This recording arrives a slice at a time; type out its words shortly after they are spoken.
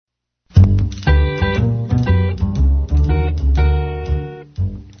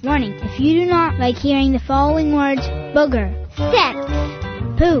like hearing the following words: booger, sex,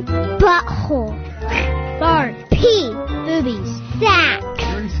 poop, butthole, fart, pee, boobies, sack. You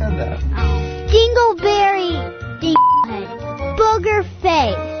already said that. Dingleberry, dinglehead, booger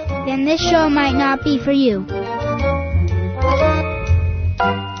face. Then this show might not be for you.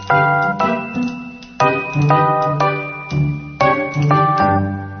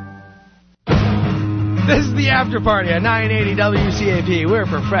 This is the after party at 980 WCAP. We're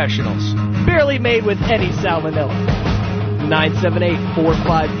professionals. Barely made with any salmonella.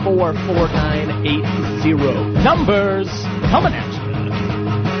 978-454-4980. Numbers coming at you.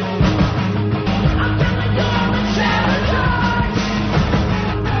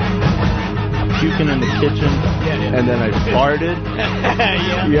 Puking in the kitchen, and then I farted.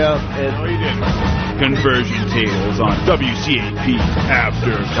 Yeah. Yep. No, you didn't. Conversion tables on WCAP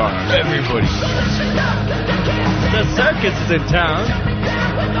After Party. Everybody. The circus is in town.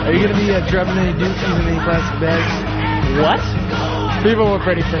 Are you going to be drumming any dookies in any plastic bags? What? People were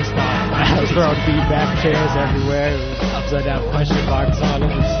pretty pissed off. I was throwing feedback chairs everywhere. There was upside down question marks on them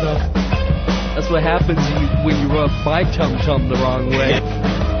and stuff. That's what happens when you rub my tum-tum the wrong way.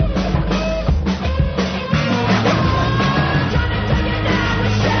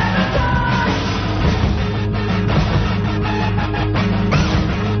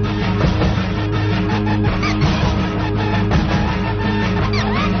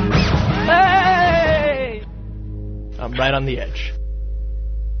 Right on the edge.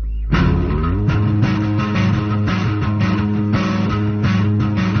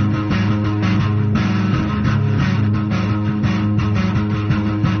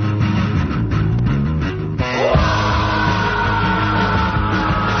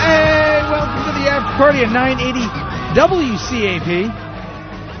 Hey, welcome to the after party at 980 WCAP.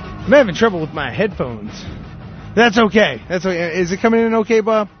 I'm having trouble with my headphones. That's okay. That's okay. Is it coming in okay,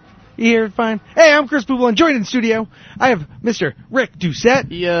 Bob? You hear it fine? Hey, I'm Chris Booble, and joined in studio, I have Mr. Rick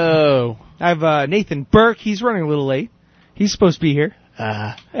Doucette. Yo. I have Nathan Burke. He's running a little late. He's supposed to be here.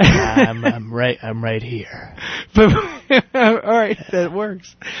 I'm right here. But, all right, that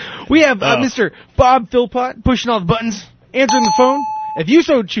works. We have Mr. Bob Philpott pushing all the buttons, answering the phone. If you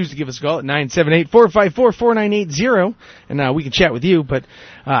so choose to give us a call at 978-454-4980, and we can chat with you. But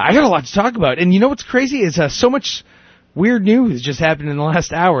I got a lot to talk about. And you know what's crazy is so much weird news just happened in the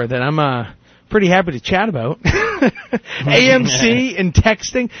last hour that I'm pretty happy to chat about. AMC and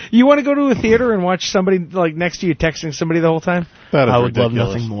texting. You want to go to a theater and watch somebody like next to you texting somebody the whole time? I would love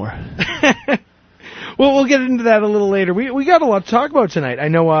nothing more. Well, we'll get into that a little later. We got a lot to talk about tonight. I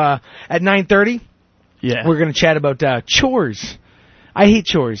know at 9:30, we're going to chat about chores. I hate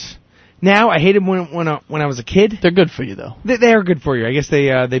chores. Now, I hated them when I was a kid. They're good for you, though. They are good for you. I guess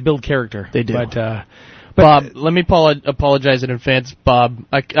they build character. They do. But Bob, let me apologize in advance, Bob.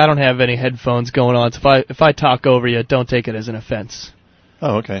 I don't have any headphones going on, so if I talk over you, don't take it as an offense.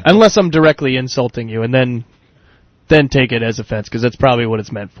 Oh, okay. Unless I'm directly insulting you, and then take it as offense, because that's probably what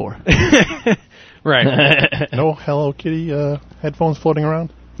it's meant for. Right. No Hello Kitty headphones floating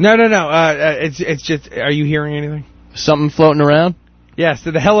around? No. It's just, are you hearing anything? Something floating around? Yes,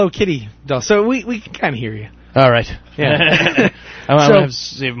 the Hello Kitty doll. So we can kind of hear you. All right. Yeah. I'm going to have to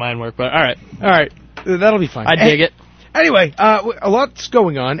see if mine work, but all right. All right. That'll be fine. I dig it. Anyway, a lot's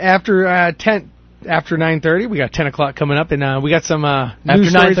going on. After 9:30, we got 10 o'clock coming up, and we got some news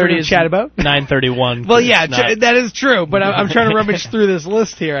stories we're going to chat about. 9:31. Well, yeah, that is true, but I'm trying to rummage through this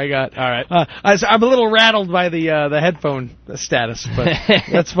list here I got. All right. I'm a little rattled by the headphone status, but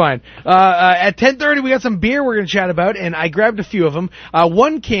that's fine. At 10:30, we got some beer we're going to chat about, and I grabbed a few of them.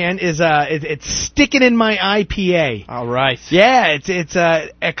 One can is it's Stickin in my IPA. All right. Yeah, it's a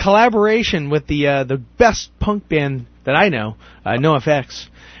collaboration with the best punk band that I know, NoFX.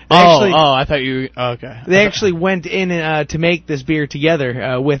 I thought you... Okay. They actually went in to make this beer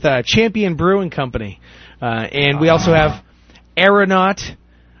together with Champion Brewing Company. And we also have Aeronaut,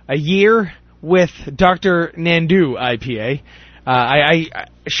 a year with Dr. Nandu IPA. I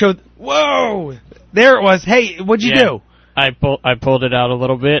showed... Whoa! There it was. Hey, what'd you do? I pulled it out a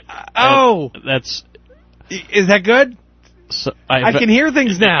little bit. That's... Is that good? So I can hear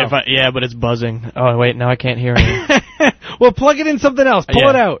things now. But it's buzzing. Oh, wait, now I can't hear it. Well, plug it in something else. Pull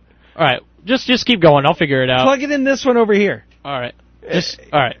it out. All right, just keep going. I'll figure it out. Plug it in this one over here. All right.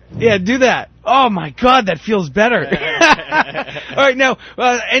 All right. Yeah, do that. Oh, my God, that feels better. All right, now,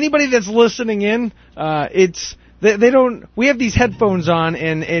 anybody that's listening in, they don't... We have these headphones on,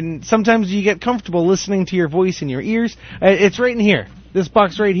 and sometimes you get comfortable listening to your voice in your ears. It's right in here. This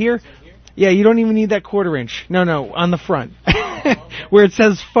box right here. Yeah, you don't even need that 1/4 inch. No, on the front. Where it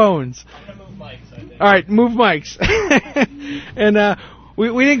says phones. I'm going to move mics, I think. All right, move mics. And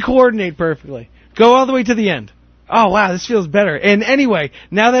we didn't coordinate perfectly. Go all the way to the end. Oh, wow, this feels better. And anyway,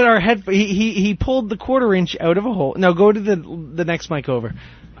 now that our head... He pulled the 1/4 inch out of a hole. No, go to the next mic over.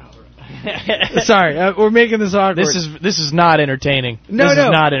 Sorry, we're making this awkward. This is not entertaining. No. This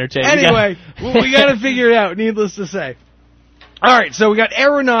is not entertaining. Anyway, we got to figure it out, needless to say. All right, so we got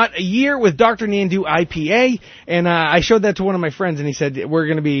Aeronaut, a year with Dr. Nandu IPA, and I showed that to one of my friends, and he said, we're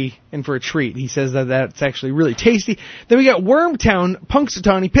going to be in for a treat. He says that that's actually really tasty. Then we got Wormtown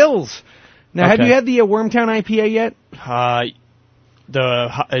Punxsutawney Pills. Now, have you had the Wormtown IPA yet?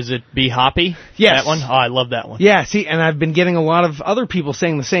 Is it Be Hoppy? Yes. That one? Oh, I love that one. Yeah, see, and I've been getting a lot of other people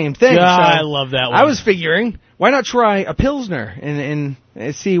saying the same thing. Yeah, so I love that one. I was figuring, why not try a Pilsner and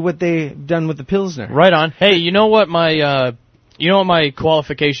see what they've done with the Pilsner? Right on. Hey, you know what my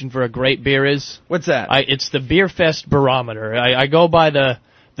qualification for a great beer is? What's that? It's the Beer Fest barometer. I go by the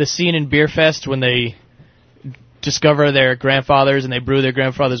scene in Beer Fest when they discover their grandfathers and they brew their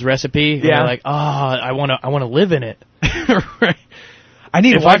grandfather's recipe. And they're like, I want to live in it. Right. I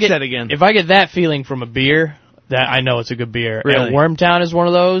need to watch that again. If I get that feeling from a beer, that I know it's a good beer. Really? And Wormtown is one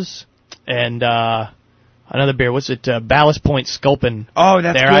of those. And another beer, what's it? Ballast Point Sculpin. Oh,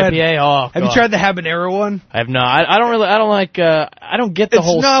 that's their good. IPA. Oh, have you tried the habanero one? I have not. I don't get the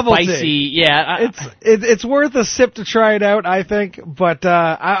whole novelty. spicy. Yeah, it's worth a sip to try it out, I think. But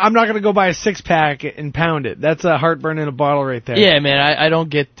I'm not going to go buy a 6-pack and pound it. That's a heartburn in a bottle right there. Yeah, man, I don't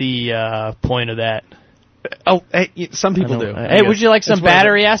get the point of that. Oh, hey, some people do. Hey, would you like some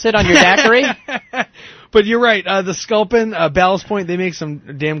battery acid on your daiquiri? But you're right. The Sculpin, Ballast Point, they make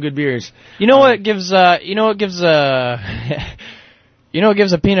some damn good beers. You know what gives a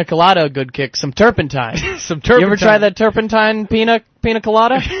pina colada a good kick? Some turpentine. Some turpentine. You ever try that turpentine pina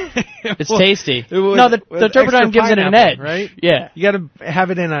colada? It's tasty. The turpentine gives it an edge, right? Yeah. You got to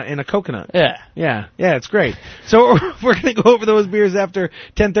have it in a coconut. Yeah, it's great. So we're going to go over those beers after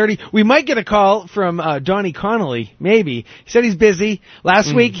 10:30. We might get a call from Donnie Connolly, maybe. He said he's busy.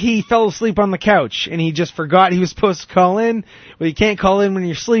 Last week he fell asleep on the couch and he just forgot he was supposed to call in. Well, you can't call in when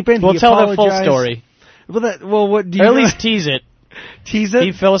you're sleeping. Well, tell the full story. What do you or at least tease it. Tease it?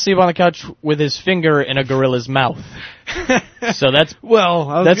 He fell asleep on the couch with his finger in a gorilla's mouth. So that's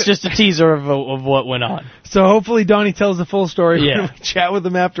just a teaser of what went on. So hopefully Donnie tells the full story. Yeah. We're going to chat with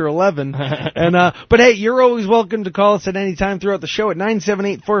him after 11. But hey, you're always welcome to call us at any time throughout the show at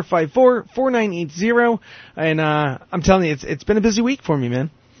 978-454-4980. And I'm telling you, it's been a busy week for me,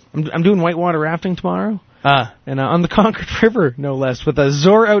 man. I'm doing whitewater rafting tomorrow. And on the Concord River, no less, with a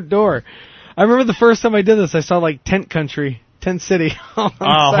Zor Outdoor. I remember the first time I did this, I saw like Tent City.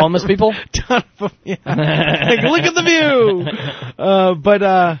 Homeless people? Ton of them, yeah. Like, look at the view! But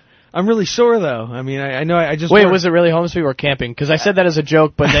I'm really sore, though. I mean, I know I just... Wait, was it really homeless people or camping? Because I said that as a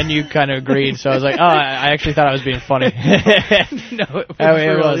joke, but then you kind of agreed, so I was like, I actually thought I was being funny. No, it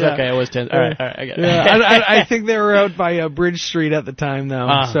was. Yeah. Okay, it was 10. All right, I got it. Yeah, I think they were out by Bridge Street at the time,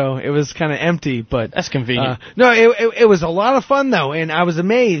 though, so it was kind of empty, but... That's convenient. No, it was a lot of fun, though, and I was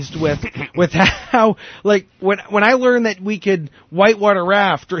amazed with how, like, when I learned that we could whitewater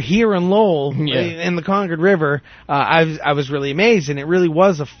raft here in Lowell, in the Concord River, I was really amazed, and it really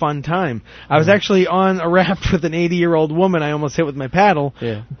was a fun time. I was actually on a raft with an 80-year-old woman I almost hit with my paddle,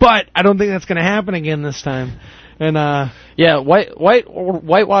 but I don't think that's going to happen again this time. And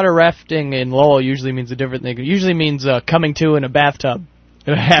whitewater rafting in Lowell usually means a different thing. It usually means coming to in a bathtub.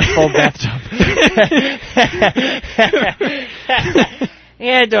 In a half-full bathtub.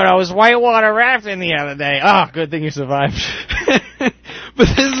 Yeah, dude, I was whitewater rafting the other day. Oh, good thing you survived. But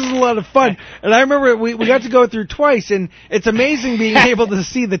this is a lot of fun. And I remember we got to go through twice, and it's amazing being able to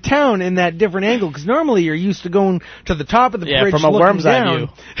see the town in that different angle, because normally you're used to going to the top of the bridge from a worm's eye view.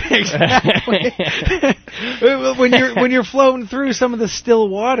 Exactly. when you're floating through some of the still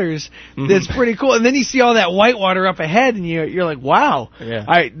waters, that's pretty cool. And then you see all that white water up ahead, and you're like, wow,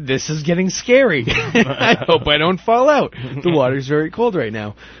 this is getting scary. I hope I don't fall out. The water's very cold right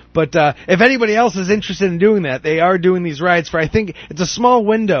now. But if anybody else is interested in doing that, they are doing these rides for, I think, it's a small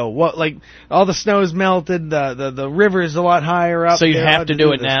window. Like, all the snow's melted, the river is a lot higher up. So you have to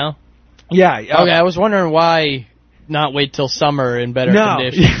do it now? Yeah. Okay, I was wondering why not wait till summer in better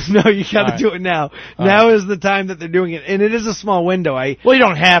conditions. No, you got to do it now. Now is the time that they're doing it, and it is a small window. Well, you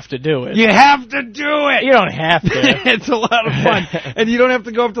don't have to do it. You have to do it. You don't have to. It's a lot of fun, and you don't have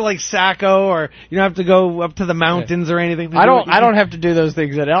to go up to like Saco, or you don't have to go up to the mountains or anything. I don't have to do those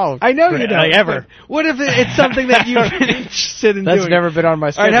things at all. I know you don't. Like, ever. What if it's something that you've been interested in doing? That's never been on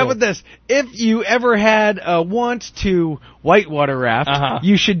my schedule. All right, how about this? If you ever had a want to whitewater raft,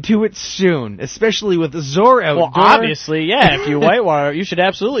 you should do it soon, especially with Zor Outdoor. Well, Obviously, yeah. If you whitewater, you should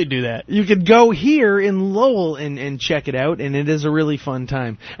absolutely do that. You could go here in Lowell and check it out, and it is a really fun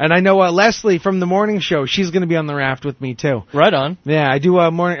time. And I know Leslie from the morning show, she's going to be on the raft with me, too. Right on. Yeah, I do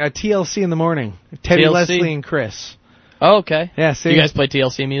a TLC in the morning. Teddy, TLC? Leslie, and Chris. Oh, okay. Yeah, see? Do you guys play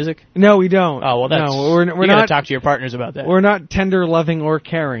TLC music? No, we don't. Oh, well, that's... No, we're you not... gotta talk to your partners about that. We're not tender, loving, or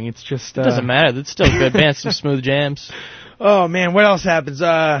caring. It's just... It doesn't matter. It's still a good band. Some smooth jams. Oh, man, what else happens?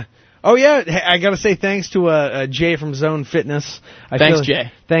 Oh, yeah, I gotta say thanks to Jay from Zone Fitness.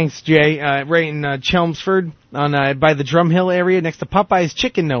 Jay. Thanks, Jay. Right in Chelmsford, by the Drumhill area, next to Popeye's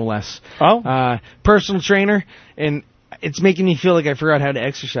Chicken, no less. Oh? Personal trainer, and it's making me feel like I forgot how to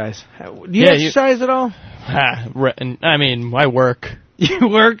exercise. Do you exercise at all? I mean, I work. You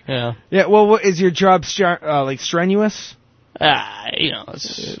work? Yeah. Yeah, well, what, is your job strenuous? You know,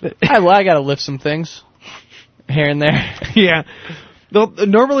 I gotta lift some things here and there. Yeah.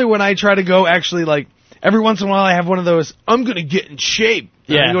 Normally when I try to go, actually, like, every once in a while I have one of those, I'm gonna get in shape.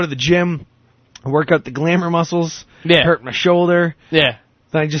 Yeah. I go to the gym, I work out the glamour muscles, Yeah. hurt my shoulder, Yeah.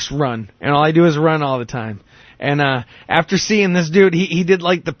 then I just run. And all I do is run all the time. And after seeing this dude, he did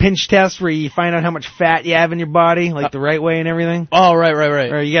like the pinch test where you find out how much fat you have in your body, like the right way and everything. Oh, right.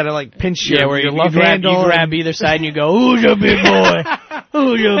 Or you gotta like pinch your where you love grab handle. You grab either side and you go, who's your big boy?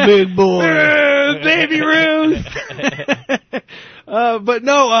 Who's your big boy? Baby Ruth. But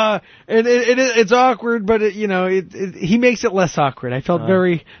no, it's awkward, but he makes it less awkward. I felt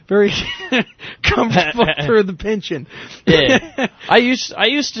very, very comfortable through the pinching. Yeah, I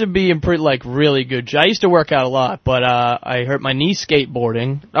used to be in pretty really good shape. I used to work out a lot, but I hurt my knee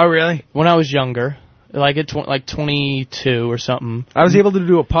skateboarding. Oh, really? When I was younger, like at 22 or something. I was able to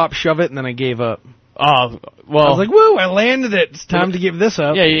do a pop shove it, and then I gave up. Oh, well. I was like, woo, I landed it. It's time to give this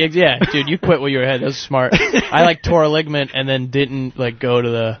up. Yeah, dude, you quit while you were ahead. That was smart. I tore a ligament and then didn't go to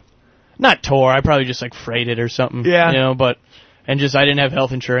the, not tore, I probably just frayed it or something. Yeah. I didn't have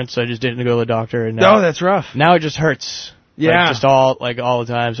health insurance, so I just didn't go to the doctor. And that's rough. Now it just hurts. Yeah. Just all the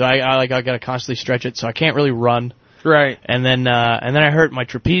time. So I gotta constantly stretch it, so I can't really run. Right. And then I hurt my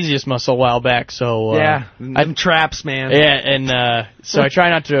trapezius muscle a while back, so... I'm traps, man. Yeah, and so I try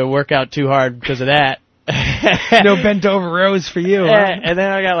not to work out too hard because of that. No bent over rows for you, huh? And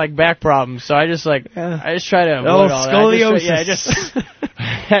then I got back problems, so I just I just try to avoid all scoliosis.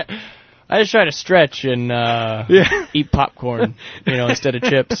 that. I just try to stretch and eat popcorn, instead of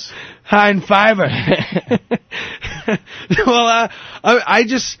chips. High in fiber. Well, I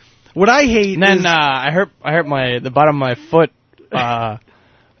just... What I hate and then I hurt the bottom of my foot on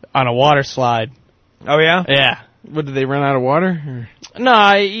a water slide. Oh, yeah? Yeah. What, did they run out of water? Or?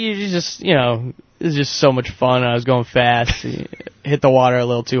 No, you just, it was just so much fun. I was going fast. Hit the water a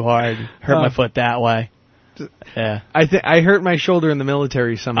little too hard. Hurt my foot that way. Yeah. I hurt my shoulder in the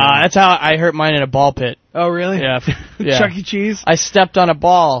military somehow. That's how I hurt mine in a ball pit. Oh, really? Yeah. Chuck E. Cheese? I stepped on a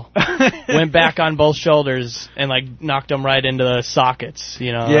ball, went back on both shoulders, and knocked them right into the sockets.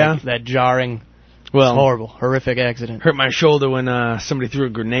 That jarring. Well, horrible, horrific accident. Hurt my shoulder when somebody threw a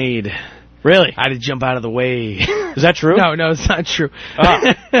grenade. Really? I had to jump out of the way. Is that true? No, it's not true.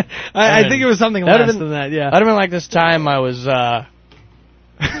 Oh. I think it was something less than that, yeah. That'd have been like this time I was...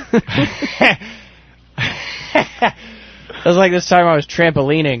 It was like this time I was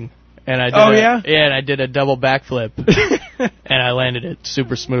trampolining, and I did and I did a double backflip, and I landed it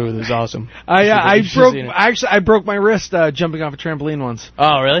super smooth. It was awesome. I broke my wrist jumping off a trampoline once.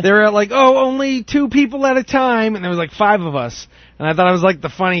 Oh, really? They were only 2 people at a time, and there was 5 of us. And I thought I was the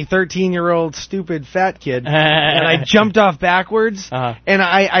funny 13-year-old stupid fat kid. And I jumped off backwards, and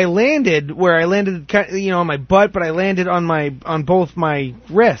I landed where I landed, on my butt, but I landed on both my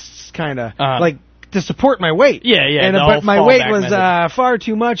wrists, kind of, to support my weight. Yeah. But my weight was far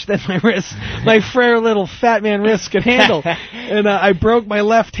too much that my frail little fat man wrists could handle. And I broke my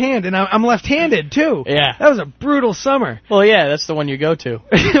left hand, and I'm left-handed too. Yeah. That was a brutal summer. Well, yeah, that's the one you go to.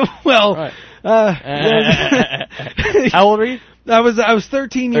 Well, right. How old were you? I was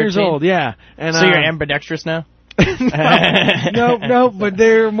 13 years old. Yeah. And so you're ambidextrous now? No, but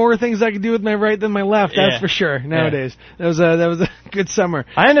there are more things I could do with my right than my left. That's for sure. Nowadays, that was a good summer.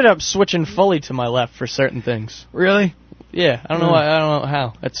 I ended up switching fully to my left for certain things. Really? Yeah, I don't know. I don't know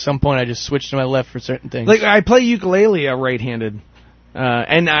how. At some point, I just switched to my left for certain things. I play ukulele right-handed,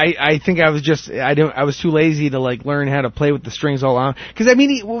 and I think I was too lazy to learn how to play with the strings all on. Because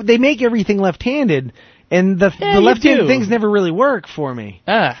they make everything left-handed, and the left-handed things never really work for me.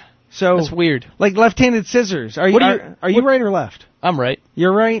 So that's weird. Like left-handed scissors. Are you right or left? I'm right.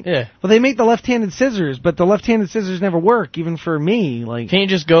 You're right? Yeah. Well, they make the left-handed scissors, but the left-handed scissors never work, even for me. Can't you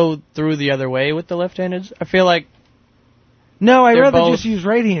just go through the other way with the left-handed? I feel like... No, I'd rather just use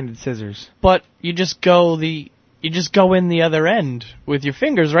right-handed scissors. But you just go you just go in the other end with your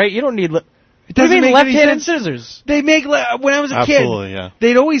fingers, right? You don't need... It doesn't make any left-handed sense. scissors? They make when I was a kid.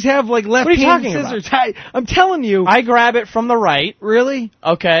 They'd always have like left-handed scissors. I'm telling you. I grab it from the right. Really?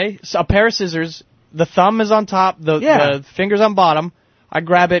 Okay, so a pair of scissors. The thumb is on top. The fingers on bottom. I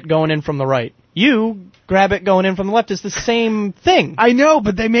grab it going in from the right. You grab it going in from the left. It's the same thing. I know,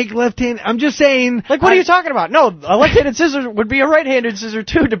 but they make left-handed. I'm just saying. Like, what are you talking about? No, a left-handed scissor would be a right-handed scissor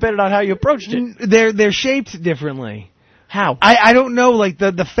too, depending on how you approached it. They're shaped differently. How? I don't know, like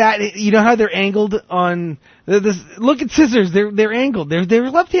the fat, you know how they're angled on, look at scissors, they're angled, they're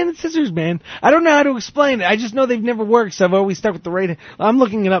left-handed scissors, man. I don't know how to explain it, I just know they've never worked, so I've always stuck with the right hand. I'm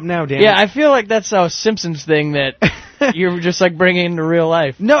looking it up now, Dan. Yeah, I feel like that's a Simpsons thing that you're just like bringing into real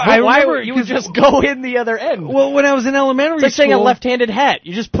life. No, but I remember you would just go in the other end. Well, when I was in elementary it's like school, saying a left-handed hat.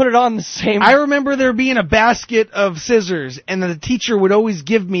 You just put it on the same. I remember there being a basket of scissors, and the teacher would always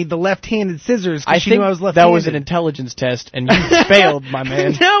give me the left-handed scissors because she knew I was left-handed. That was an intelligence test, and you failed, my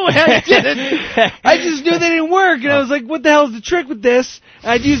man. No, I didn't. I just knew they didn't work, and I was like, what the hell's the trick with this?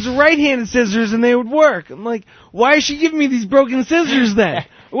 And I'd use the right-handed scissors, and they would work. I'm like, why is she giving me these broken scissors then?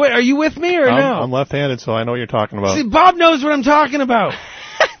 Wait, are you with me or no? I'm left-handed, so I know what you're talking about. See, Bob knows what I'm talking about.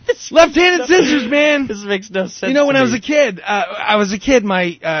 Left-handed scissors, man. This makes no sense. You know, when I was a kid,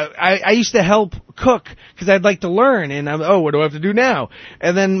 I used to help cook because I'd like to learn, and what do I have to do now?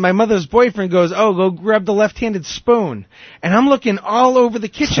 And then my mother's boyfriend goes, go grab the left-handed spoon. And I'm looking all over the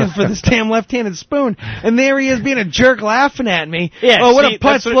kitchen for this damn left-handed spoon, and there he is being a jerk laughing at me. Yeah, what a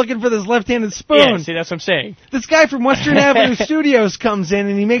putz looking for this left-handed spoon. Yeah, see, that's what I'm saying. This guy from Western Avenue Studios comes in,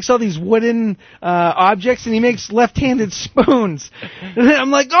 and he makes all these wooden objects, and he makes left-handed spoons. And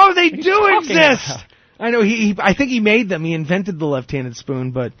I'm like, they do exist! I know, I think he made them. He invented the left-handed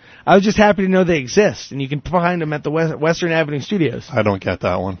spoon, but I was just happy to know they exist, and you can find them at the Western Avenue Studios. I don't get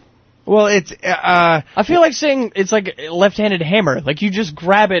that one. Well, it's, I feel like saying it's like a left-handed hammer. Like, you just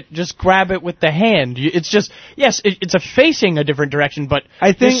grab it with the hand. It's just, yes, it's facing a different direction, but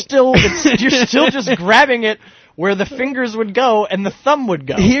I think you're still just grabbing it where the fingers would go and the thumb would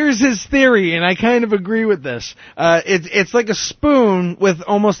go. Here's his theory, and I kind of agree with this. It's like a spoon with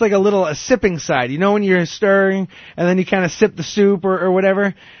almost like a sipping side. You know when you're stirring and then you kind of sip the soup or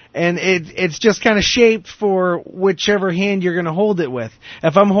whatever? And it's just kind of shaped for whichever hand you're going to hold it with.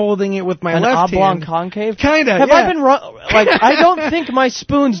 If I'm holding it with my left oblong hand... concave? Kind of, Have I been wrong? Like, I don't think my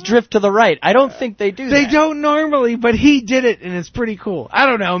spoons drift to the right. I don't think they do They don't normally, but he did it, and it's pretty cool. I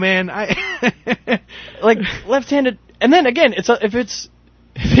don't know, man. Like, left-handed... And then, again, if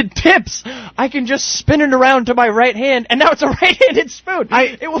it dips, I can just spin it around to my right hand, and now it's a right-handed spoon.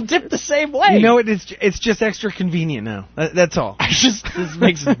 It will dip the same way. You know what? It's just extra convenient now. That's all. This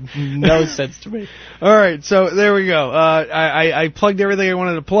makes no sense to me. All right, so there we go. I plugged everything I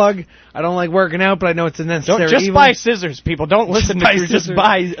wanted to plug. I don't like working out, but I know it's a necessary evil. Just buy scissors, people. Don't listen to you. Scissors. Just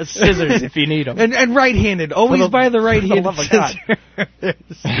buy scissors if you need them. And right-handed. Always buy the right-handed scissors.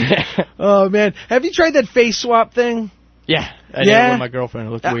 Oh, man. Have you tried that face swap thing? Yeah, I did it with my girlfriend.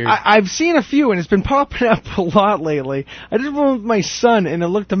 It looked weird. I've seen a few, and it's been popping up a lot lately. I did one with my son, and it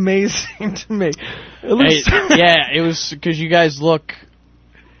looked amazing to me. It was because you guys look,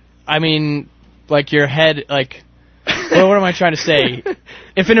 I mean, like your head, like, well, what am I trying to say?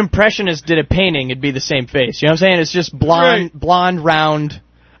 If an impressionist did a painting, it'd be the same face. You know what I'm saying? It's just blonde, round.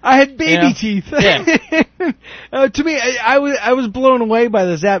 I had baby teeth. Yeah. To me, I was blown away by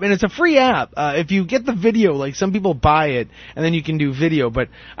this app, and it's a free app. If you get the video, like some people buy it, and then you can do video. But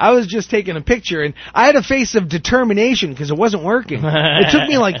I was just taking a picture, and I had a face of determination because it wasn't working. It took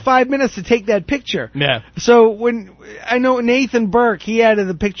me like 5 minutes to take that picture. Yeah. So when I know Nathan Burke, he added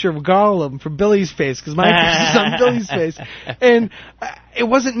the picture of Gollum for Billy's face because my face is on Billy's face, and it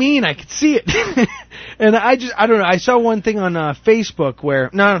wasn't me, and I could see it. And I don't know. I saw one thing on Facebook where,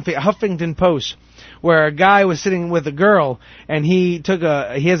 not on Huffington Post, where a guy was sitting with a girl, and he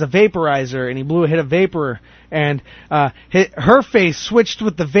has a vaporizer, and he blew a hit of vapor, and her face switched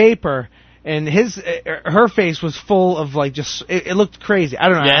with the vapor, and her face was full of like it looked crazy. I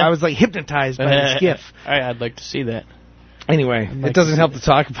don't know. Yeah. I was like hypnotized by this GIF. I'd like to see that. Anyway, it doesn't help to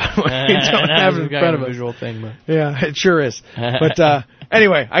talk about it when you don't have it in front of us. Visual thing, but yeah, it sure is. But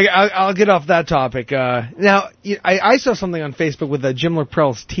anyway, I'll get off that topic. Now, I saw something on Facebook with Jim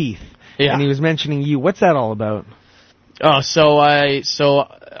Laprel's teeth, and he was mentioning you. What's that all about? Oh, so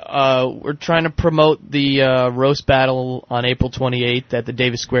we're trying to promote the roast battle on April 28th at the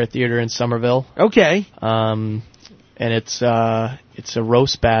Davis Square Theater in Somerville. Okay. And it's a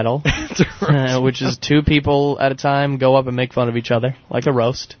roast battle, which is two people at a time go up and make fun of each other, like a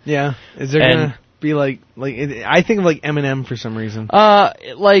roast. Yeah. Is there be like I think of like Eminem for some reason.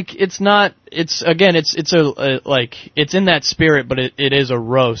 Like it's not. It's again. It's like it's in that spirit, but it is a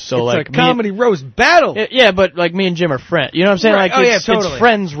roast. So it's like a comedy roast battle. Yeah, but like me and Jim are friends. You know what I'm saying? Right. Like Totally. it's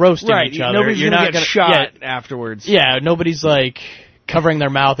friends roasting each other. Nobody's You're gonna not get shot afterwards. Yeah, nobody's like covering their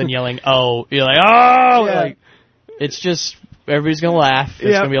mouth and yelling, "Oh!" You're like, "Oh!" Yeah. Like it's just everybody's gonna laugh.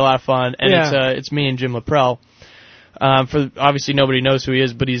 It's gonna be a lot of fun, and it's me and Jim Laprelle. For obviously nobody knows who he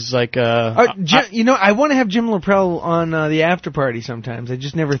is, but he's like I want to have Jim Laprelle on the after party sometimes. I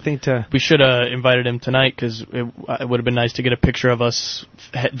just never think to. We should have invited him tonight because it would have been nice to get a picture of us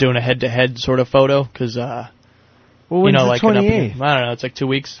doing a head-to-head sort of photo. Because when's the 28th? I don't know. It's like 2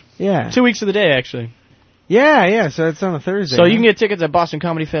 weeks. Yeah, 2 weeks to the day actually. Yeah. So it's on a Thursday. So you can get tickets at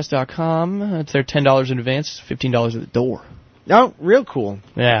BostonComedyFest.com. It's there $10 in advance, $15 at the door. Oh, real cool.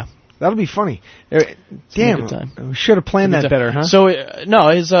 Yeah. That'll be funny. Damn, we should have planned that better, huh? So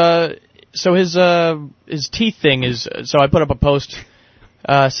his teeth thing is. So I put up a post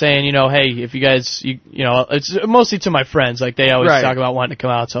saying, hey, if you guys, it's mostly to my friends. Like they always talk about wanting to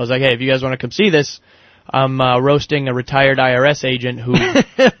come out. So I was like, hey, if you guys want to come see this, I'm roasting a retired IRS agent who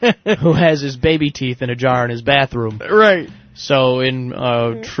has his baby teeth in a jar in his bathroom. Right. So in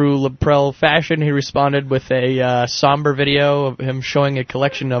true Laprelle fashion, he responded with a somber video of him showing a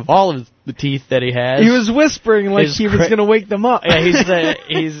collection of all of the teeth that he has. He was whispering like he was going to wake them up. Yeah,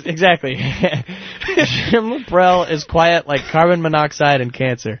 he's exactly. Jim Laprelle is quiet like carbon monoxide and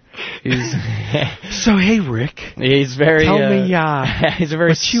cancer. So hey, Rick, he's very. Tell me, he's a very.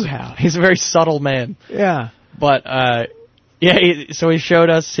 What you have? He's a very subtle man. Yeah, but so he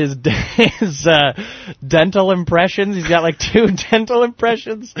showed us his dental impressions. He's got like 2 dental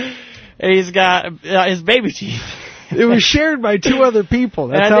impressions. And he's got his baby teeth. It was shared by 2 other people.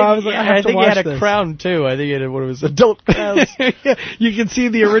 That's how I was like, I think he had a crown too. I think he had one of his adult crowns. You can see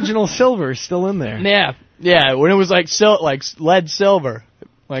the original silver still in there. Yeah. When it was like lead silver,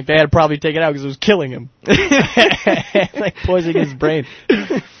 like they had to probably take it out because it was killing him, like poisoning his brain.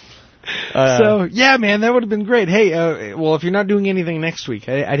 So yeah, man, that would have been great. Hey, well, if you're not doing anything next week,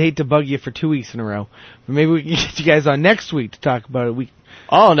 I'd hate to bug you for 2 weeks in a row, but maybe we can get you guys on next week to talk about it. It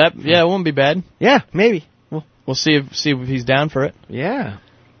wouldn't be bad. Yeah, maybe. We'll see if he's down for it. Yeah.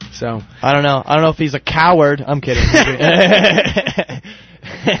 So I don't know if he's a coward. I'm kidding.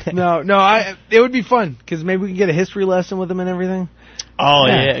 No, it would be fun because maybe we can get a history lesson with him and everything. Oh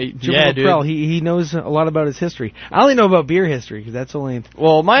yeah, dude. Laprelle, he knows a lot about his history. I only know about beer history because that's only.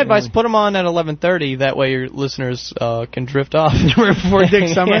 Well, my advice: put him on at 11:30. That way, your listeners can drift off before Dick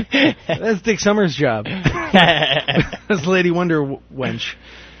Summer. That's Dick Summer's job. That's Lady Wonder wench.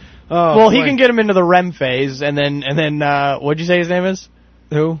 Oh, well, he can get him into the REM phase, and then what'd you say his name is?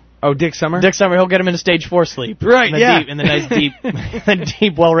 Who? Oh, Dick Summer? Dick Summer, he'll get him into stage 4 sleep. Right, In the nice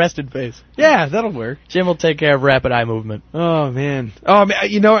deep, well-rested phase. Yeah, that'll work. Jim will take care of rapid eye movement. Oh, man.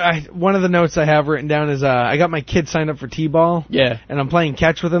 You know what? One of the notes I have written down is I got my kid signed up for T-ball. Yeah. And I'm playing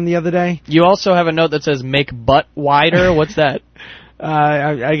catch with him the other day. You also have a note that says, make butt wider. What's that?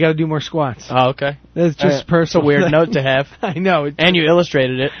 I got to do more squats. Oh, okay. That's just personal. It's a weird note to have. I know. And you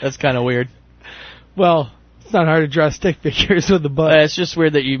illustrated it. That's kind of weird. Well, it's not hard to draw stick figures with the butt. It's just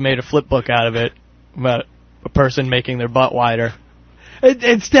weird that you made a flip book out of it about a person making their butt wider.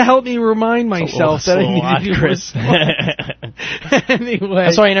 It's to help me remind myself that I need to do Chris. Anyway.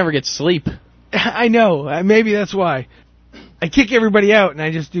 That's why you never get sleep. I know. Maybe that's why. I kick everybody out and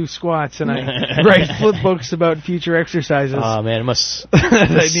I just do squats and I write flip books about future exercises. Oh man, it must.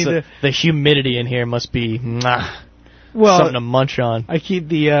 The humidity in here must be something to munch on. I keep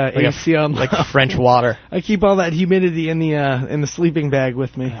the AC on, like French water. I keep all that humidity in the sleeping bag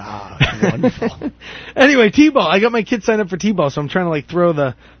with me. Oh, wonderful. Anyway, T-ball. I got my kid signed up for T-ball, so I'm trying to throw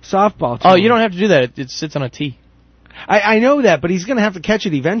the softball. Oh, you don't have to do that. It sits on a tee. I know that, but he's going to have to catch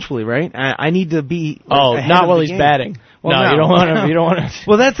it eventually, right? I need to be. Not while he's batting. Well, no, you don't want him. You don't want to.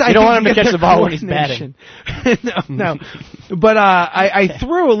 Well, that's. You don't want him to catch the ball when he's batting. No. But I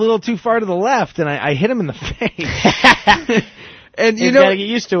threw a little too far to the left, and I hit him in the face. And you gotta get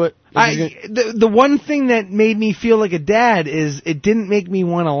used to it. The one thing that made me feel like a dad is it didn't make me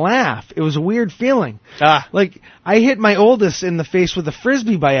want to laugh. It was a weird feeling. Like I hit my oldest in the face with a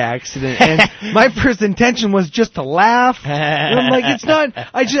frisbee by accident, and my first intention was just to laugh. And I'm like, it's not.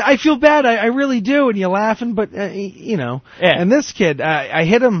 I feel bad. I really do. And you're laughing, but you know. Yeah. And this kid, I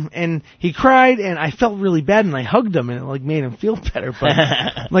hit him, and he cried, and I felt really bad, and I hugged him, and it like made him feel better. But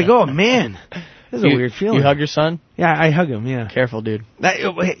I'm like, oh man. This is a weird feeling. You hug your son? Yeah, I hug him, yeah. Careful, dude.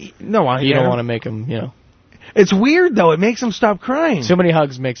 You don't want to make him, It's weird, though. It makes him stop crying. Too many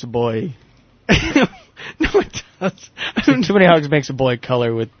hugs makes a boy... No, it does. Too many hugs makes a boy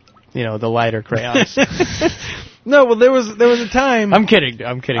color with the lighter crayons. No, well, there was a time. I'm kidding.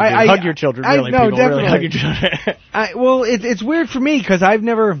 Hug your children, really. No, people. definitely. Really hug your children. Well, it's weird for me because I'm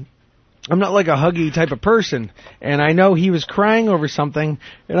not like a huggy type of person, and I know he was crying over something,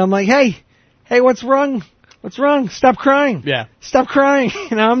 and I'm like, hey, what's wrong? What's wrong? Stop crying. Yeah. Stop crying.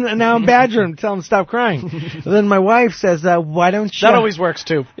 Now I'm badgering him, telling him to stop crying. And then my wife says, why don't you... That always works,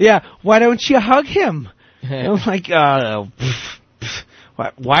 too. Yeah, why don't you hug him? And I'm like,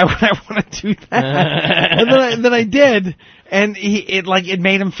 why would I want to do that? and then I did, and it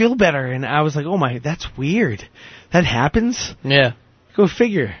made him feel better, and I was like, oh my, that's weird. That happens? Yeah. Go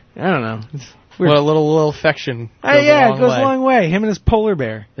figure. I don't know. It's weird. Well, a little affection goes it goes a long way. Him and his polar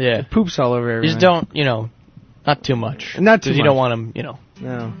bear. Yeah. It poops all over everything. You just don't, not too much. Not too much. Because you don't want him,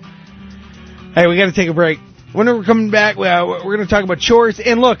 No. Hey, we got to take a break. When we're coming back, we're going to talk about chores.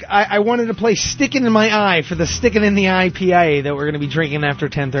 And look, I wanted to play Stickin' in My Eye for the Stickin' in the IPA that we're going to be drinking after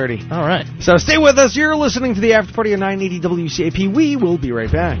 10:30. All right. So stay with us. You're listening to the After Party on 980 WCAP. We will be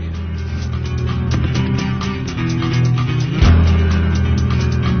right back.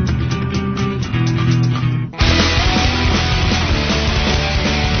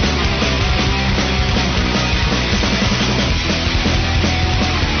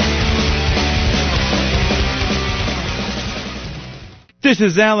 This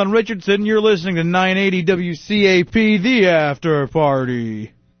is Alan Richardson. You're listening to 980 WCAP, the After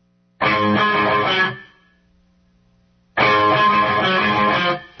Party.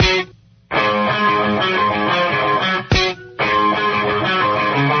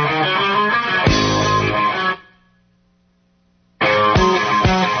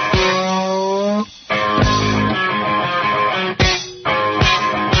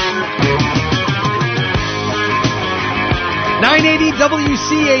 980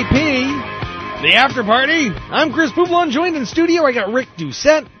 WCAP, the After Party. I'm Chris Poublon, joined in studio. I got Rick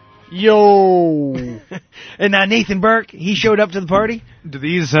Doucette. Yo. And Nathan Burke, he showed up to the party. Do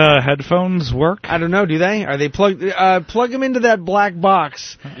these headphones work? I don't know, do they? Are they plugged? Plug them into that black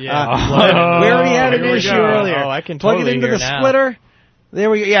box. Yeah. We already had an Here we issue go. earlier. Oh, I can plug totally it into hear the now. splitter. There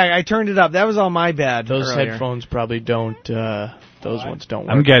we go. Yeah, I turned it up. That was all my bad. Those earlier. headphones probably don't. Those ones don't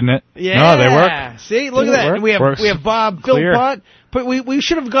work. I'm getting it. Yeah. No, they work. See, look Do at it that. work? We Works have Bob clear. Philpott. But we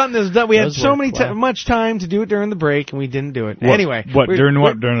should have gotten this done. We had Those so work. Wow. much time to do it during the break, and we didn't do it. What, Anyway, during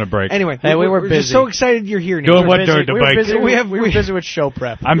the break? Anyway, Hey, we were we're busy. just so excited you're here. Doing Nate. what during the break? We were busy with show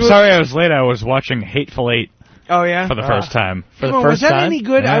prep. I'm sorry I was late. I was watching Hateful Eight Oh yeah, for the first time. For the Well, first was that time? any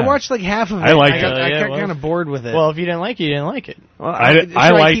good? Yeah. I watched like half of it. I liked it. I got well- kind of bored with it. Well, if you didn't like it, you didn't like it. Well, I should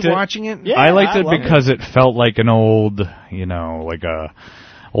liked keep it. watching it. Yeah. I liked I it love because it felt like an old, like a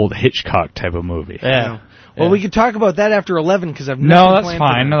old Hitchcock type of movie. Yeah. Well, Yeah. we could talk about that after 11 because I've No, nothing that's planned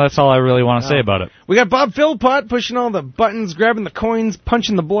fine. for No, that. that's all I really want to say about it. We got Bob Philpott pushing all the buttons, grabbing the coins,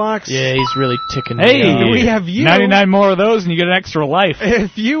 punching the blocks. Yeah, he's really ticking. Hey, me off. we have you. 99 more of those and you get an extra life.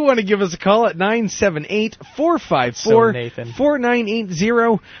 If you want to give us a call at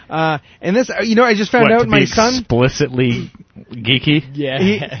 978-454-4980, and this, I just found What, out to my be son, explicitly geeky?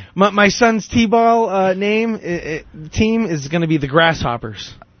 Yeah. my son's T-ball team is going to be the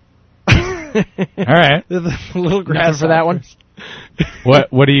Grasshoppers. All right. The little Nothing grasshoppers. for that one.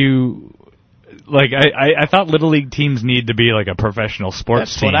 What do you... Like, I thought Little League teams need to be like a professional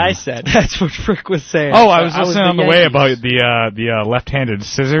sports That's team. what I said. That's what Frick was saying. Oh, I was I was listening the on the way Yankees. about the left-handed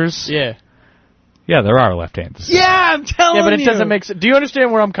scissors. Yeah. Yeah, there are left-handed scissors. Yeah, I'm telling you. Yeah, but it doesn't make sense. Do you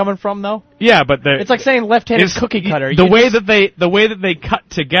understand where I'm coming from, though? Yeah, but It's like saying left-handed is- cookie cutter. The You way just- that they cut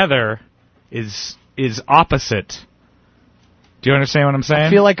together is opposite. Do you understand what I'm saying? I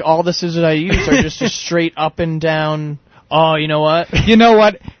feel like all the scissors I use are just a straight up and down. Oh, you know what? You know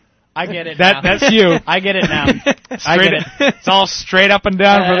what? I get it now. That's you. I get it now. I get it. It's all straight up and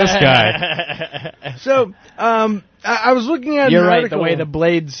down for this guy. So, I was looking at You're an right. article. The way the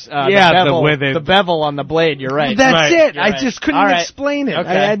blades, Yeah, the way they- bevel on the blade. You're right. That's Right. it. You're I right. just couldn't All right. explain it.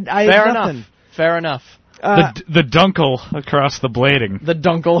 Okay. I Fair had nothing. enough. Fair enough. The dunkel across the blading. The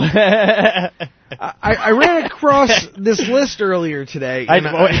dunkel. I ran across this list earlier today. And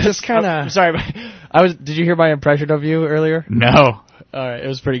I just kind of. Sorry, did you hear my impression of you earlier? No. All right, it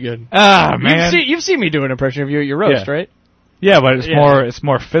was pretty good. Ah, man. You've seen me do an impression of you at your roast, Yeah. right? Yeah, but it's Yeah.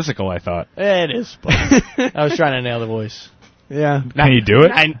 more physical, I thought. It is. But I was trying to nail the voice. Yeah. Can you do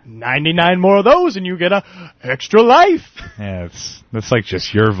it? 99 more of those, and you get a extra life. Yeah, that's like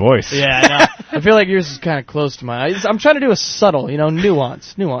just your voice. Yeah, I know. I feel like yours is kind of close to mine. I'm trying to do a subtle,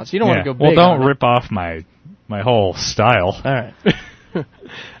 nuance. You don't want to go big. Well, don't on it. rip off my whole style. All right.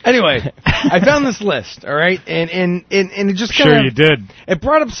 Anyway, I found this list. All right, and it just kind Sure of. you did. It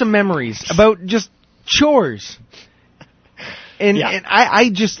brought up some memories about just chores. And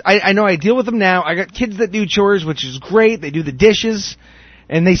I know I deal with them now. I got kids that do chores, which is great. They do the dishes,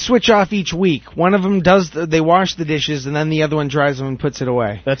 and they switch off each week. One of them they wash the dishes, and then the other one dries them and puts it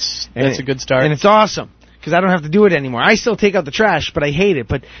away. That's a good start. And it's awesome, because I don't have to do it anymore. I still take out the trash, but I hate it.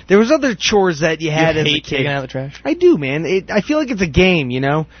 But there was other chores that you had as a kid. Taking out the trash? I do, man. I feel like it's a game, you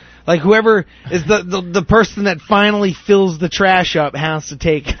know? Like whoever is the person that finally fills the trash up has to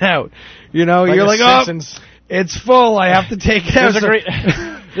take it out. You know, like you're like, Simpsons. oh, it's full. I have to take it out.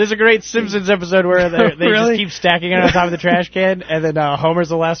 There's a great Simpsons episode where they Really? just keep stacking it on top of the trash can, and then Homer's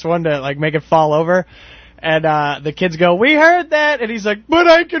the last one to like make it fall over. And the kids go, "We heard that," and he's like, "But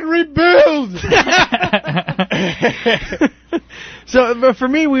I can rebuild." But for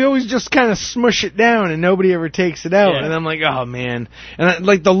me, we always just kind of smush it down, and nobody ever takes it out. Yeah. And I'm like, oh man, and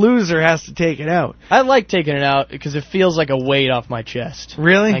like the loser has to take it out. I like taking it out because it feels like a weight off my chest.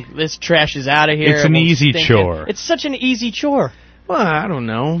 Really? Like this trash is out of here. It's an it won't easy stink. chore. It's such an easy chore. Well, I don't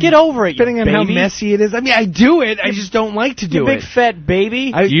know. Get over it, Depending you on how baby. messy it is. I mean, I do it. I just don't like to do You big it. fat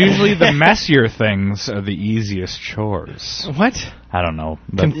baby. Usually the messier things are the easiest chores. What? I don't know.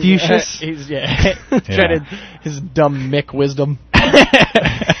 Confucius? He's trying to his dumb Mick wisdom.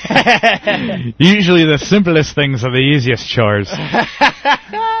 Usually the simplest things are the easiest chores.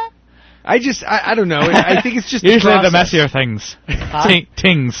 I don't know. I think it's just Usually the the messier things.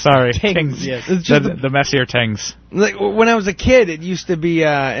 Tings, sorry. Tings, yes. It's just The messier tings. like when I was a kid, it used to be,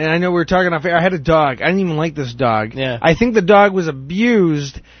 and I know we were talking off air, I had a dog. I didn't even like this dog. Yeah. I think the dog was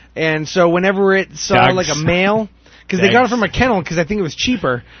abused, and so whenever it saw Dogs. like a male, because they got it from a kennel because I think it was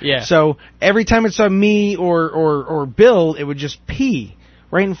cheaper. Yeah. So every time it saw me or Bill, it would just pee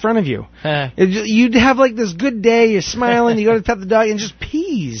right in front of you. You'd have like this good day, you're smiling, you go to pet the dog, and it just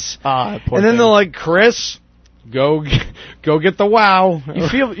pees. Poor And then thing. they're like, Chris, go get the wow.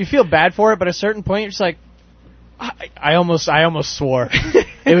 You feel bad for it, but at a certain point, you're just like, I almost swore.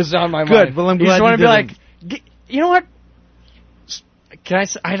 It was on my mind. Good. Well, I'm you glad just want you to be didn't. like, you know what? Can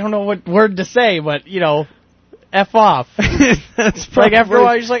I? I don't know what word to say, but you know, F off. That's Like after a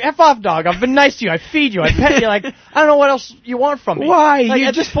while, you're just like, F off, dog. I've been nice to you. I feed you. I pet you. Like I don't know what else you want from me. Why? Like, You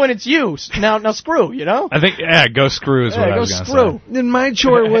at this point, it's you. Now screw. You know. I think, go screw is what I Go was going to screw. say. Then my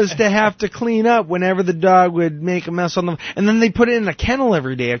chore was to have to clean up whenever the dog would make a mess on them, and then they put it in a kennel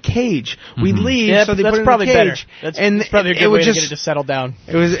every day, a cage. We'd leave, Yeah, so they that's put it probably in a better. cage. That's it probably a good would way just, to get it to settle down.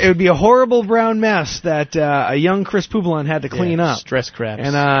 It would be a horrible brown mess that a young Chris Poubelon had to clean up, Stress crabs.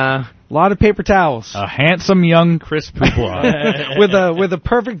 and a lot of paper towels A handsome young Chris Poupon. with a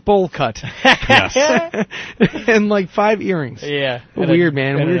perfect bowl cut. Yes. And like 5 earrings. Yeah. Weird,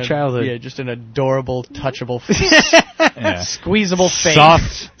 man. and Weird childhood. Yeah, just an adorable, touchable face. Yeah. Squeezable face.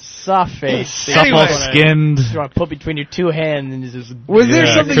 Soft, face. supple-skinned. You want to put between your two hands and just... Was there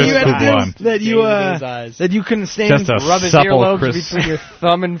Yeah, something Chris you had to Poupelon. do that Gaze in his eyes. you couldn't stand? Just a Rub his supple earlobes Chris. between your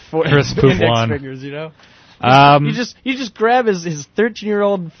thumb and Chris index Poupelon. fingers, you know? Um, You just grab his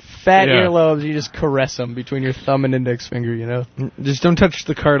 13-year-old fat Yeah. earlobes and you just caress them between your thumb and index finger, you know? Just don't touch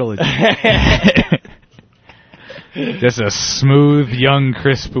the cartilage. just a smooth young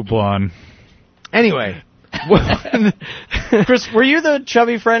Chris Poupon. Anyway. Chris, were you the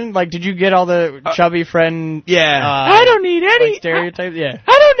chubby friend? Like, did you get all the chubby friend? Yeah. I don't need any stereotypes. Yeah.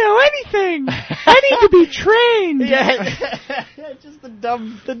 I don't know anything. I need to be trained. Yeah, just the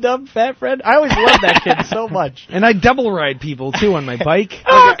dumb fat friend. I always loved that kid so much. And I double ride people, too, on my bike.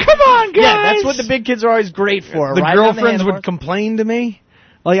 Oh, come on, guys. Yeah, that's what the big kids are always great for. The riding on girlfriends would handlebars. complain to me.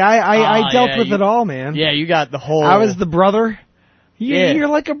 Like, I dealt with it all, man. Yeah, you got the whole... I was the brother. Yeah. You're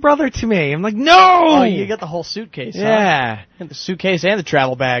like a brother to me. I'm like, no! Oh, you got the whole suitcase, huh? Yeah. And the suitcase and the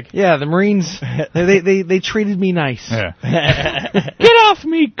travel bag. Yeah, the Marines, they treated me nice. Yeah. Get off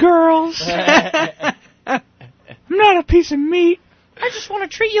me, girls! I'm not a piece of meat. I just want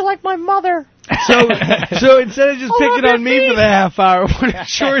to treat you like my mother. So instead of just picking on me for the half hour, what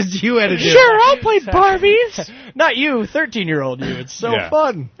chores do you had to do? Sure, I'll play Barbies. Not you, 13-year-old you. It's so Yeah.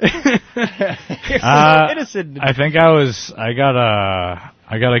 fun. You're so innocent. I think I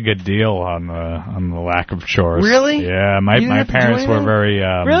got a good deal on the lack of chores. Really? Yeah, You my didn't have to do parents were anything? very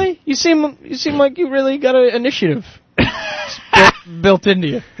Really? You seem like you really got an initiative built into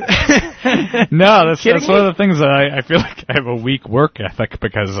you. No, that's kidding one of the things that I feel like I have a weak work ethic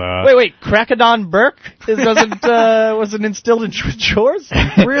because Wait, Crackadon Burke wasn't instilled in chores?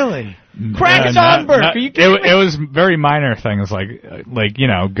 Really? Crackadon Burke, are you kidding me? It was very minor things like you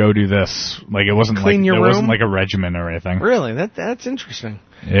know, go do this. Like it wasn't Clean like your it wasn't room? like a regimen or anything. Really? That's interesting.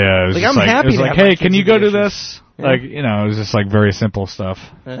 Yeah, it was Like, just I'm happy it was to like, have my hey, can kids you do go do dishes. this? Yeah. Like, you know, it was just like very simple stuff.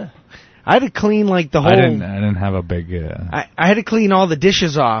 I had to clean like the whole. I didn't have a big. I had to clean all the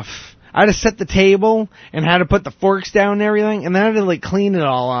dishes off. I had to set the table and had to put the forks down and everything, and then I had to like clean it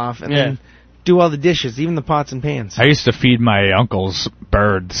all off and then do all the dishes, even the pots and pans. I used to feed my uncle's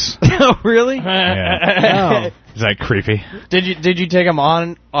birds. Oh, really? Yeah. Oh. Is that creepy? Did you take them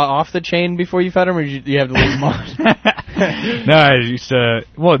on off the chain before you fed them, or did you have to leave them on? No, I used to.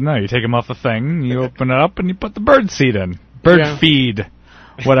 Well, no, you take them off the thing, you open it up, and you put the bird seed in. Bird feed,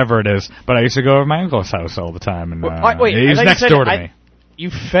 whatever it is. But I used to go over to my uncle's house all the time, and wait, he was next door to me. You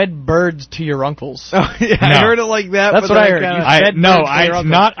fed birds to your uncles. Oh, yeah, No. I heard it like that. That's but what I heard.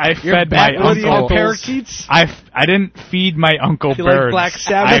 I fed my uncle. Parakeets? I didn't feed my uncle You birds. like Black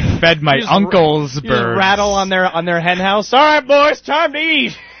Sabbath? I fed my uncle's You birds. just rattle on their hen house. All right, boys, time to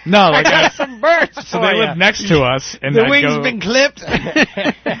eat. No, like I got some birds. So they lived next to us, and The I'd wings go, been clipped.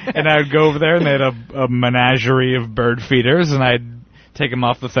 and I would go over there, and they had a menagerie of bird feeders, and I'd take them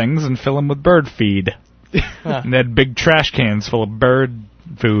off the things and fill them with bird feed. And they had big trash cans full of bird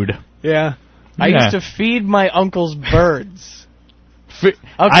food. Yeah. I used to feed my uncle's birds.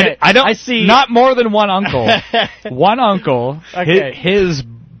 Okay, I don't. I see. Not more than one uncle. One uncle. Okay. His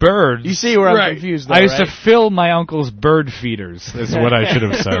birds. You see where I'm confused, though, I used right? to fill my uncle's bird feeders, is what I should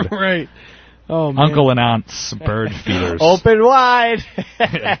have said. Right. Oh, man. Uncle and aunt's bird feeders. Open wide.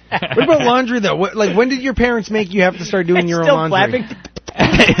 What about laundry, though? When did your parents make you have to start doing your own laundry?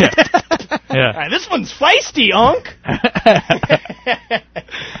 Yeah. This one's feisty, Unc.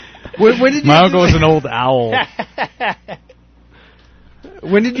 When did you my uncle was an old owl.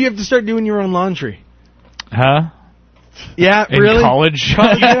 When did you have to start doing your own laundry? Huh? Yeah, In really? college?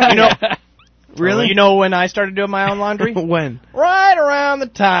 Really? You know when I started doing my own laundry? When? Right around the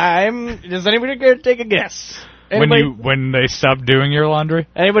time. Does anybody care to take a guess? When they stopped doing your laundry?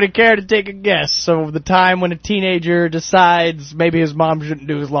 Anybody care to take a guess? So the time when a teenager decides maybe his mom shouldn't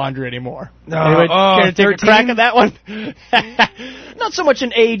do his laundry anymore. Anybody care to take 13? A crack at that one? Not so much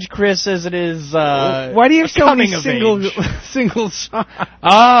an age, Chris, as it is why do you have so many single songs?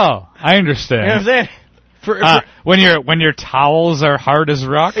 Oh, I understand. You know what I'm saying? When your towels are hard as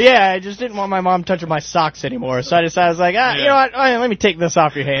rock? Yeah, I just didn't want my mom touching my socks anymore, so I decided, I was like, you know what, let me take this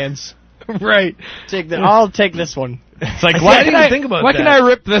off your hands. Right. I'll take this one. It's like, why can I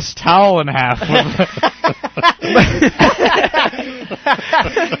rip this towel in half? Why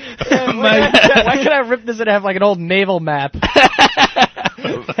can I rip this and have like an old naval map?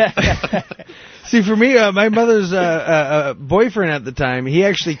 See, for me, my mother's boyfriend at the time, he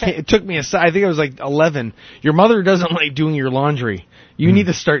actually took me aside. I think I was like 11. Your mother doesn't like doing your laundry. You need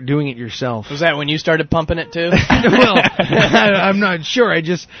to start doing it yourself. Was that when you started pumping it too? Well, I'm not sure. I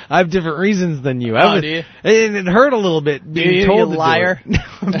have different reasons than you. Do you? It hurt a little bit being told you to liar. Do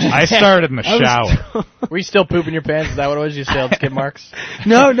it. I started in the shower. Were you still pooping your pants? Is that what it was? You still had skid marks?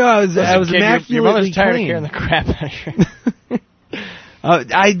 No, I was immaculately Your mother's tired clean. of carrying the crap out of you.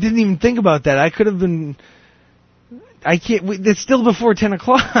 I didn't even think about that. I could have been. I can't. It's still before 10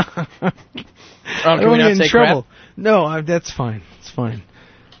 o'clock. Can we not say trouble? Crap? No, that's fine. It's fine.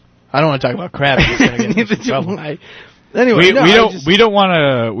 I don't want to talk about crap. It's gonna get in trouble. Anyway, we don't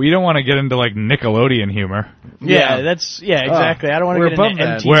want to get into like Nickelodeon humor. Yeah, exactly. I don't want to get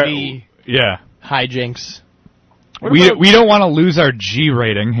into MTV hijinks. We don't want to lose our G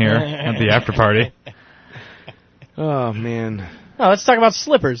rating here at the after party. Oh man. No, let's talk about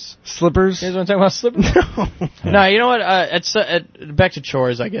slippers. Slippers? You guys want to talk about slippers? No, you know what? Back to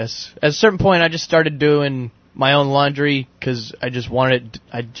chores, I guess. At a certain point, I just started doing my own laundry because I just wanted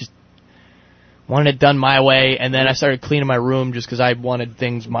it done my way, and then I started cleaning my room just because I wanted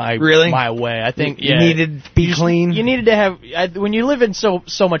things my way. I think you needed to be clean. You needed to have when you live in so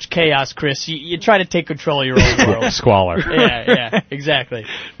much chaos, Chris. You try to take control of your own world. Squalor. Yeah, exactly.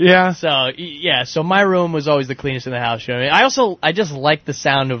 Yeah. So my room was always the cleanest in the house. You know what I mean? I just like the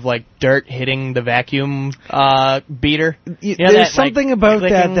sound of like dirt hitting the vacuum beater. There's something about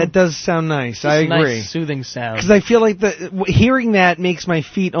that does sound nice. I agree. Nice, soothing sound. Because I feel like hearing that makes my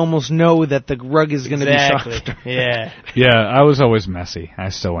feet almost know that the rug is going to be softer. Yeah. Yeah, I was always messy. I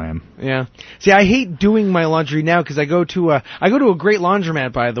still am. Yeah. See, I hate doing my laundry now because I go to a great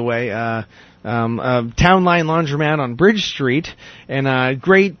laundromat, by the way, Town Line Laundromat on Bridge Street, and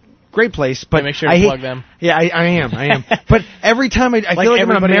great place. But make sure to plug them. Yeah, I am. But every time I feel like I'm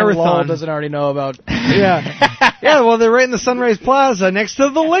on a marathon. Doesn't already know about. Yeah. Yeah, well, they're right in the Sunrise Plaza next to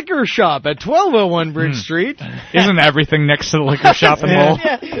the liquor shop at 1201 Bridge Street. Isn't everything next to the liquor shop in Lowell?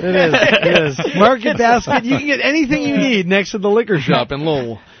 Yeah. It is. Market basket. You can get anything you need next to the liquor shop in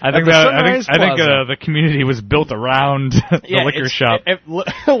Lowell. I think the community was built around the liquor shop.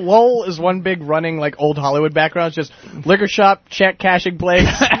 Lowell is one big running like old Hollywood background. It's just liquor shop, check cashing place.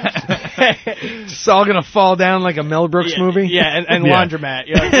 It's all gonna fall down like a Mel Brooks movie. Yeah, and laundromat.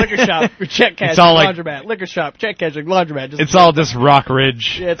 You know, liquor shop, check cashing, laundromat, liquor shop, check cashing, laundromat. It's all just Rock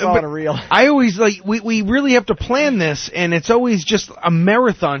Ridge. Yeah, it's all on a reel. I always we really have to plan this, and it's always just a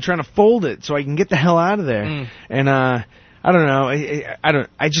marathon trying to fold it so I can get the hell out of there. And I don't know.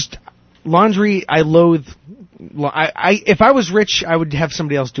 Laundry. I loathe. If I was rich, I would have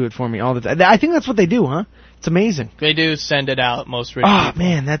somebody else do it for me all the time. I think that's what they do, huh? It's amazing. They do send it out, most rich people. Oh,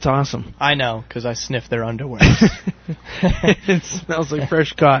 man, that's awesome. I know, because I sniff their underwear. It smells like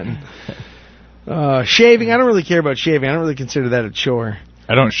fresh cotton. Shaving, I don't really care about shaving. I don't really consider that a chore.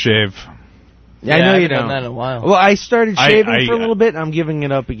 I don't shave. Yeah, I know you don't. I haven't done that in a while. Well, I started shaving for a little bit. I'm giving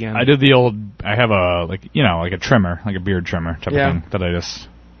it up again. I did I have a trimmer, like a beard trimmer type of thing that I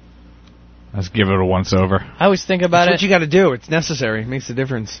just give it a once over. I always think about That's what you got to do. It's necessary. It makes a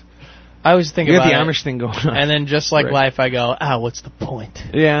difference. I always think you about got the Amish thing going on. And then just like life, I go, what's the point?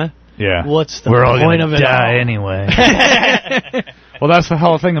 Yeah. Yeah. What's the We're all point gonna of it die all? Anyway. Well, that's the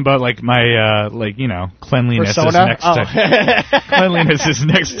whole thing about like my cleanliness Persona? Cleanliness is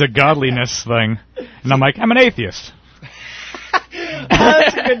next to godliness thing, and I'm like, I'm an atheist.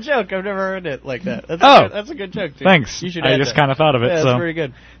 That's a good joke. I've never heard it like that. That's a good joke, dude. Thanks. You should I just kind of thought of it. Yeah, so that's pretty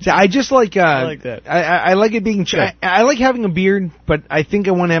good. See, I just like I like that. I like it being. I like having a beard, but I think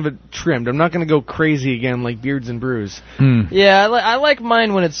I want to have it trimmed. I'm not going to go crazy again like Beards and Brews. Yeah, I like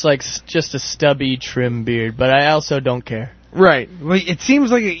mine when it's like just a stubby trim beard, but I also don't care. Right. Well, it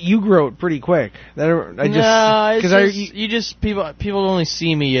seems like you grow it pretty quick. People only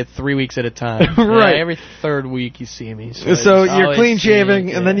see me at 3 weeks at a time. Right. Every third week you see me. So you're clean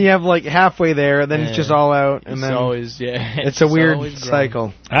shaving, and then you have like halfway there, and then it's just all out, and then it's a weird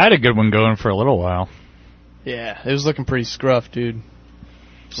cycle. I had a good one going for a little while. Yeah, it was looking pretty scruff, dude.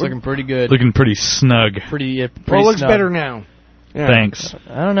 It's looking pretty good. Looking pretty snug. Pretty it looks snug. better now. Yeah. Thanks.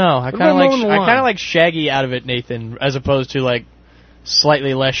 I don't know. I kind of like shaggy out of it, Nathan, as opposed to like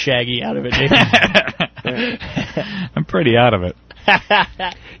slightly less shaggy out of it, Nathan. I'm pretty out of it.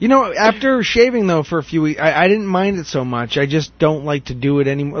 You know, after shaving though for a few weeks, I didn't mind it so much. I just don't like to do it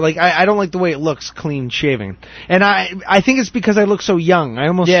anymore. Like I don't like the way it looks clean shaving, and I think it's because I look so young. I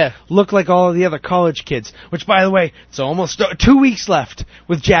almost look like all of the other college kids. Which, by the way, it's almost 2 weeks left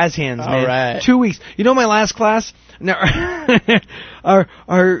with jazz hands, man. All right. 2 weeks. You know my last class. Now,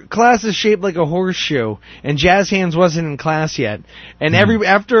 our class is shaped like a horseshoe, and Jazz Hands wasn't in class yet. And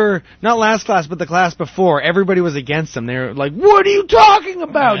after, not last class, but the class before, everybody was against him. They were like, "What are you talking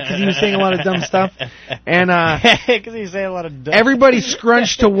about?" Because he was saying a lot of dumb stuff. And because he was saying a lot of dumb everybody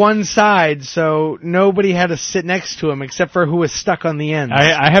scrunched to one side, so nobody had to sit next to him except for who was stuck on the ends.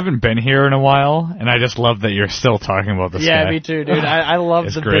 I haven't been here in a while, and I just love that you're still talking about this guy. Yeah, me too, dude. I love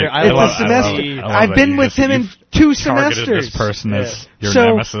it's the great. bitter. It's a semester. I've been with him in 2 semesters. This person as your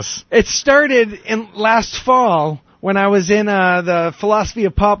nemesis. It started in last fall when I was in the philosophy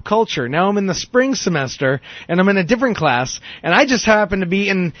of pop culture. Now I'm in the spring semester, and I'm in a different class, and I just happen to be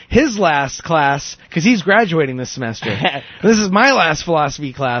in his last class because he's graduating this semester. This is my last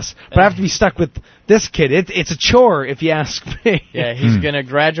philosophy class, but I have to be stuck with this kid. It's a chore, if you ask me. Yeah, he's going to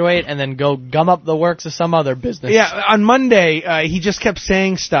graduate and then go gum up the works of some other business. Yeah, on Monday, he just kept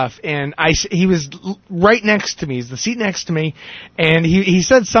saying stuff, and he was right next to me. He's the seat next to me, and he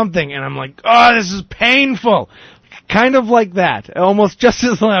said something, and I'm like, oh, this is painful. Kind of like that. Almost just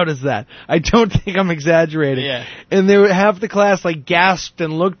as loud as that. I don't think I'm exaggerating. Yeah. And half the class like gasped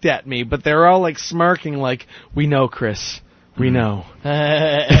and looked at me, but they're all like smirking like, "We know, Chris. We know."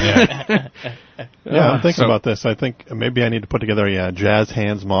 Yeah, I'm thinking about this. I think maybe I need to put together a Jazz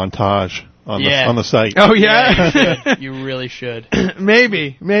Hands montage on the site. Oh, yeah? You really should.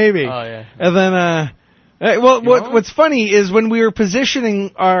 Maybe. Oh, yeah. And then, what's funny is when we were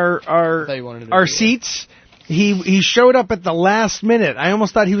positioning our seats, he showed up at the last minute. I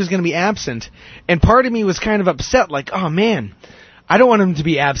almost thought he was going to be absent. And part of me was kind of upset, like, oh, man, I don't want him to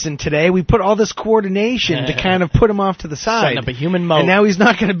be absent today. We put all this coordination to kind of put him off to the side. Setting up a human moat. And now he's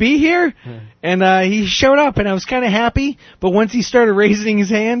not going to be here? And he showed up, and I was kind of happy. But once he started raising his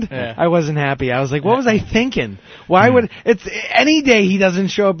hand, I wasn't happy. I was like, what was I thinking? Why would... Any day he doesn't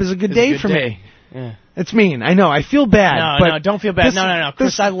show up is a good day for me. Yeah. It's mean. I know. I feel bad. No, don't feel bad. No.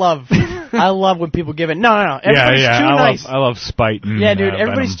 Chris, I love when people give it. No. Everybody's too nice. I love spite. And, yeah, dude.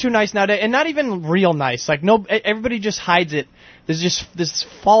 Everybody's too nice nowadays, and not even real nice. Like everybody just hides it. There's just this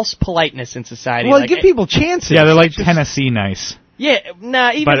false politeness in society. Well, give people chances. Yeah, they're like Tennessee nice. Yeah,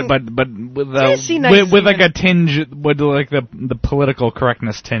 nah, even... But with Tennessee nice with like a tinge, with like the political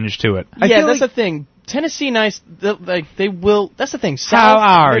correctness tinge to it. Yeah, that's the thing. Tennessee nice, they will... That's the thing. South, How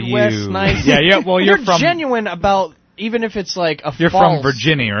are Midwest, you? nice. Yeah, well, you're from... genuine about... Even if it's like a You're false, from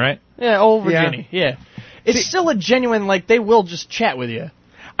Virginia, right? Yeah, old Virginia, yeah. It's still a genuine, like, they will just chat with you.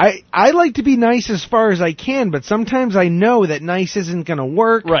 I like to be nice as far as I can, but sometimes I know that nice isn't going to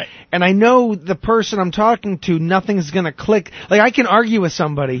work. Right. And I know the person I'm talking to, nothing's going to click. Like, I can argue with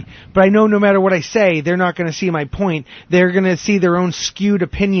somebody, but I know no matter what I say, they're not going to see my point. They're going to see their own skewed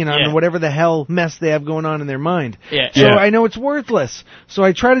opinion on whatever the hell mess they have going on in their mind. Yeah. So I know it's worthless. So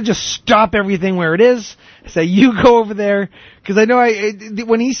I try to just stop everything where it is. Say, you go over there. Because I know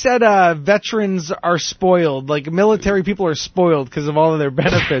when he said veterans are spoiled, like military people are spoiled because of all of their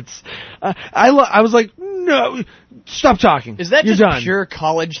benefits, I was like, no, stop talking. Is that You're just done. pure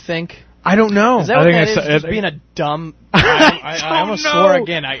college think? I don't know. Is that what that is? Just being a dumb... I almost swore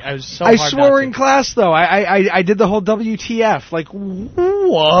again. I was so hard I swore in class, though. I did the whole WTF. Like,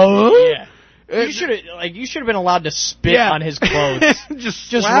 what? Yeah. You should have been allowed to spit on his clothes,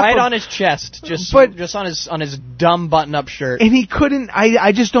 just right on his chest, just on his dumb button-up shirt. And he couldn't.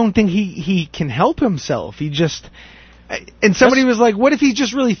 I just don't think he can help himself. He just. And somebody was like, "What if he's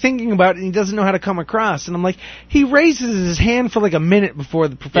just really thinking about it and he doesn't know how to come across?" And I'm like, he raises his hand for like a minute before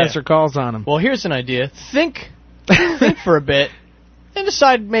the professor calls on him. Well, here's an idea: think for a bit. And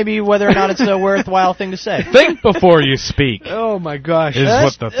decide maybe whether or not it's a worthwhile thing to say. Think before you speak. Oh my gosh!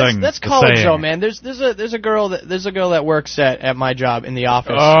 That's college though, man. There's a girl that works at my job in the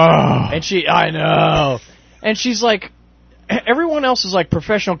office, and I know, and she's like, everyone else is like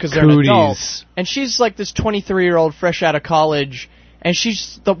professional because they're an adult, and she's like this 23-year-old fresh out of college. And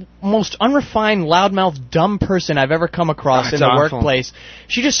she's the most unrefined, loudmouth, dumb person I've ever come across in the workplace.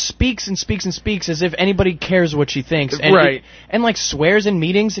 She just speaks and speaks and speaks as if anybody cares what she thinks. And and like swears in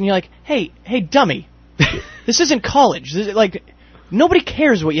meetings, and you're like, hey, dummy. This isn't college. Nobody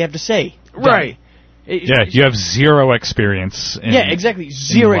cares what you have to say. Dummy. Right. You have zero experience. Exactly.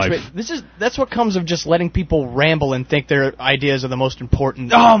 Zero experience. That's what comes of just letting people ramble and think their ideas are the most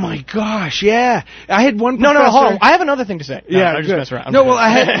important. Oh my gosh, yeah. I had one professor... No, hold on. I have another thing to say. I'm just messing around. I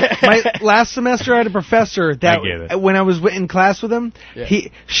had my last semester I had a professor that when I was in class with him,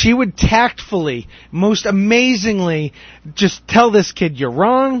 she would tactfully, most amazingly, just tell this kid, you're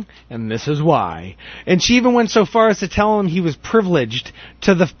wrong, and this is why. And she even went so far as to tell him he was privileged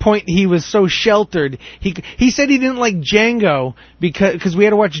to the point he was so sheltered. He said he didn't like Django because we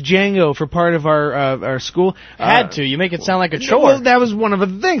had to watch Django for part of our school. Had to. You make it sound like a chore. Well, that was one of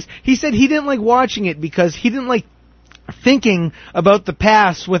the things. He said he didn't like watching it because he didn't like thinking about the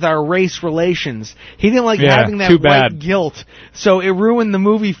past with our race relations. He didn't like having that white guilt, so it ruined the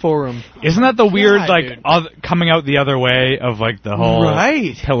movie for him. Isn't that the weird, coming out the other way of like the whole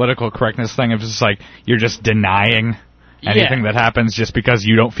political correctness thing? Of just like you're just denying anything that happens just because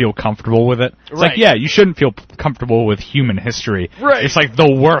you don't feel comfortable with it. It's like, you shouldn't feel comfortable with human history. Right. It's like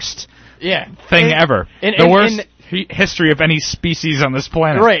the worst thing ever. The worst history of any species on this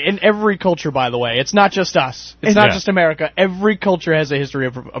planet. Right, in every culture, by the way. It's not just us. It's not just America. Every culture has a history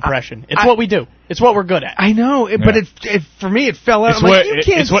of oppression. It's what we do. It's what we're good at. I know, but for me it fell out.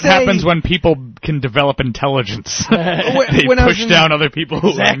 It's what happens when people can develop intelligence. They push down other people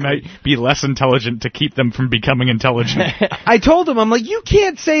who might be less intelligent to keep them from becoming intelligent. I told him, I'm like, you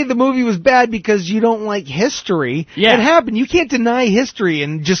can't say the movie was bad because you don't like history. Yeah. It happened. You can't deny history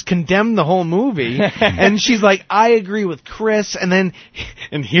and just condemn the whole movie. And she's like, I agree with Chris, and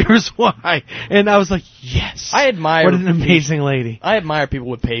here's why. And I was like, yes. I admire what an amazing lady. I admire people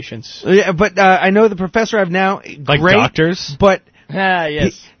with patience. Yeah, but I know the professor I have now, like great, doctors, but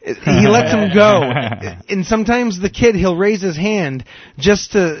yes. He lets him go. And sometimes the kid, he'll raise his hand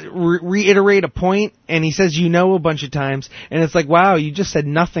just to reiterate a point, and he says, a bunch of times, and it's like, wow, you just said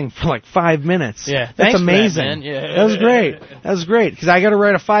nothing for like 5 minutes. Yeah. That's amazing. That, man. Yeah. That was great. That was great, because I got to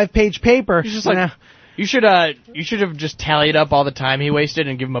write a 5-page paper. Just like, you should have just tallied up all the time he wasted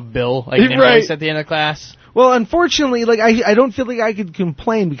and give him a bill, like an invoice at the end of class. Well, unfortunately, I don't feel like I could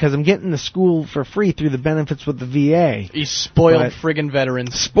complain because I'm getting to school for free through the benefits with the VA. You spoiled friggin'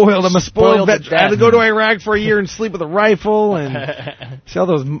 veterans. Spoiled. I'm a spoiled veteran. I had to go to Iraq for a year and sleep with a rifle and see all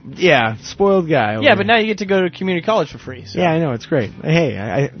those. Yeah, spoiled guy. Yeah, but now you get to go to community college for free. So. Yeah, I know, it's great. Hey,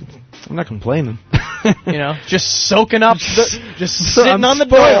 I'm not complaining. Just soaking up, just sitting on the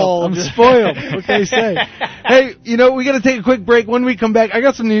dole. I'm spoiled. What can I say? Hey, we got to take a quick break. When we come back, I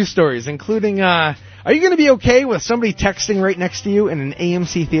got some news stories, including. Are you going to be okay with somebody texting right next to you in an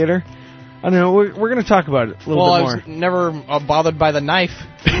AMC theater? I don't know. We're going to talk about it a little bit more. I was never bothered by the knife.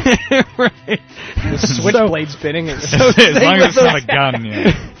 Right. The switchblade spinning. As long as it's not a gun,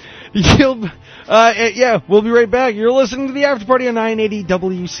 yeah. We'll be right back. You're listening to the After Party on 980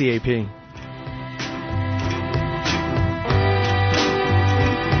 WCAP.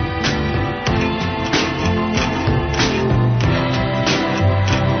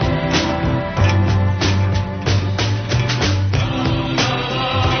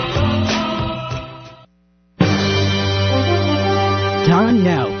 Time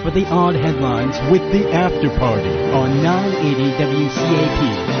now for the odd headlines with the After Party on 980 WCAP.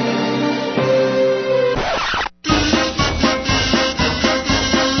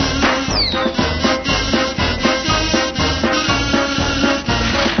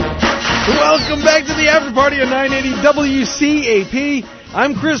 Welcome back to the After Party on 980 WCAP.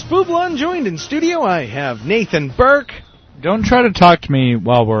 I'm Chris Bublon, joined in studio. I have Nathan Burke. Don't try to talk to me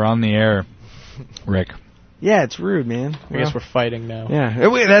while we're on the air, Rick. Yeah, it's rude, man. I guess we're fighting now. Yeah,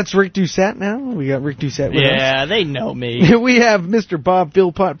 that's Rick Doucette now. We got Rick Doucette with us. Yeah, they know me. We have Mr. Bob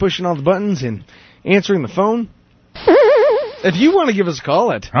Philpott pushing all the buttons and answering the phone. If you want to give us a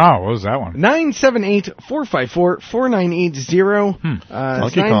call at... Oh, what was that one? 978-454-4980.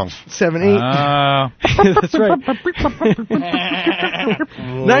 Donkey Kong. 978... That's right.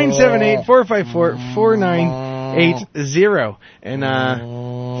 978-454-4980. And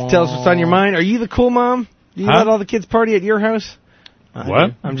tell us what's on your mind. Are you the cool mom? Do you let all the kids party at your house?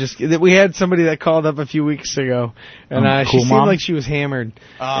 What? I'm just... We had somebody that called up a few weeks ago, and she seemed like she was hammered.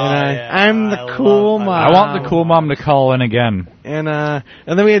 I'm the cool mom. I want the cool mom to call in again. And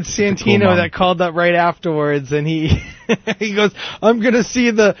then we had Santino that called up right afterwards, and he he goes, "I'm gonna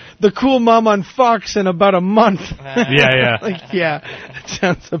see the cool mom on Fox in about a month." Yeah. That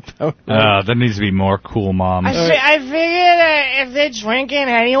sounds about right. There needs to be more cool moms. I figured if they're drinking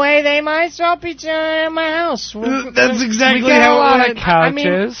anyway, they might as well be at my house. That's exactly how it went.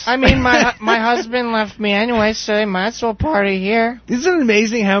 Couches. I mean, my husband left me anyway, so they might as well party here. Isn't it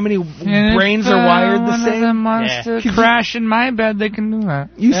amazing how many brains are wired the same? One of them wants to crash in my bed, they can do that.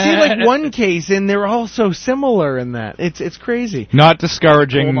 You see, like, one case, and they're all so similar in that. It's crazy. Not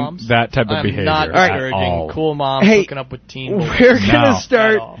discouraging that type of behavior. Not discouraging cool moms hooking up with teen boys. We're going to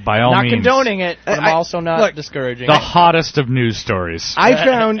start... By all means. Not condoning it, but I'm also not discouraging the hottest of news stories.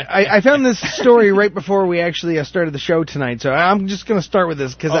 I found this story right before we actually started the show tonight, so I'm just going to start with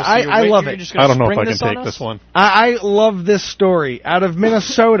this, because I love it. I don't know if I can take this one. I love this story. Out of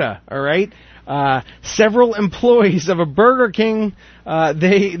Minnesota, all right? Several employees of a Burger King,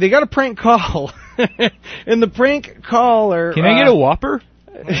 they got a prank call. And the prank caller... Can I get a Whopper?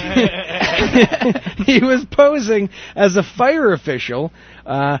 He was posing as a fire official,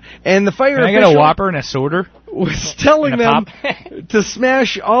 and the fire official... Can I get a Whopper and a soda? ...was telling them to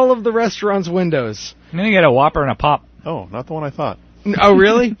smash all of the restaurant's windows. I'm going to get a Whopper and a pop. Oh, not the one I thought. Oh,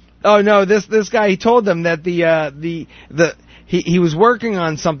 really? Oh, no, this guy, he told them that he was working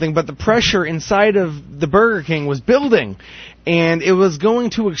on something, but the pressure inside of the Burger King was building, and it was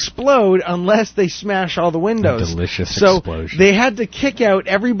going to explode unless they smash all the windows. A delicious So explosion. they had to kick out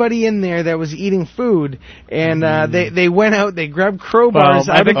everybody in there that was eating food, and they went out, they grabbed crowbars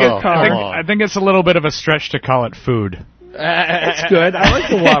out of the car. I think it's a little bit of a stretch to call it food. It's good. I like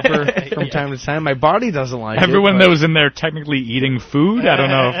the Whopper from time to time. My body doesn't like it. Everyone that was in there technically eating food? I don't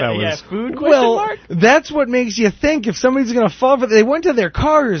know if that was... food? Well, that's what makes you think if somebody's going to fall for it. They went to their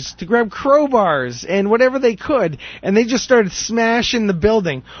cars to grab crowbars and whatever they could, and they just started smashing the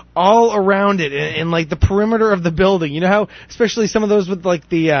building all around it in like the perimeter of the building. You know how, especially some of those with like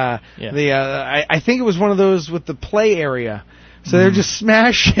I think it was one of those with the play area. So they're just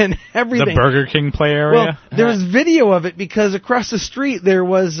smashing everything. The Burger King play area? Well, there was video of it because across the street there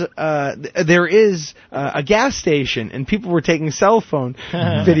is a gas station, and people were taking cell phone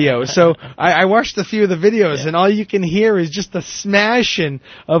video. So I watched a few of the videos, and all you can hear is just the smashing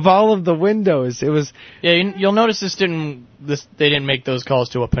of all of the windows. It was you'll notice they didn't make those calls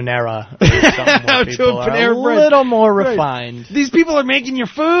to a Panera or something where people are a little more refined. These people are making your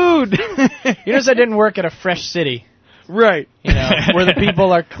food. You notice I didn't work at a Fresh City. Right. You know, where the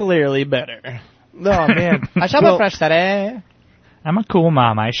people are clearly better. Oh, man. I shop at Fresh City. I'm a cool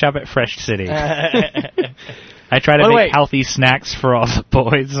mom. I shop at Fresh City. I try to make healthy snacks for all the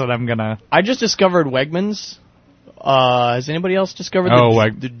boys that I'm going to... I just discovered Wegmans. Has anybody else discovered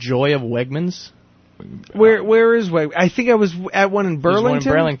the joy of Wegmans? Where is Wegmans? I think I was at one in Burlington. There's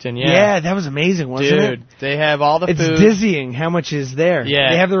one in Burlington, yeah. Yeah, that was amazing, wasn't it? Dude, they have all the food. It's dizzying how much is there.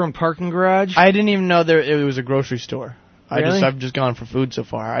 Yeah. They have their own parking garage. I didn't even know it was a grocery store. Really? I've just gone for food so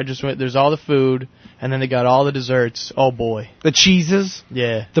far. I just went. There's all the food, and then they got all the desserts. Oh boy, The cheeses,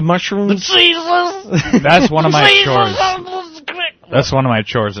 yeah. the mushrooms. That's one of my chores. That's one of my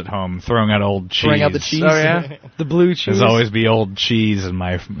chores at home, throwing out old cheese. Throwing out the cheese. Oh yeah, the blue cheese. There's always be old cheese in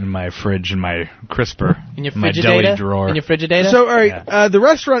my fridge and my crisper. In your my deli Frigidator? drawer. In your Frigidator? So, all right, the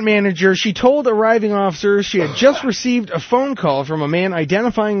restaurant manager, she told arriving officers she had just received a phone call from a man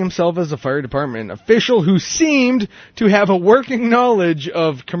identifying himself as a fire department official who seemed to have a working knowledge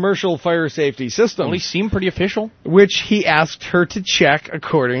of commercial fire safety systems. Well, he seemed pretty official. Which he asked her to check,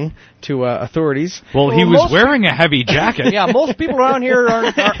 according to authorities. Well, he was wearing a heavy jacket. Yeah, most people around here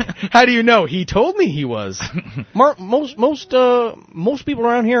aren't. How do you know? He told me he was. Most people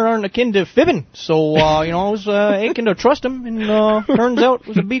around here aren't akin to fibbing, so I was aching to trust him, and turns out it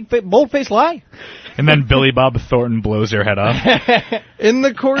was a big, bold-faced lie. And then Billy Bob Thornton blows her head off. In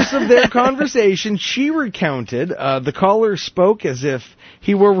the course of their conversation, she recounted the caller spoke as if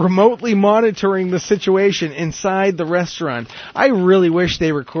he were remotely monitoring the situation inside the restaurant. I really wish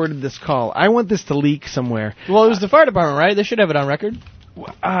they recorded this call. I want this to leak somewhere. Well, it was the fire department, right? They should have it on record.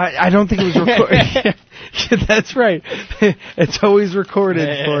 I don't think it was recorded. That's right. It's always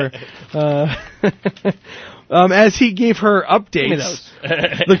recorded for... as he gave her updates,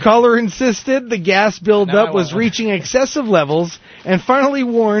 the caller insisted the gas buildup was reaching excessive levels and finally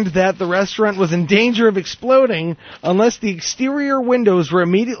warned that the restaurant was in danger of exploding unless the exterior windows were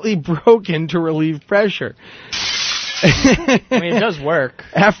immediately broken to relieve pressure. I mean, it does work.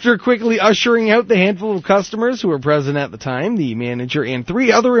 After quickly ushering out the handful of customers who were present at the time, the manager and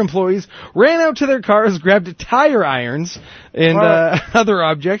 3 other employees ran out to their cars, grabbed tire irons and other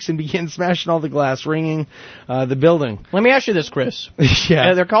objects, and began smashing all the glass, ringing the building. Let me ask you this, Chris.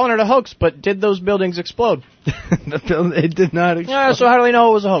 Yeah. They're calling it a hoax, but did those buildings explode? It did not explode. Yeah, so how do they know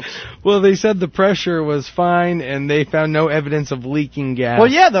it was a hoax? Well, they said the pressure was fine, and they found no evidence of leaking gas.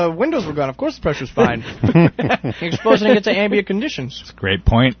 Well, yeah, the windows were gone. Of course the pressure's fine. Explosion and get to ambient conditions. It's a great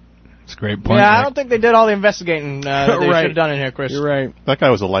point. It's a great point. Yeah, I don't think they did all the investigating that they should have done in here, Chris. You're right. That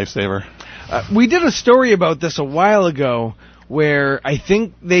guy was a lifesaver. We did a story about this a while ago where I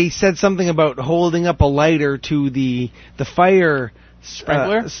think they said something about holding up a lighter to the fire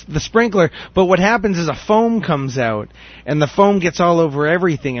sprinkler? The sprinkler, but what happens is a foam comes out, and the foam gets all over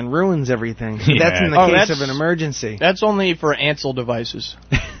everything and ruins everything. So that's in the case of an emergency. That's only for Ansel devices.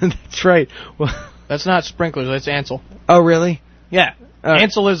 That's right. Well, that's not sprinklers, that's Ansel. Oh, really? Yeah.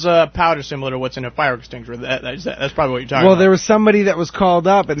 Ansel is a powder similar to what's in a fire extinguisher. That's probably what you're talking about. Well, there was somebody that was called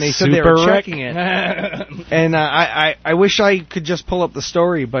up, and they said they were checking it. And I wish I could just pull up the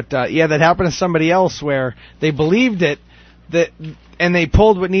story, but yeah, that happened to somebody else where they believed it, and they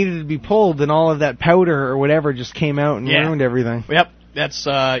pulled what needed to be pulled, and all of that powder or whatever just came out and ruined everything. Yep, that's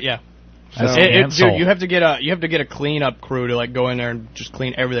yeah. So, dude, you have to get a cleanup crew to go in there and just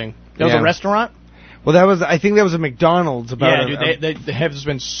clean everything. That was a restaurant. Well, I think that was a McDonald's. Dude, they have to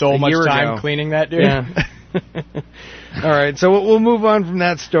spend so much time cleaning that, dude. Yeah. All right, so we'll move on from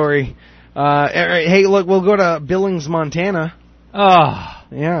that story. All right, hey, look, we'll go to Billings, Montana. Oh,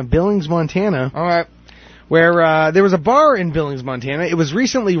 yeah, Billings, Montana. All right. Where there was a bar in Billings, Montana. It was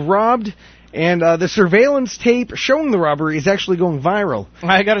recently robbed, and the surveillance tape showing the robbery is actually going viral.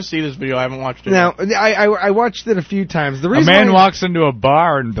 I got to see this video. I haven't watched it. Now, I watched it a few times. The reason a man walks into a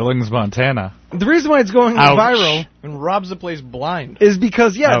bar in Billings, Montana. The reason why it's going viral and robs the place blind is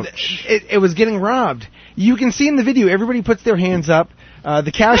because it was getting robbed. You can see in the video, everybody puts their hands up.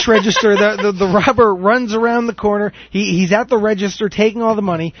 The cash register, the robber runs around the corner. He's at the register taking all the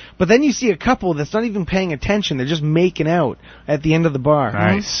money, but then you see a couple that's not even paying attention. They're just making out at the end of the bar.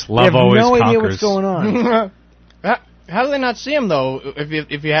 Nice. Love always conquers. They have no idea conquers. what's going on. How do they not see him, though,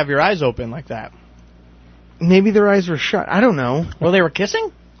 if you have your eyes open like that? Maybe their eyes were shut. I don't know. Well, they were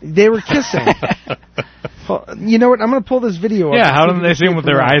kissing? They were kissing. Well, you know what? I'm going to pull this video up. Yeah, how do they see him with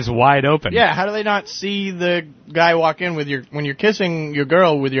their eyes wide open? Yeah, how do they not see the guy walk in when you're kissing your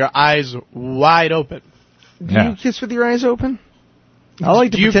girl with your eyes wide open? Do you kiss with your eyes open? I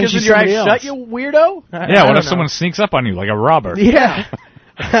like to do you pretend kiss with she's your eyes somebody else. shut, you weirdo? Yeah, what if someone sneaks up on you like a robber? Yeah.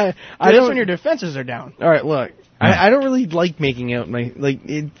 That's when your defenses are down. All right, look. I don't really like making out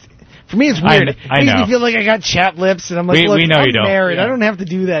for me, it's weird. It makes me feel like I got chapped lips, and I'm like, we know I'm you don't. married. Yeah. I don't have to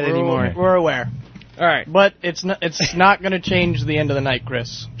do that anymore. We're aware. All right, but it's not going to change the end of the night,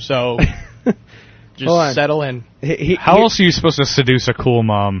 Chris. So just settle in. How else are you supposed to seduce a cool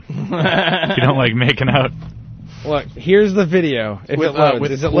mom if you don't like making out? Look, here's the video. If it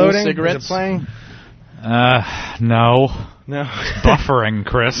loads, is it loading? Cigarettes? Is it playing? No. No. Buffering,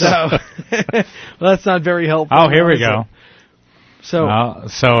 Chris. No. Well, that's not very helpful. Oh, here we go. So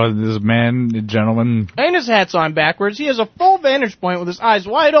this man, gentleman... And his hat's on backwards. He has a full vantage point with his eyes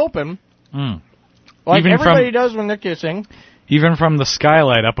wide open. Mm. Like Even everybody does when they're kissing. Even from the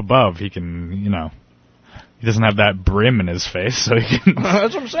skylight up above, he can, he doesn't have that brim in his face, so he can,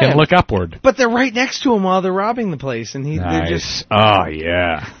 That's what I'm saying. can look upward. But they're right next to him while they're robbing the place, and they're just... Oh,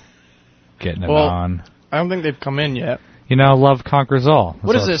 yeah. Getting it on. I don't think they've come in yet. Love conquers all.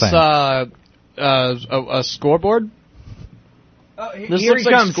 What is this, a scoreboard? This Here looks he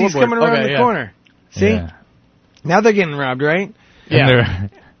like comes. He's scoreboard. coming around Okay, the corner. See? Yeah. Now they're getting robbed, right? Yeah.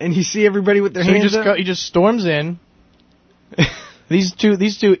 And you see everybody with their So hands up? he just storms in. These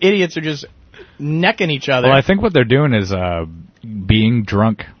two idiots are just necking each other. Well, I think what they're doing is being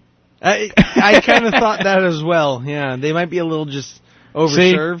drunk. I kind of thought that as well. Yeah, they might be a little just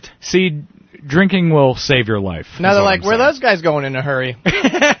overserved. See, drinking will save your life. Now they're like, where are those guys going in a hurry?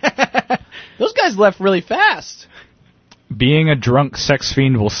 Those guys left really fast. Being a drunk sex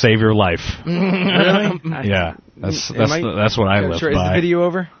fiend will save your life. Really? Yeah, that's what I live Is by. the video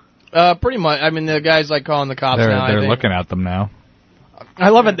over? Pretty much. I mean, the guy's like calling the cops now. They're looking at them now. I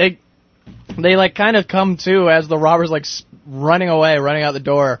love it. They like kind of come to as the robbers like running away, running out the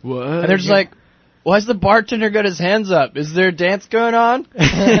door. What? And they're just like, why's the bartender got his hands up? Is there a dance going on?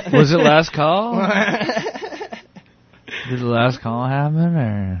 Was it last call? Did the last call happen,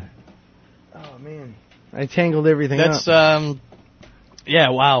 or? Oh man, I tangled everything That's up. Yeah,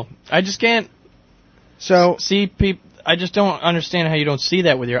 wow. I just can't see people. I just don't understand how you don't see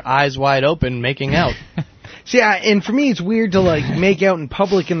that with your eyes wide open making out. See, and for me, it's weird to like make out in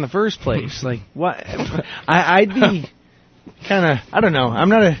public in the first place. Like, what? I'd be kind of, I don't know. I'm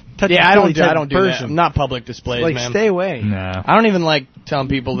not a touchy I don't do person. that. I'm not public displays, Like, man. stay away. No. I don't even like telling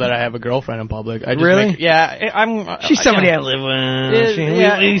people that I have a girlfriend in public. I just Really? She's somebody I live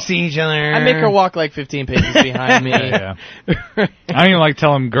with. We see each other. I make her walk like 15 pages behind me. Yeah. I don't even like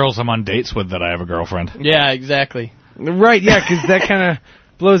telling girls I'm on dates with that I have a girlfriend. Yeah, exactly. Right, yeah, because that kind of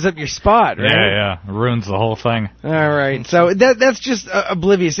blows up your spot, right? Yeah. Ruins the whole thing. All right, so that's just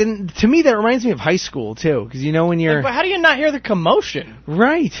oblivious. And to me, that reminds me of high school, too, because when you're... But how do you not hear the commotion?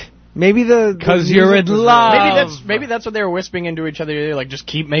 Right. Maybe because you're in love. Maybe that's what they were whispering into each other. Like, just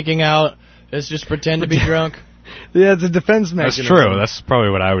keep making out. Let's just pretend to be drunk. Yeah, it's a defense mechanism. That's true. That's probably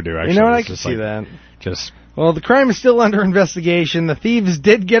what I would do, actually. You know what? I can see that. Just... Well, the crime is still under investigation. The thieves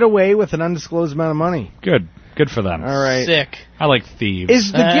did get away with an undisclosed amount of money. Good for them. All right. Sick. I like thieves.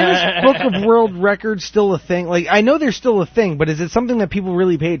 Is the Guinness Book of World Records still a thing? Like, I know they're still a thing, but is it something that people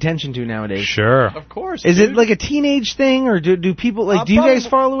really pay attention to nowadays? Sure. Of course. Is it like a teenage thing, or do people, like, do you guys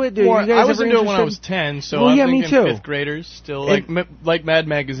follow it? I was into it when I was 10, so I'm thinking me too. 5th graders still, like Mad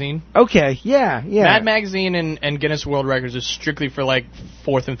Magazine. Okay, yeah. Mad Magazine and Guinness World Records is strictly for, like,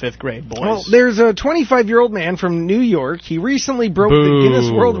 4th and 5th grade boys. Well, there's a 25-year-old man from New York. He recently broke the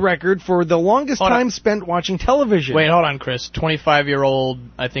Guinness World Record for the longest time spent watching television. Wait, hold on, Chris. 25-year-old,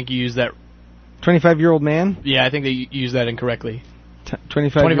 I think you used that... 25-year-old man? Yeah, I think they used that incorrectly.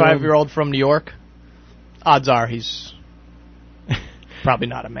 25-year-old from New York? Odds are he's probably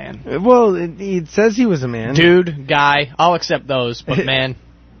not a man. Well, it says he was a man. Dude, guy, I'll accept those, but man...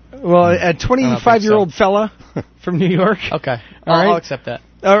 Well, a 25-year-old fella from New York. Okay, All right. I'll accept that.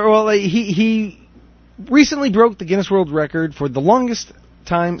 Well, he recently broke the Guinness World Record for the longest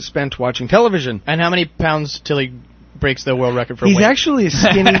time spent watching television. And how many pounds till he breaks the world record for He's weight? actually a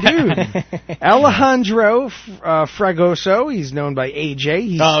skinny dude. Alejandro Fragoso. He's known by AJ.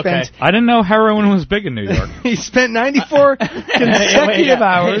 He spent. I didn't know heroin was big in New York. He spent 94 consecutive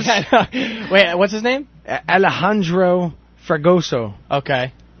hours. Wait, what's his name? Alejandro Fragoso.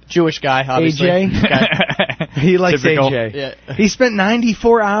 Okay. Jewish guy, obviously. AJ. Okay. He likes Typical. AJ. Yeah. He spent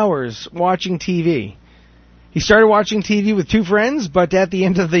 94 hours watching TV. He started watching TV with two friends, but at the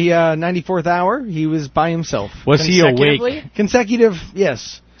end of the 94th hour, he was by himself. Was he awake? Consecutive,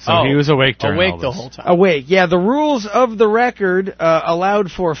 yes. So he was awake during all the this. whole time. Awake, yeah. The rules of the record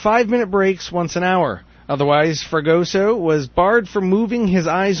allowed for 5-minute breaks once an hour. Otherwise, Fragoso was barred from moving his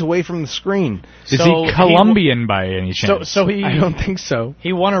eyes away from the screen. Is he Colombian by any chance? So he? I don't think so.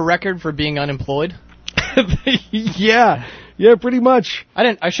 He won a record for being unemployed. Yeah, pretty much.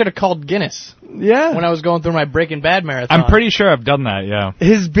 I should have called Guinness. Yeah. When I was going through my Breaking Bad marathon. I'm pretty sure I've done that, yeah.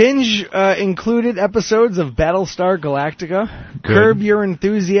 His binge included episodes of Battlestar Galactica, Curb Your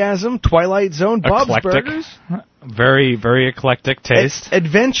Enthusiasm, Twilight Zone, Bob's Eclectic. Burgers. Very, very eclectic taste.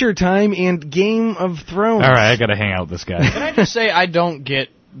 Adventure Time and Game of Thrones. All right, I gotta hang out with this guy. Can I just say I don't get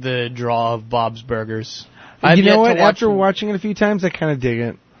the draw of Bob's Burgers. You know what? After watching it a few times, I kind of dig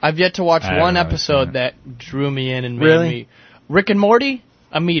it. I've yet to watch one episode that drew me in and made me... Rick and Morty?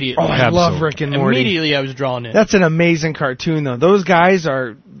 Immediately. Oh, I love Rick and Morty. Immediately, I was drawn in. That's an amazing cartoon, though. Those guys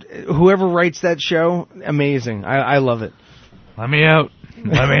are, whoever writes that show, amazing. I love it. Let me out.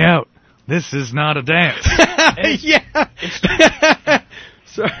 Let me out. This is not a dance. Yeah.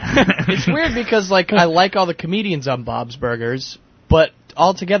 It's weird because, like, I like all the comedians on Bob's Burgers, but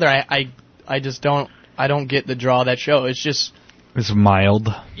altogether, I just don't get the draw of that show. It's just... It's mild.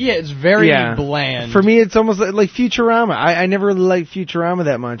 Yeah, it's very bland. For me, it's almost like Futurama. I never really liked Futurama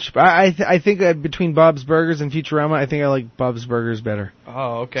that much. But I think that between Bob's Burgers and Futurama, I think I like Bob's Burgers better.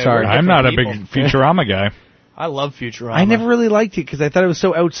 Oh, okay. Sorry. I'm not a big Futurama guy. I love Futurama. I never really liked it because I thought it was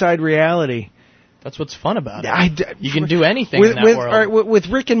so outside reality. That's what's fun about it. You can do anything in that world. All right, with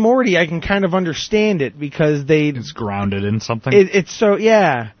Rick and Morty, I can kind of understand it because it's grounded in something. It's so,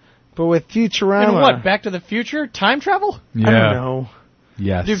 yeah. But with Futurama... And what, Back to the Future? Time travel? Yeah. I don't know.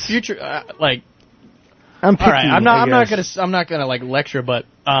 Yes. Dude, Future, like... I'm picky, all right, I'm not gonna like lecture, but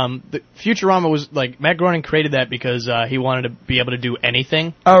the Futurama was like Matt Groening created that because he wanted to be able to do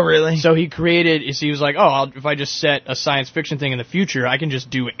anything. Oh, really? So he was like, if I just set a science fiction thing in the future, I can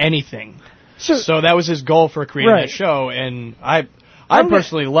just do anything. So that was his goal for creating that show, and I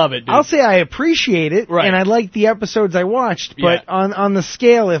personally love it, dude. I'll say I appreciate it, and I like the episodes I watched, but on the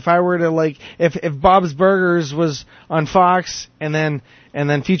scale, if I were to, like, if Bob's Burgers was on Fox, and then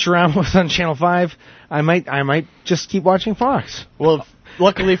Futurama was on Channel 5, I might just keep watching Fox. Well,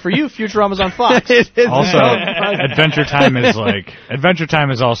 luckily for you, Futurama's on Fox. Also, Adventure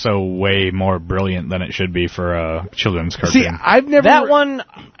Time is also way more brilliant than it should be for a children's cartoon. See, I've never... That one,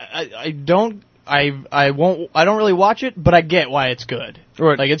 I don't really watch it, but I get why it's good.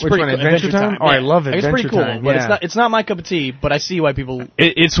 Like, it's which pretty one, cool. Adventure Time? Oh, I love Adventure It's pretty cool, Time, but it's not my cup of tea, but I see why people...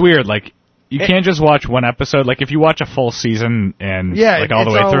 It's weird, like... You can't just watch one episode. Like, if you watch a full season and like all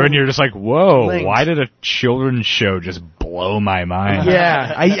the way through, and you're just like, whoa, linked. Why did a children's show just blow my mind?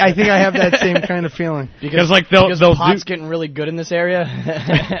 Yeah, I think I have that same kind of feeling. Because pot's getting really good in this area.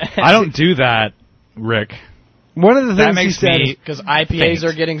 I don't do that, Rick. One of the things he said... Because IPAs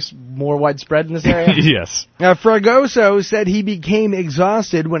are getting more widespread in this area? Yes. Fragoso said he became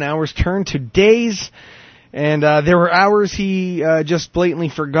exhausted when hours turned to days. And there were hours he just blatantly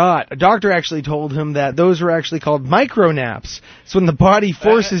forgot. A doctor actually told him that those were actually called micro naps. It's when the body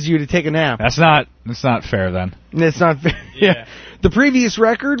forces you to take a nap. That's not fair then. It's not fair. Yeah. The previous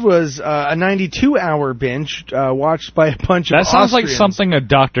record was a 92-hour binge watched by a bunch of That sounds Austrians. like something a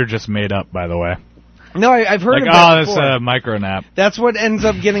doctor just made up, by the way. No, I've heard of that before. That's a micro nap. That's what ends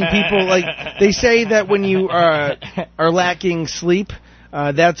up getting people, like, they say that when you are lacking sleep,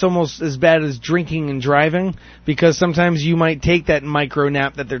 that's almost as bad as drinking and driving, because sometimes you might take that micro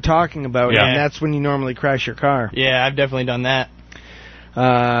nap that they're talking about, and that's when you normally crash your car. Yeah, I've definitely done that.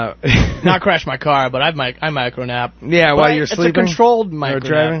 Not crash my car, but I micro nap. Yeah, while you're sleeping? It's a controlled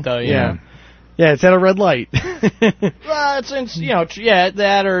micro nap, though. Yeah. Yeah, it's at a red light. Well, it's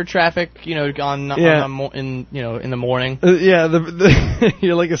that or traffic, in the morning.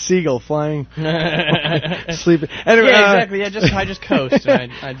 You're like a seagull flying, sleeping. Anyway, yeah, exactly. I just coast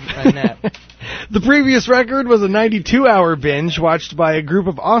and I nap. The previous record was a 92-hour binge watched by a group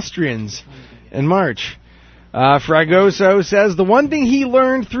of Austrians in March. Fragoso says the one thing he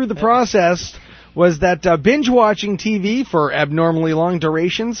learned through the process was that binge-watching TV for abnormally long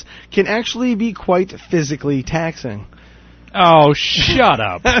durations can actually be quite physically taxing. Oh, shut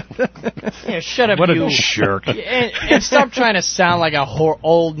up. Yeah, shut up, what you. What a jerk. And stop trying to sound like a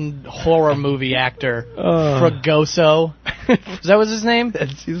old horror movie actor. Fragoso. Is that was his name?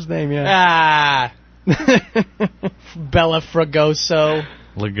 That's his name, yeah. Bella Fragoso.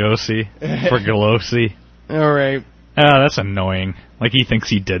 Lugosi. Fragolosi. All right. That's annoying. Like he thinks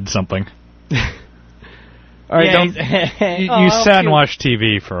he did something. All right, you sat and watched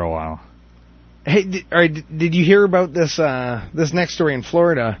TV for a while. Hey, did you hear about this this next story in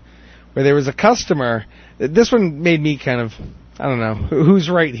Florida, where there was a customer? This one made me kind of, I don't know, who's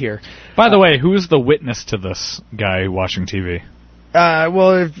right here. By the way, who's the witness to this guy watching TV?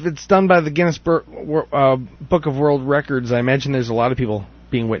 Well, if it's done by the Guinness Book of World Records, I imagine there's a lot of people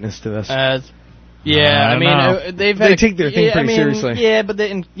being witness to this. Yeah, they take their thing pretty seriously. Yeah, but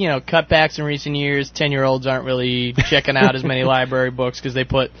cutbacks in recent years, 10-year-olds aren't really checking out as many library books because they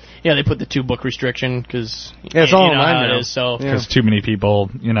put the 2-book restriction because it's all online now. So because too many people,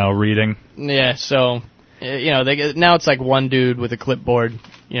 reading. Yeah, so now it's like one dude with a clipboard.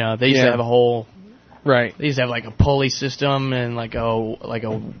 They used to have a whole They used to have like a pulley system and like a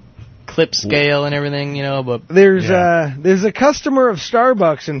clip scale and everything, but there's a customer of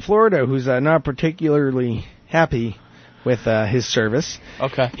Starbucks in Florida who's not particularly happy with his service.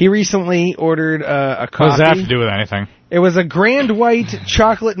 Okay. He recently ordered a coffee. What does that have to do with anything? It was a Grand White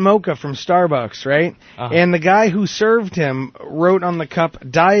chocolate mocha from Starbucks, right? And the guy who served him wrote on the cup,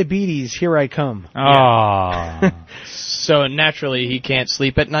 "Diabetes, here I come." Oh. So naturally, he can't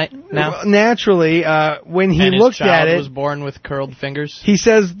sleep at night now? Well, naturally, when he looked at it... was born with curled fingers? He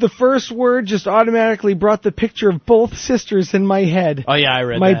says, the first word just automatically brought the picture of both sisters in my head. Oh, yeah, I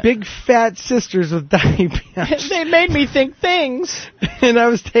read my that. big fat sisters with diabetes. They made me think things. And I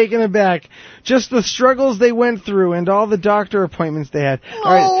was taken aback. Just the struggles they went through and all the doctor appointments they had.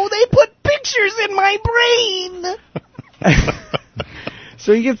 Oh, they put pictures in my brain!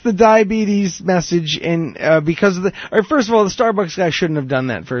 So he gets the diabetes message, and because of the... Or first of all, the Starbucks guy shouldn't have done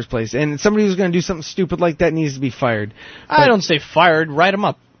that in the first place. And somebody who's going to do something stupid like that needs to be fired. I don't say fired. Write him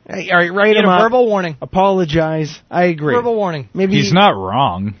up. All right, write him Get a up. verbal warning. Apologize. I agree. Verbal warning. Maybe He's not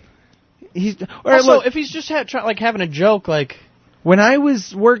wrong. Also, if he's just having a joke, like... When I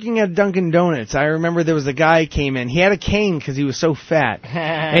was working at Dunkin' Donuts, I remember there was a guy came in. He had a cane because he was so fat.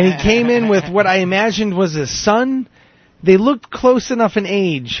 And he came in with what I imagined was his son. They looked close enough in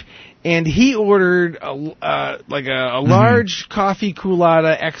age. And he ordered a large coffee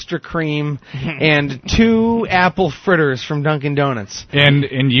culotta, extra cream, and 2 apple fritters from Dunkin' Donuts.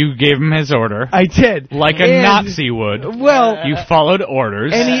 And you gave him his order. I did. Like a Nazi would. Well... You followed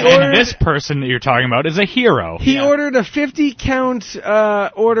orders. And this person that you're talking about is a hero. He ordered a 50-count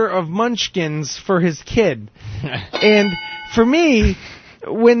order of Munchkins for his kid. And for me...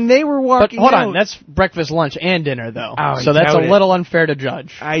 When they were walking But hold on, that's breakfast, lunch, and dinner, though. Oh, so that's a little unfair to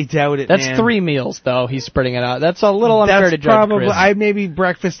judge. I doubt it, That's man. 3 meals, though. He's spreading it out. That's a little unfair to judge, probably, Chris. maybe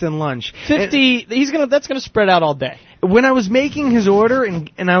breakfast and lunch. 50, that's gonna spread out all day. When I was making his order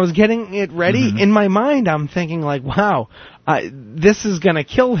and I was getting it ready, in my mind I'm thinking like, wow, this is going to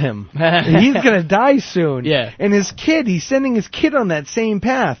kill him. He's going to die soon. Yeah. And he's sending his kid on that same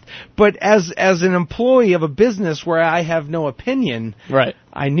path. But as an employee of a business where I have no opinion, right,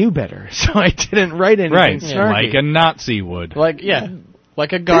 I knew better. So I didn't write anything snarky. Like a Nazi would. Like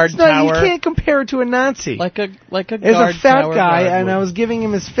a guard tower. You can't compare it to a Nazi. Like a guard As a fat tower guy, guard and would. I was giving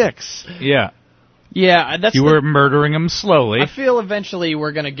him his fix. Yeah. Yeah, that's You were murdering him slowly. I feel eventually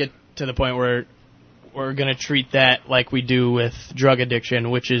we're going to get to the point where we're going to treat that like we do with drug addiction,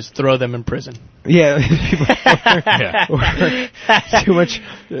 which is throw them in prison. Yeah. Too much.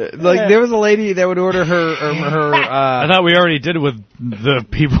 There was a lady that would order her I thought we already did with the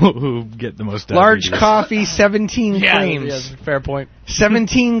people who get the most large diabetes. coffee, 17 creams. Yeah, fair point.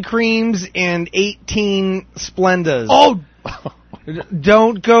 17 creams and 18 Splendas. Oh!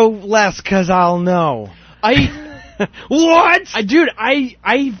 Don't go less, cause I'll know. What?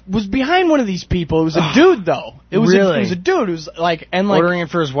 I was behind one of these people. It was a dude, though. It was a dude. It was like ordering it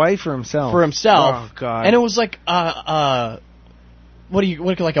for his wife or himself? For himself. Oh God! And it was like like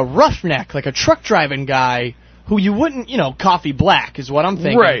a roughneck, like a truck driving guy who you wouldn't, coffee black is what I'm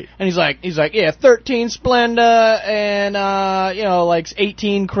thinking. Right. And he's like, 13 Splenda and like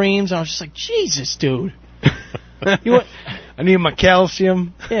 18 creams. And I was just like, Jesus, dude. I need my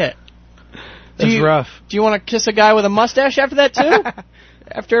calcium. Yeah. That's rough. Do you want to kiss a guy with a mustache after that, too?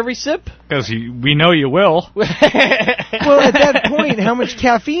 After every sip? Because we know you will. Well, at that point, how much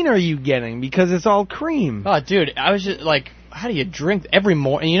caffeine are you getting? Because it's all cream. Oh, dude, I was just like, how do you drink every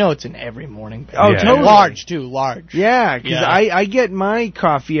morning? It's in every morning. Oh, totally. Large, too, large. Yeah, because I get my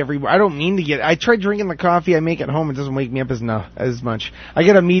coffee I don't mean to get... I try drinking the coffee I make at home. It doesn't wake me up as much. I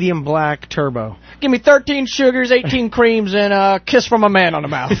get a medium black turbo. Give me 13 sugars, 18 creams, and a kiss from a man on the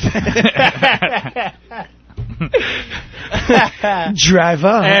mouth. Drive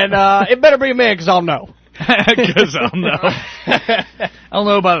up. And it better be a man, because I'll know. Because I'll know. I'll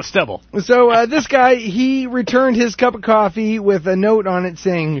know about a stubble. So this guy, he returned his cup of coffee with a note on it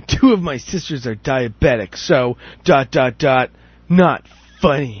saying, 2 of my sisters are diabetic, so ... not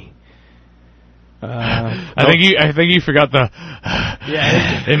funny. I think you forgot the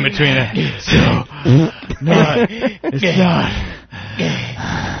in between it. So it's not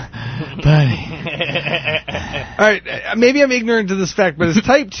funny. All right, maybe I'm ignorant to this fact, but is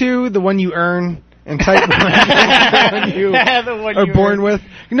type 2 the one you earn? And type 1 you are born with.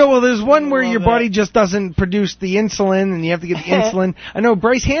 There's one where your body just doesn't produce the insulin, and you have to get the insulin. I know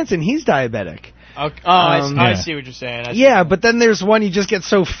Bryce Hansen, he's diabetic. Okay. I see what you're saying. But then there's one you just get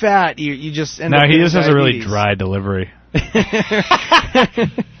so fat you just end up. No, he just has a really diabetes. dry delivery.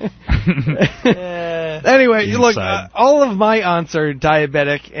 Anyway, look, all of my aunts are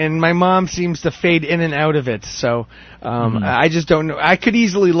diabetic, and my mom seems to fade in and out of it. So I just don't know. I could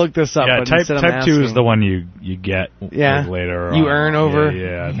easily look this up. Yeah, but type 2 is the one you get later. You earn over.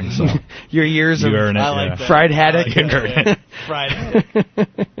 Yeah, I think so. Your years of earn it, fried haddock. Fried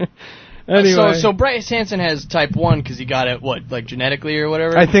haddock. Anyway. So Bryce Hansen has type 1 because he got it, like genetically or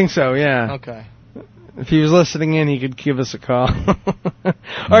whatever? I think so, yeah. Okay. If he was listening in, he could give us a call. All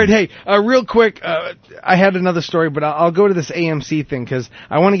right, hey, real quick, I had another story, but I'll go to this AMC thing because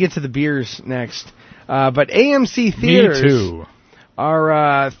I want to get to the beers next. But AMC theaters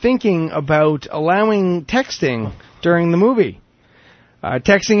are thinking about allowing texting during the movie.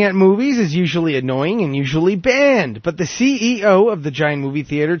 Texting at movies is usually annoying and usually banned, but the CEO of the giant movie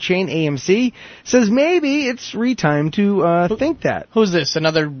theater chain AMC says maybe it's time to think that. Who's this?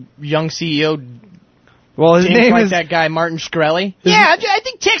 Another young CEO? Well, his name is that guy Martin Shkreli. Yeah, I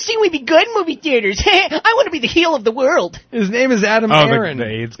think texting would be good in movie theaters. I want to be the heel of the world. His name is Adam Aaron. The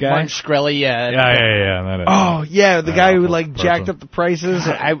AIDS guy? Martin Shkreli, yeah. That is. Oh, yeah, the guy who jacked up the prices.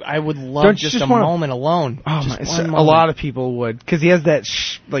 I would love just a moment alone. Oh, a lot of people would, because he has that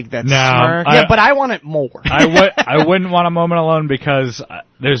that smirk. Yeah, but I want it more. I wouldn't want a moment alone because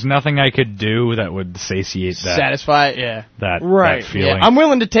there's nothing I could do that would satiate that. Satisfy, yeah. That feeling. Yeah. I'm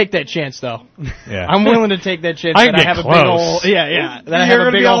willing to take that chance, though. Yeah. I'm willing to take that chance that I have a big old, that I have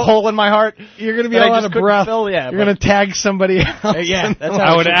a big old hole in my heart. You're going to be all out of breath. You're going to tag somebody else. Yeah, that's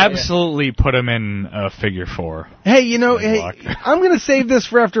how I would absolutely put him in a figure 4. Hey, I'm going to save this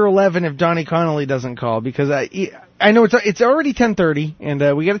for after 11 if Donnie Connolly doesn't call, because I know it's already 10:30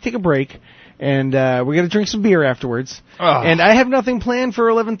 and we got to take a break. And we're going to drink some beer afterwards. Oh. And I have nothing planned for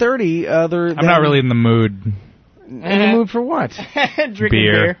 11:30 other than... I'm not really in the mood. In the mood for what? Drinking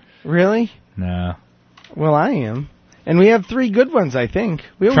beer. Really? No. Well, I am. And we have 3 good ones, I think.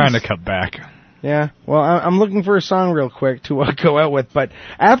 Trying to cut back. Yeah. Well, I'm looking for a song real quick to go out with. But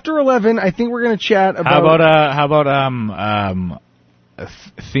after 11, I think we're going to chat about... How about a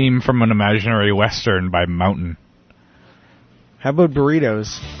theme from an imaginary Western by Mountain? How about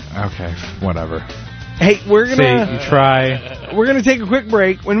burritos? Okay, whatever. Hey, we're gonna try. We're gonna take a quick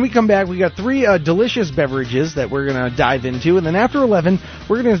break. When we come back, we got 3 delicious beverages that we're gonna dive into, and then after 11,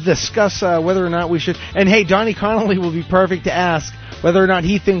 we're gonna discuss whether or not we should. And hey, Donnie Connolly will be perfect to ask whether or not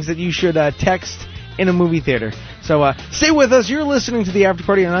he thinks that you should text in a movie theater. So stay with us. You're listening to the After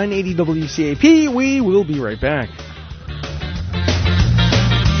Party on 980 WCAP. We will be right back.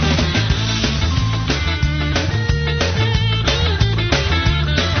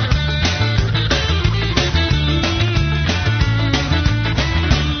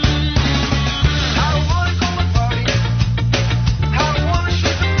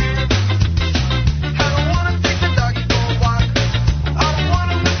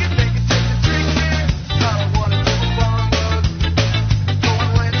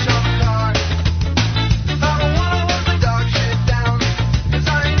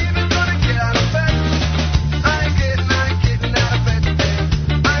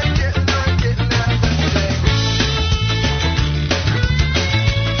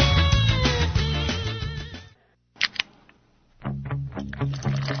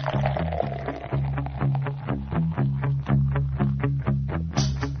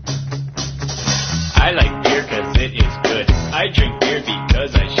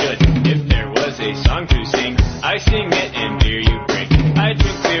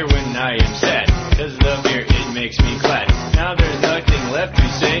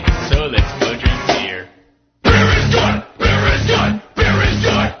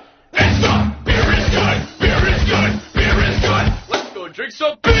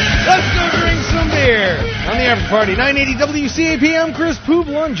 Party 980 WCAP. I'm Chris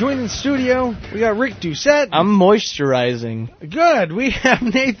Poublon. Joined in studio, we got Rick Doucette. I'm moisturizing. Good. We have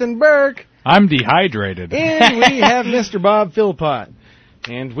Nathan Burke. I'm dehydrated. And we have Mr. Bob Philpott.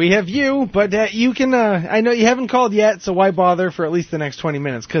 And we have you, but you can, I know you haven't called yet, so why bother for at least the next 20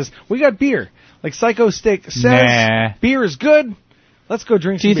 minutes? Because we got beer. Like Psycho Stick says, beer is good. Let's go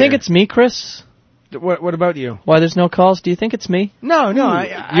drink some beer. Do you think it's me, Chris? What about you? Why there's no calls? Do you think it's me? No. You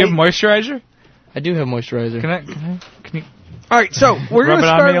have moisturizer? I do have moisturizer. Can you? All right, so we're going to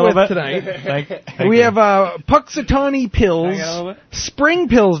start with tonight. We have Punxsutawney Pills, Spring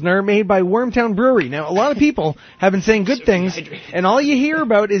Pilsner, made by Wormtown Brewery. Now, a lot of people have been saying good things, and all you hear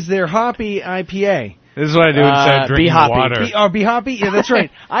about is their hoppy IPA. This is what I do instead of drinking water. Be hoppy? Yeah, that's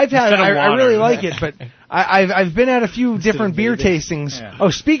right. I've had it. I really like it, but I've been at a few different beer tastings. Yeah. Oh,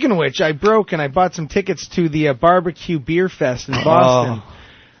 speaking of which, I bought some tickets to the Barbecue Beer Fest in Boston.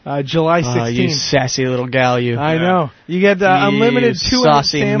 July 16th. Oh, you sassy little gal, you. I know. You get unlimited 200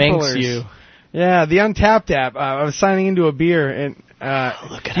 saucy samplers. Minx, you. Yeah, the Untapped app. I was signing into a beer, and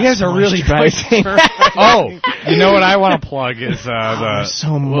you guys are really pricey. Oh, you know what I want to plug is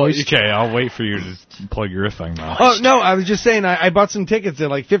so moist. Okay, I'll wait for you to plug your thing now. Oh no, I was just saying I bought some tickets at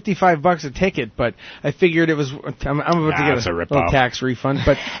like $55 a ticket, but I figured it was I'm about to get a little tax refund.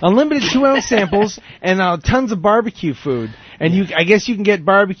 But unlimited 2-ounce samples and tons of barbecue food, and I guess you can get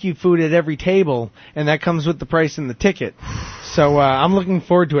barbecue food at every table, and that comes with the price in the ticket. So I'm looking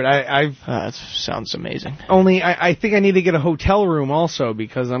forward to it. That sounds amazing. Only I think I need to get a hotel room also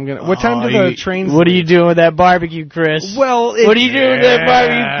because I'm gonna. What time do the trains? What are you doing with that barbecue, Chris? Well, what are you doing with that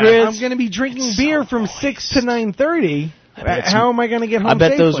barbecue, Chris? I'm gonna be drinking beer from 6 to 9:30. How am I gonna get home? I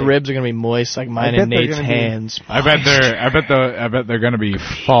bet safely? Those ribs are gonna be moist like mine and Nate's hands. I bet they're gonna be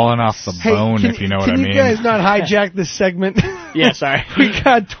falling off the bone, if you know what I mean. Can you guys not hijack this segment? Yeah, sorry. We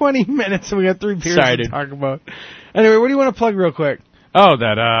got 20 minutes and we got 3 beers to talk about. Anyway, what do you want to plug real quick? Oh,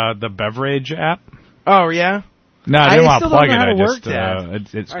 that the beverage app. Oh yeah. No, I didn't want to plug it. I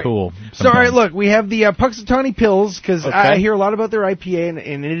just it's cool. So, all right, look, we have the Punxsutawney Pills, because I hear a lot about their IPA,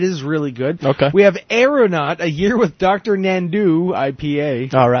 and it is really good. Okay. We have Aeronaut, a year with Dr. Nandu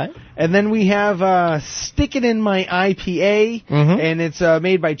IPA. All right. And then we have Stickin in My IPA, and it's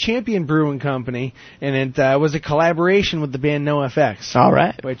made by Champion Brewing Company, and it was a collaboration with the band NoFX. All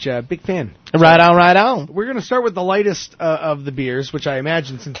right. Which, big fan. Right on. We're going to start with the lightest of the beers, which I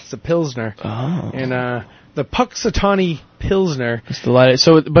imagine since it's a Pilsner. Oh. And the Punxsutawney Pilsner. It's the lightest.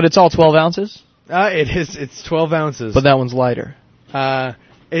 So, but it's all 12 ounces? It is. It's 12 ounces. But that one's lighter.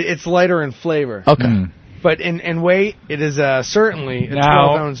 It's lighter in flavor. Okay. But in weight, it is certainly a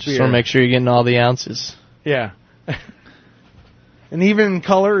 12-ounce beer. So make sure you're getting all the ounces. Yeah. And even in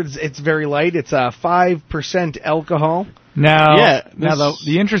color, it's very light. It's 5% alcohol. Now,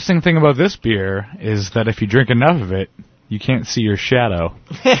 the interesting thing about this beer is that if you drink enough of it, you can't see your shadow.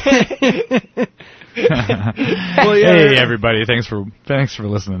 Well, hey everybody, thanks for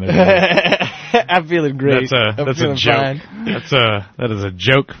listening. I'm feeling great. That's a joke. That is a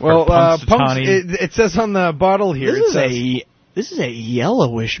joke. Well, Punxsutawney. it says on the bottle here. This is a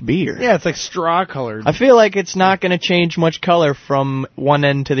yellowish beer. Yeah, it's like straw colored. I feel like it's not going to change much color from one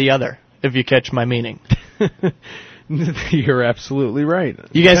end to the other, if you catch my meaning. You're absolutely right.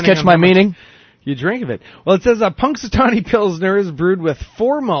 You guys catch my meaning? You drink of it. Well, it says Punxsutawney Pilsner is brewed with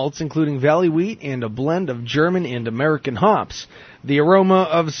 4 malts, including Valley wheat and a blend of German and American hops. The aroma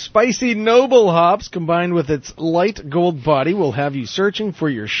of spicy noble hops combined with its light gold body will have you searching for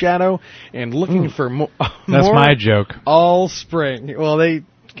your shadow and looking for more. That's my joke. All spring. Well, they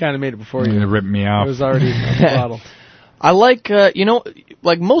kind of made it before you. They ripped me off. It was already in the bottle. I like,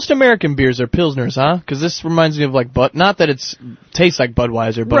 like most American beers are Pilsners, huh? Because this reminds me of not that it tastes like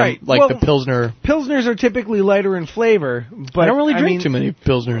Budweiser, but the Pilsner. Pilsners are typically lighter in flavor, but I don't really drink too many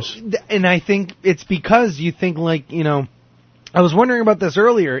Pilsners. And I think it's because you think I was wondering about this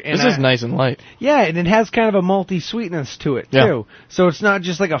earlier. And this is nice and light. Yeah, and it has kind of a malty sweetness to it, too. So it's not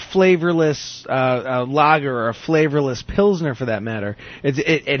just like a flavorless lager or a flavorless Pilsner, for that matter.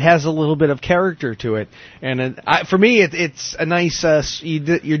 It has a little bit of character to it. And for me, it's a nice,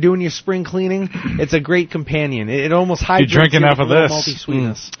 you're doing your spring cleaning, it's a great companion. It almost hydrates you drink enough of this. Malty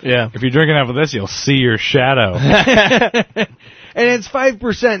sweetness. Yeah. If you drink enough of this, you'll see your shadow. And it's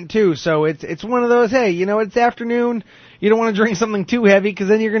 5%, too, so it's one of those, hey, it's afternoon. You don't want to drink something too heavy because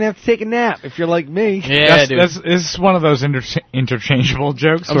then you're going to have to take a nap if you're like me. Yeah, dude. This is one of those interchangeable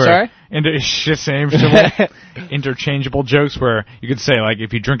jokes. I'm sorry? Interchangeable jokes where you could say, like,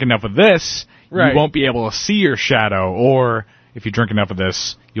 if you drink enough of this, you won't be able to see your shadow, or if you drink enough of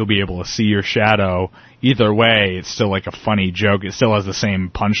this, you'll be able to see your shadow. Either way, it's still like a funny joke. It still has the same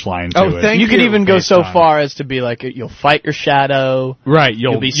punchline to it. You could even go so far as to be like, you'll fight your shadow. Right.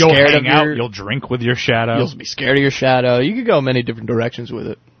 You'll be scared hang out. You'll drink with your shadow. You'll be scared of your shadow. You could go many different directions with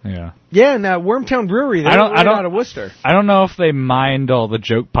it. Yeah. Yeah, and Wormtown Brewery, they're out of Worcester. I don't know if they mind all the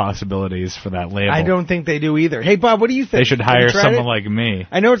joke possibilities for that label. I don't think they do either. Hey, Bob, what do you think? They should hire someone like me.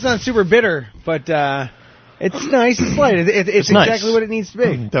 I know it's not super bitter, but it's nice. It's light. It's exactly nice. what it needs to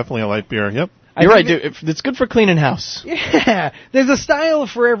be. Definitely a light beer. Yep. You're right, dude. It's good for cleaning house. Yeah. There's a style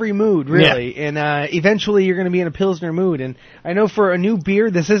for every mood, really. Yeah. And eventually you're going to be in a Pilsner mood. And I know for a new beer,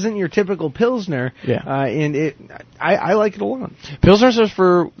 this isn't your typical Pilsner. Yeah. And I like it a lot. Pilsners are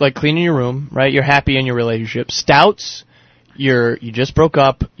for, like, cleaning your room, right? You're happy in your relationship. Stouts, you just broke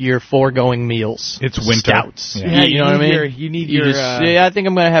up, you're foregoing meals. It's winter. Stouts. Yeah, you know what I mean? You need your... I think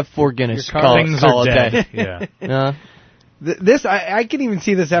I'm going to have 4 Guinness. Things are dead. Yeah. This I can even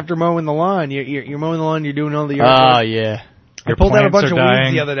see this after mowing the lawn. You're mowing the lawn. You're doing all the yard work. Oh yeah. I pulled out a bunch of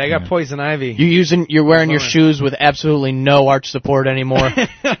weeds the other day. I got poison ivy. You're wearing your shoes with absolutely no arch support anymore.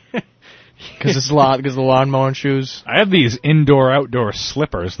 Because the lawn mowing shoes. I have these indoor-outdoor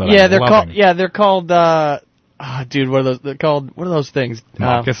slippers that Yeah, I'm they're loving. called. Yeah, they're called. Dude, what are those? They're called. What are those things?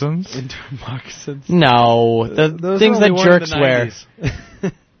 Moccasins? Moccasins. No, the things that jerks wear.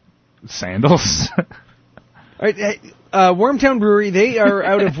 Sandals? All right, Wormtown Brewery, they are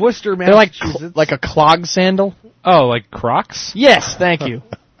out of Worcester, They're Massachusetts. like a clog sandal. Oh, like Crocs? Yes, thank you.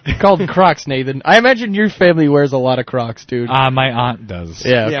 Called Crocs, Nathan. I imagine your family wears a lot of Crocs, dude. My aunt does.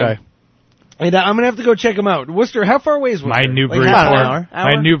 Yeah, okay. And I'm going to have to go check them out. Worcester, how far away is Worcester? My Newburyport. About an hour.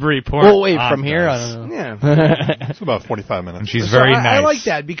 My Newburyport. Oh, wait, from here? I don't know. Yeah. It's about 45 minutes. And she's very nice. I like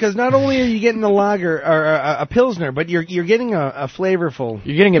that because not only are you getting a lager or a pilsner, but you're getting a flavorful.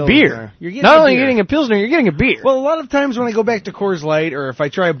 You're getting a beer. Not only getting a pilsner, you're getting a beer. Well, a lot of times when I go back to Coors Light or if I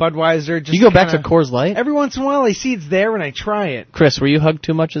try a Budweiser, just you go back to Coors Light? Every once in a while I see it's there and I try it. Chris, were you hugged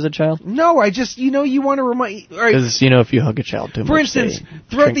too much as a child? No, I just you want to remind. Because if you hug a child too much. For instance,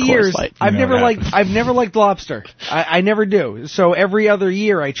 throughout the years, I've never liked lobster. I never do. So every other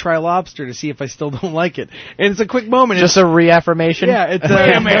year I try lobster to see if I still don't like it. And it's a quick moment. Just a reaffirmation? Yeah. It's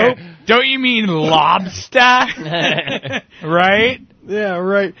Wait a minute. Don't you mean lobster? Right? Yeah,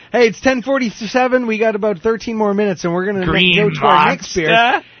 right. Hey, it's 10:47. We got about 13 more minutes, and we're going to go to our next beer.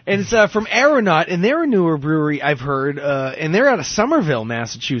 And it's from Aeronaut, and they're a newer brewery, I've heard, and they're out of Somerville,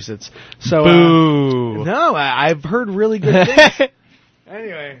 Massachusetts. So, Boo. No, I've heard really good things.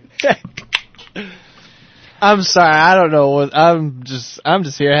 Anyway. I'm sorry, I don't know. I'm just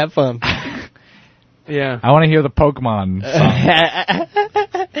here to have fun. Yeah. I want to hear the Pokemon song.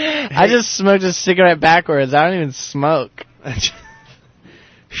 I just smoked a cigarette backwards. I don't even smoke.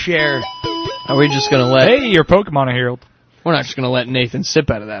 Share. Are we just going to let... Hey, your Pokemon are healed. We're not just going to let Nathan sip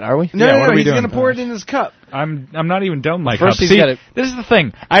out of that, are we? No, he's going to pour it in his cup. I'm not even done with my First cup. he's gotta- This is the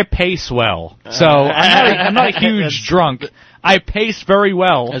thing. I pace well. So I'm not a huge drunk. I pace very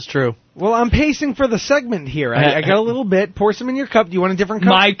well. That's true. Well, I'm pacing for the segment here. I got a little bit. Pour some in your cup. Do you want a different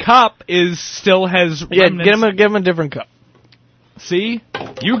cup? My cup still has remnants. Give him a different cup. See?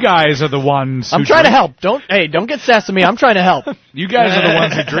 You guys are the ones who I'm trying to help. Don't get sassy me. I'm trying to help. You guys are the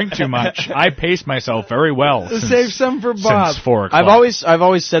ones who drink too much. I pace myself very well. Save some for Bob. Since 4 o'clock. I've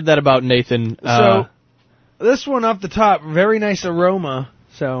always said that about Nathan. So this one off the top, very nice aroma.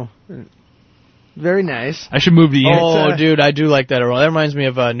 So very nice. I should move the dude, I do like that aroma. That reminds me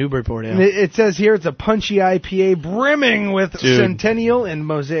of Newburyport Ale. It says here it's a punchy IPA brimming with Centennial and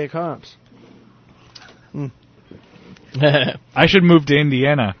Mosaic hops. I should move to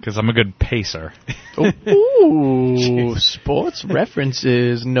Indiana because I'm a good pacer. Ooh, sports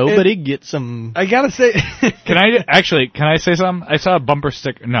references. Nobody gets them. I gotta say, can I say something? I saw a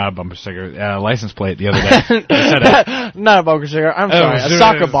license plate the other day. Not a bumper sticker. I'm sorry, a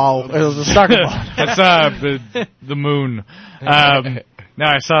soccer ball. It was a soccer ball. It's the moon. No,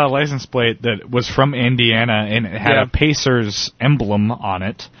 I saw a license plate that was from Indiana, and it had a Pacers emblem on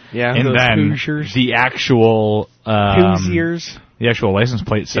it. Yeah, and those then Hoosiers. the actual Hoosiers. The actual license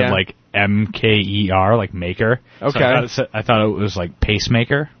plate said like MKER, like maker. Okay, so I thought it was like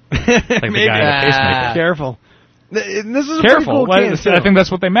pacemaker, like the guy at pacemaker. Careful. This is a Careful. pretty cool can, I think that's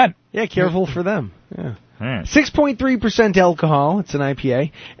what they meant. Yeah, careful for them. Yeah. Right. 6.3% alcohol. It's an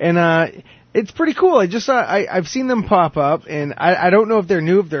IPA, and it's pretty cool. I've seen them pop up, and I don't know if they're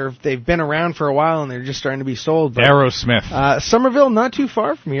new, if they've been around for a while and they're just starting to be sold. But, Aerosmith. Somerville, not too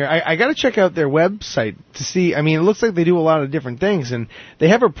far from here. I got to check out their website to see. I mean, it looks like they do a lot of different things, and they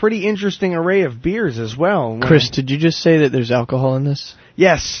have a pretty interesting array of beers as well. Chris, did you just say that there's alcohol in this?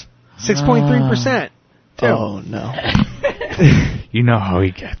 Yes, 6.3%. Oh no! You know how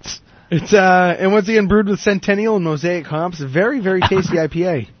he gets. It's and once again brewed with Centennial and Mosaic hops. Very, very tasty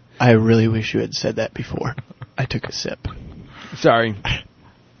IPA. I really wish you had said that before. I took a sip. Sorry.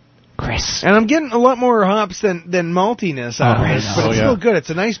 Chris. And I'm getting a lot more hops than maltiness out of it, but it's still good. It's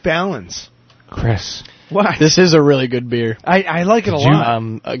a nice balance. Chris. What? This is a really good beer. I like it a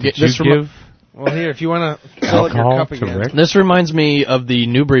lot. Did you give... Well, here, if you want to fill up your cup again. Rick? This reminds me of the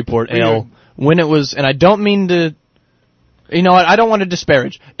Newburyport Ale when it was, and I don't mean to... You know what? I don't want to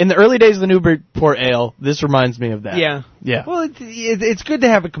disparage. In the early days of the Newburyport Ale, this reminds me of that. Yeah. Yeah. Well, it's good to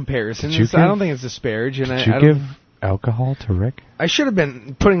have a comparison. I don't think it's disparage. And did you give alcohol to Rick? I should have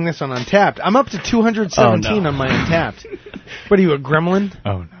been putting this on Untapped. I'm up to 217 on my Untapped. What are you, a gremlin?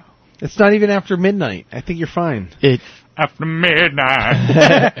 Oh, no. It's not even after midnight. I think you're fine. After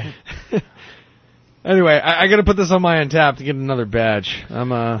midnight. Anyway, I got to put this on my Untapped to get another badge.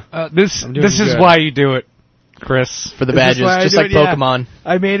 This is why you do it. Chris. For the Is this badges, why I just do like it? Yeah. Pokemon.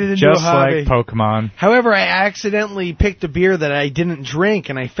 I made it into Just a hobby. like Pokemon. However, I accidentally picked a beer that I didn't drink,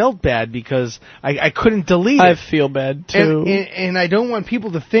 and I felt bad because I couldn't delete it. I feel bad, too. And I don't want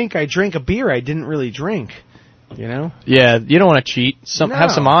people to think I drank a beer I didn't really drink. You know? Yeah, you don't want to cheat. No.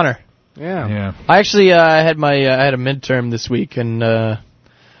 Have some honor. Yeah. I actually I had a midterm this week, and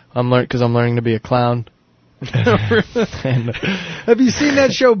I'm learning to be a clown. Have you seen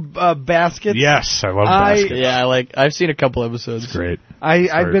that show Baskets? Yes, I love Baskets. Yeah, I've seen a couple episodes. It's great.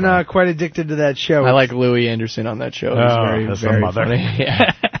 I've been quite addicted to that show. I like Louis Anderson on that show. He's very, that's very the mother. funny.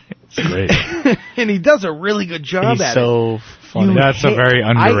 Yeah. It's great. And he does a really good job He's at so it. funny. That's a very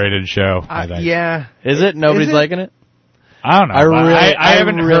underrated show, I think. Yeah. Is it? Nobody's liking it? I don't know. I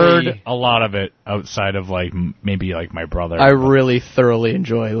haven't really heard a lot of it outside of maybe my brother. I really thoroughly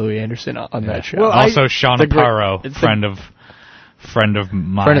enjoy Louis Anderson on that show. Well, also, Sean Aparo, friend of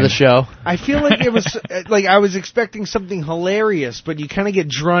mine. Friend of the show. I feel like it was I was expecting something hilarious, but you kind of get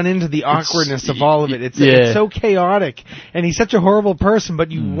drawn into the awkwardness of all of it. It's so chaotic, and he's such a horrible person,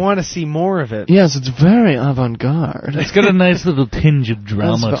 but you want to see more of it. Yes, it's very avant-garde. It's got a nice little tinge of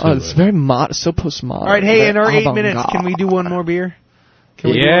drama to it's very so postmodern. All right, hey, in our 8 minutes, can we do one more beer?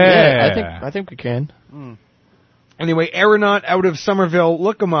 I think we can. Anyway, Aeronaut out of Somerville.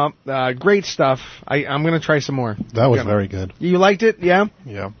 Look them up. Great stuff. I'm going to try some more. That was very good. You liked it? Yeah?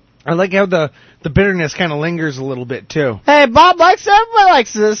 Yeah. I like how the bitterness kind of lingers a little bit, too. Hey, Bob likes it. Everybody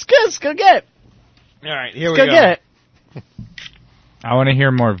likes this. Let's go get it. All right, here Let's we go. Get it. I want to hear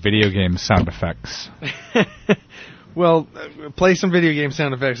more video game sound effects. Well, play some video game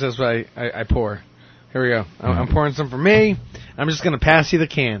sound effects. That's what I pour. Here we go. I'm pouring some for me. I'm just going to pass you the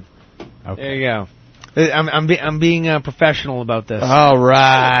can. Okay. There you go. I'm being professional about this. All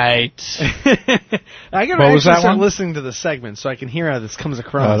right. I got to actually start listening to the segment so I can hear how this comes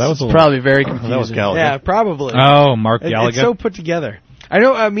across. That was probably very confusing. That was Gallagher. Yeah, probably. Oh, Mark Gallagher. It's so put together. I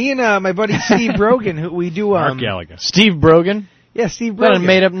know me and my buddy Steve Brogan, who we do. Mark Gallagher. Steve Brogan? Yeah, Steve Is that Brogan. a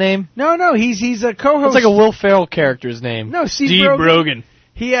made-up name? No, he's a co-host. It's like a Will Ferrell character's name. No, Steve Brogan.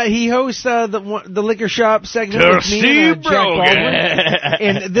 He hosts the liquor shop segment with me Steve and Jack Baldwin.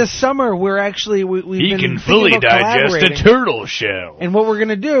 And this summer we're actually we've He been can thinking fully about digest a collaborating. turtle shell. And what we're going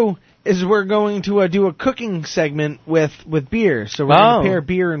to do is we're going to do a cooking segment with beer. So we're going to pair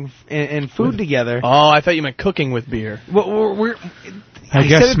beer and food together. Oh, I thought you meant cooking with beer. Well, we're I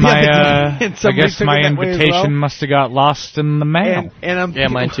guess my invitation invitation must have got lost in the mail. And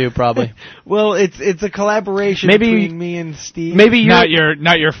mine too, probably. Well, it's a collaboration between me and Steve. Maybe you not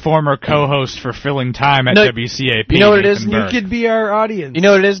your former co-host for filling time at WCAP. You know what it is? You could be our audience. You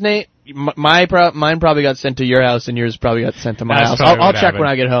know what it is, Nate? Mine probably got sent to your house, and yours probably got sent to my house. I'll check when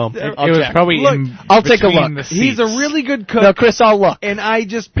I get home. I'll take a look. He's a really good cook. No, Chris, I'll look. And I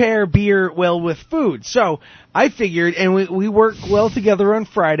just pair beer well with food. So I figured, and we work well together on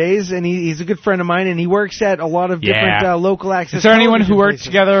Fridays, and he's a good friend of mine, and he works at a lot of different local access. Is there anyone who works places.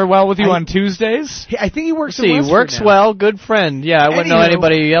 together well with you on Tuesdays? I think he works. He works now. well. Good friend. Yeah, I wouldn't know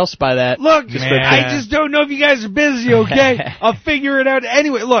anybody else by that. Look, I just don't know if you guys are busy. Okay, I'll figure it out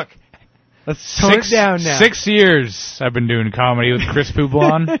anyway. Look. Let's tone it down now. 6 years I've been doing comedy with Chris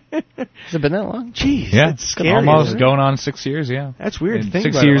Poublon. Has it been that long? Jeez, yeah, that's scary, almost going on 6 years. Yeah, that's weird. In to think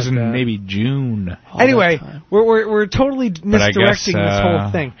 6 about years it like in that. maybe June. Anyway, we're totally misdirecting this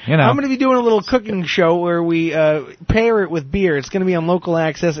whole thing. You know. I'm going to be doing a little cooking show where we pair it with beer. It's going to be on local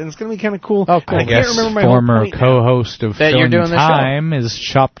access, and it's going to be kind of cool. Oh, cool. I guess can't remember my former whole point co-host of that you're Filling doing Time is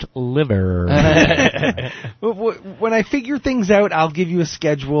chopped liver. When I figure things out, I'll give you a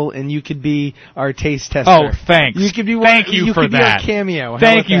schedule, and you could be our taste tester. Oh, thanks. You could be Thank you for could that. Be our cameo. How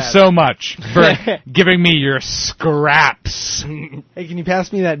Thank about you that? so much for giving me your scraps. Hey, can you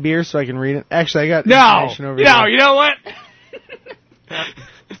pass me that beer so I can read it? Actually, I got No, information over here. you know what?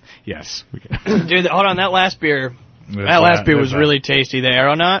 Yes. We can. Dude, hold on. That last beer was really tasty. The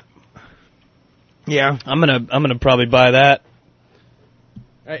Aeronaut. Yeah, I'm gonna probably buy that.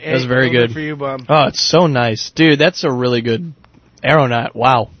 That's very good for you, Bob. Oh, it's so nice, dude. That's a really good Aeronaut.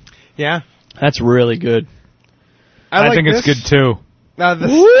 Wow. Yeah, that's really good. I think it's good too.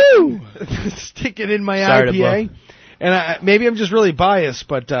 Woo! Stick it in my Sorry IPA, and maybe I'm just really biased,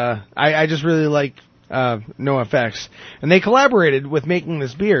 but I just really like NoFX, and they collaborated with making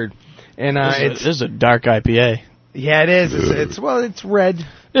this beer, and this is a dark IPA. Yeah, it is. It's red.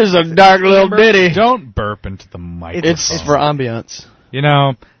 This is a dark little ditty. Don't burp into the microphone. It's for ambiance. You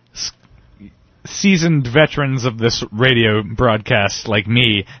know, seasoned veterans of this radio broadcast like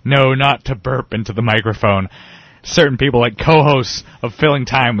me know not to burp into the microphone. certain people, like co-hosts of Filling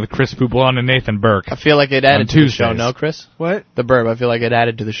Time with Chris Poublon and Nathan Burke. I feel like it added to the show, no, Chris? What? The burp. I feel like it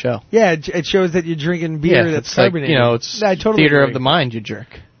added to the show. Yeah, it shows that you're drinking beer that's it's carbonated. Like, it's I totally theater agree. of the mind, you jerk.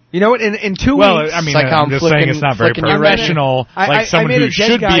 You know what? In 2 Well, weeks, I mean, like how I'm just saying it's not very professional. Like someone who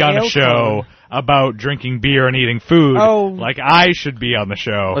should be on a show about drinking beer and eating food. Like I should be on the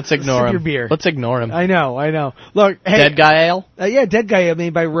show. Let's ignore him. Your beer. Let's ignore him. I know. Look, hey, Dead Guy Ale? Yeah, Dead Guy Ale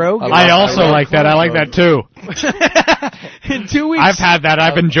made by Rogue. I also like that. I like that too. In 2 weeks, I've had that.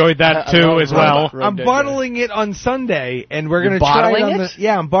 I've enjoyed that too as well. I'm bottling it on Sunday, and we're going to try it on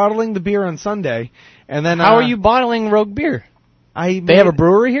Yeah, I'm bottling the beer on Sunday, and then how are you bottling Rogue beer? They have a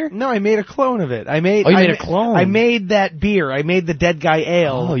brewery here? No, I made a clone of it. You made a clone? I made that beer. I made the Dead Guy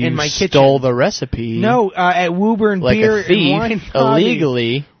Ale in my kitchen. You stole the recipe. No, at Woburn like Beer a thief, and Wine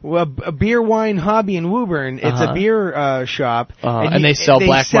illegally. A beer, wine hobby in Woburn. It's a beer shop. And they sell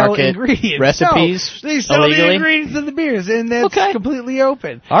black market ingredients. recipes No, they sell illegally? the ingredients of the beers, and that's completely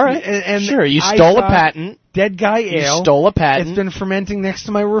open. All right. And sure, you stole a patent. Dead Guy Ale. You stole a patent. It's been fermenting next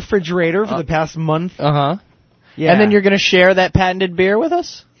to my refrigerator for the past month. Yeah. And then you're going to share that patented beer with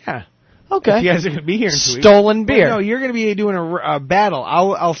us? Yeah. Okay. If you guys are going to be here in 2 weeks. Stolen beer. Well, no, you're going to be doing a battle.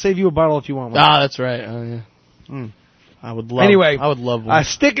 I'll save you a bottle if you want one. That's right. I would love. Anyway, I would love one.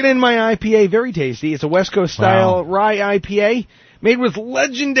 Stickin' in my IPA, very tasty. It's a West Coast style rye IPA made with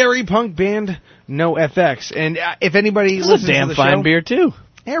legendary punk band No FX. And if anybody listens to the show, it's a damn fine beer too.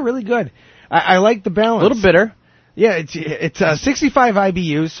 Yeah, really good. I like the balance. A little bitter. Yeah, it's 65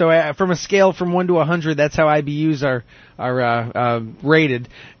 IBUs. So from a scale from 1 to 100, that's how IBUs are rated.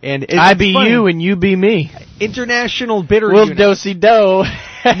 And it's IBU funny. and you be me. International bitter. We'll unit. do-si-do.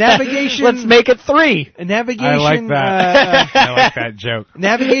 Navigation. Let's make it 3. Navigation. I like that. I like that joke.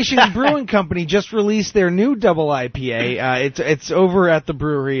 Navigation Brewing Company just released their new double IPA. It's over at the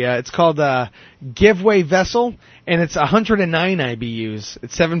brewery. It's called Giveaway Vessel, and it's 109 IBUs.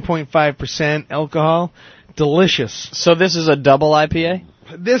 It's 7.5% alcohol. Delicious. So this is a double IPA?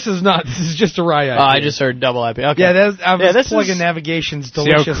 This is not. This is just a rye IPA. I just heard double IPA. Okay. Yeah, I was plugging Navigation's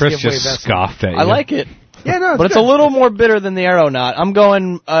delicious. See how Chris Giveaway just Vessel. scoffed at you. I like it. Yeah, no, but it's a little more bitter than the Aeronaut. I'm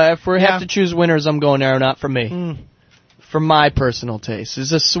going, if we have to choose winners, I'm going Aeronaut for me. For my personal taste.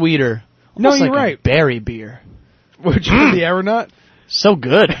 It's a sweeter. No, you're like right. A berry beer. Would you do the Aeronaut? So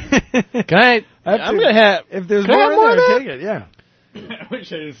good. Can I? I'm going to have. If there's can I more have in there, more of take it, yeah. I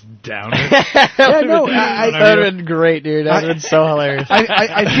wish I just downed it. Yeah, no, that would have been great, dude. That would have been so hilarious.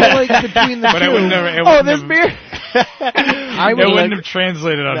 I feel like between the But two... it wouldn't have, this beer? I would it wouldn't have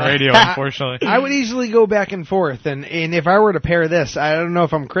translated on radio, unfortunately. I would easily go back and forth, and if I were to pair this, I don't know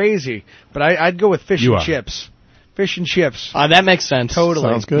if I'm crazy, but I'd go with fish and chips. Fish and chips. That makes sense. Totally.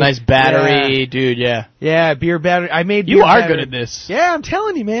 Sounds good. Nice battery, dude, yeah. Yeah, beer battery. I made beer You are battery. good at this. Yeah, I'm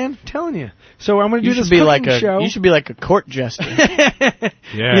telling you, man. I'm telling you. So I'm going to do this be cooking like show. You should be like a court jester.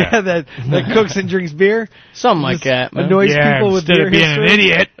 Yeah, that cooks and drinks beer. Something like that, man. Annoys people with beer instead of being history.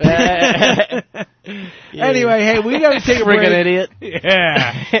 an idiot. Anyway, hey, we got to take a break. Friggin' idiot.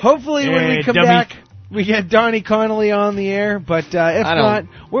 Yeah. Hopefully when we come dummy. back, we get Donnie Connolly on the air, but if not,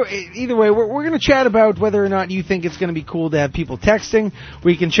 either way, we're going to chat about whether or not you think it's going to be cool to have people texting.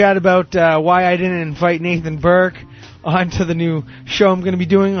 We can chat about why I didn't invite Nathan Burke onto the new show I'm going to be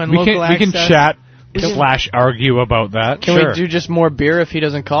doing on Local Access. We can chat / argue about that. Can we do just more beer if he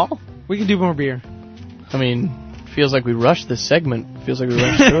doesn't call? We can do more beer. I mean, feels like we rushed this segment. Feels like we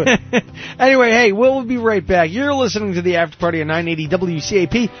rushed through it. Anyway, hey, we'll be right back. You're listening to the After Party on 980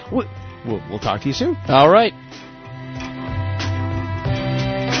 WCAP. We'll talk to you soon. All right.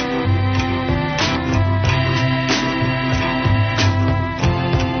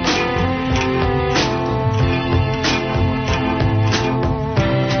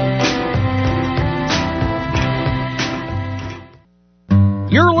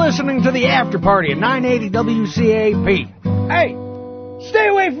 You're listening to the After Party at 980 WCAP. Hey, stay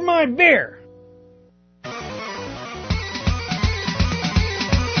away from my beer.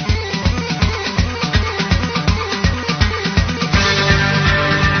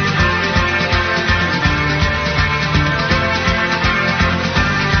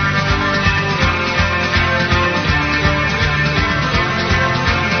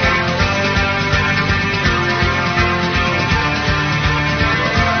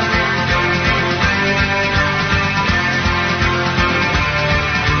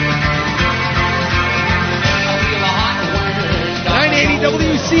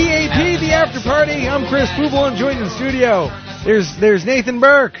 WCAP, the After Party. I'm Chris Poublon, joined in the studio. There's Nathan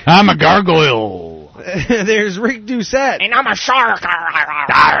Burke. I'm a gargoyle. There's Rick Doucette. And I'm a shark.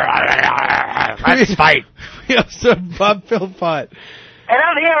 Let's fight. We also have Bob Philpott. And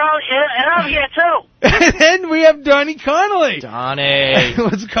I'm here, and I'm here too. And then we have Donnie Connolly. Donnie.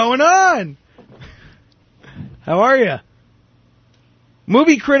 What's going on? How are you?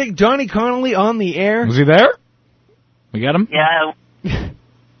 Movie critic Donnie Connolly on the air. Was he there? We got him? Yeah.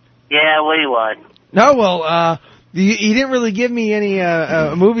 Yeah, what do you want? No, well, you didn't really give me any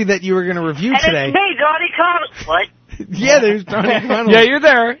movie that you were going to review And today. it's me, Donnie Connolly. What? Yeah, there's Donnie Connolly. Yeah, you're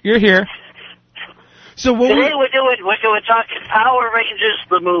there. You're here. So what Today we're talking Power Rangers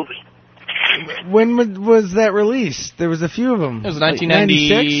the movie. When was that released? There was a few of them. It was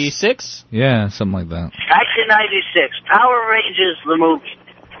 1996? Yeah, something like that. 1996. Power Rangers the movie.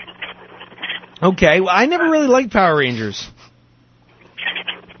 Okay, well, I never really liked Power Rangers.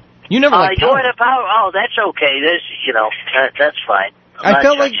 You never liked You Power want a Power? Oh, that's okay. That's fine. I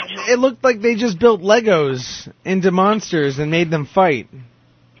felt like it looked like they just built Legos into monsters and made them fight.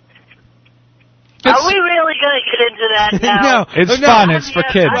 Are we really going to get into that now? No, it's fun. It's for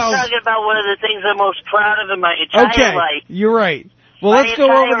kids. I'm talking about one of the things I'm most proud of in my entire life. You're right. Well, My let's go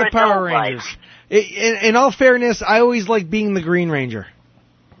over the entire Power adult Rangers. In all fairness, I always liked being the Green Ranger.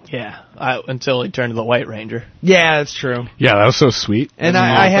 Yeah, until he turned to the White Ranger. Yeah, that's true. Yeah, that was so sweet. And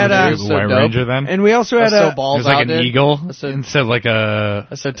I had the White Ranger then. And we also had so it was like an eagle instead of like a.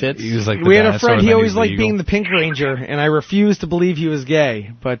 That's so tits. He was like we had a friend. He always liked liked being the Pink Ranger, and I refused to believe he was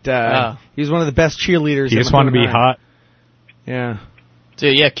gay. But he was one of the best cheerleaders. He just wanted to be hot. Yeah.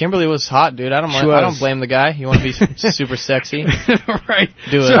 Dude, yeah, Kimberly was hot, dude. I don't blame the guy. You want to be super sexy, right?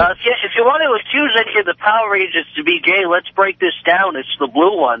 Do it. If you want to accuse any of the Power Rangers to be gay, let's break this down. It's the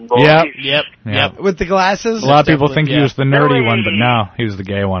blue one, boy. Yep. With the glasses. A lot of people think he was the nerdy one, but no, he was the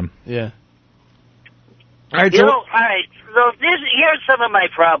gay one. Yeah. All right. All right. So here's some of my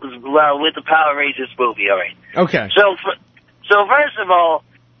problems with the Power Rangers movie. All right. Okay. So first of all,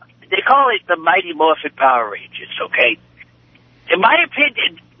 they call it the Mighty Morphin Power Rangers. Okay. In my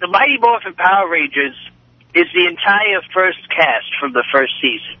opinion, the Mighty Morphin Power Rangers is the entire first cast from the first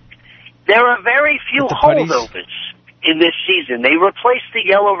season. There are very few holdovers in this season. They replaced the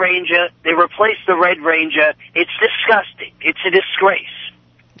Yellow Ranger. They replaced the Red Ranger. It's disgusting. It's a disgrace.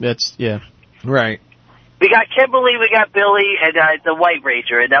 Right. We got Kimberly, we got Billy, and the White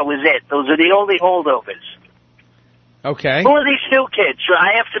Ranger, and that was it. Those are the only holdovers. Okay. Who are these new kids? So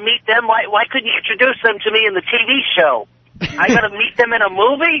I have to meet them? Why couldn't you introduce them to me in the TV show? I got to meet them in a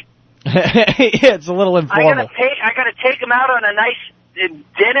movie? Yeah, it's a little informal. I got to take them out on a nice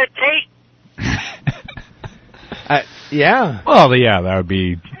dinner date? Yeah. Well, yeah, that would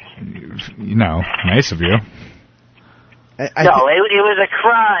be, nice of you. It was a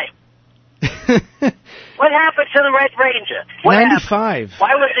crime. What happened to the Red Ranger? 95.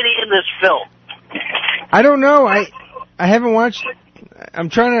 Why wasn't he in this film? I don't know. I haven't watched. I'm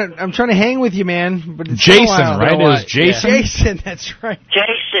trying to hang with you, man. But it's Jason, been a while. right? It was Jason. Yeah. Jason, that's right.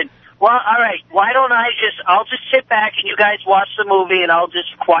 Jason. Well, all right. Why don't I'll just sit back and you guys watch the movie, and I'll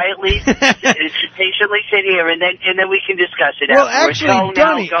just quietly, patiently sit here, and then we can discuss it. Well, afterwards. actually,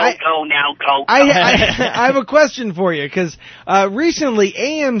 Donnie, go. I have a question for you because recently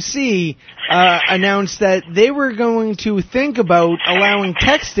AMC announced that they were going to think about allowing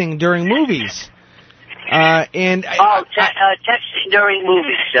texting during movies. Texting during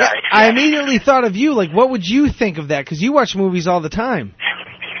movies. Sorry. I immediately thought of you. Like, what would you think of that? Because you watch movies all the time.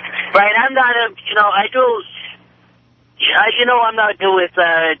 Right, I'm not I'm not good with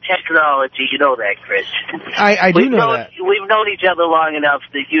technology. You know that, Chris. I do know that. We've known each other long enough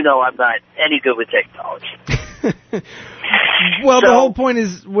that I'm not any good with technology. Well, the whole point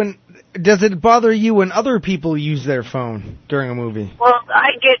is does it bother you when other people use their phone during a movie? Well,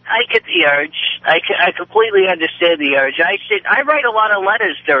 I get the urge. I completely understand the urge. I write a lot of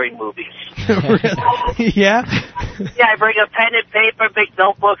letters during movies. Yeah? Yeah, I bring a pen and paper, big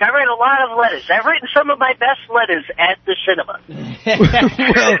notebook. I write a lot of letters. I've written some of my best letters at the cinema.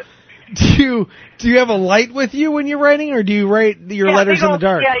 Well, do you have a light with you when you're writing, or do you write your letters in the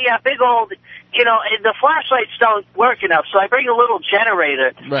dark? Yeah, big old. The flashlights don't work enough, so I bring a little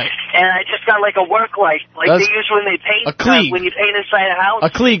generator. Right. And I just got like a work light, like they use when they paint. When you paint inside a house. A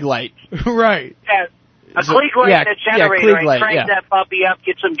Klieg light. Right. Yeah. A Klieg light and a generator. Klieg light, I crank that puppy up,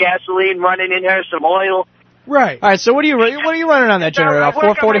 get some gasoline running in there, some oil. Right. All right. So what are you running on that generator?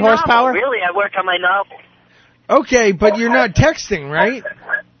 440 horsepower? Really, I work on my novel. Okay, but you're not texting, right?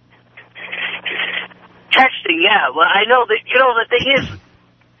 Texting, yeah. Well, I know that. The thing is,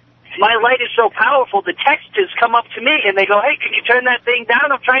 my light is so powerful. The texters come up to me and they go, "Hey, can you turn that thing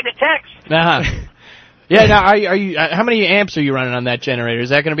down? I'm trying to text." Yeah. Now, are you? How many amps are you running on that generator? Is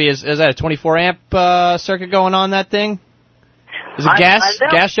that going to be? Is that a 24 amp circuit going on that thing? Is it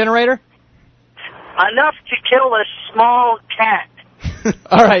gas generator? Enough to kill a small cat.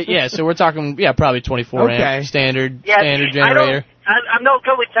 All right, yeah, so we're talking, probably 24 amp standard generator. I'm no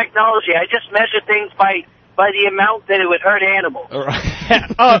good with technology. I just measure things by the amount that it would hurt animals.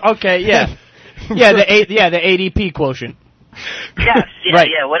 Oh, okay, yeah. Yeah, the ADP quotient. Yes, right.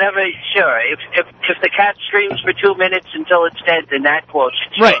 Whatever, sure. If the cat screams for 2 minutes until it's dead, then that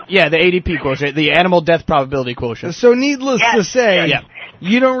quotient. Sure. Right, yeah, the ADP quotient, the animal death probability quotient. So needless to say,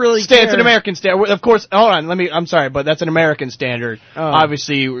 you don't really care. It's an American standard. Of course, hold on, I'm sorry, but that's an American standard. Oh.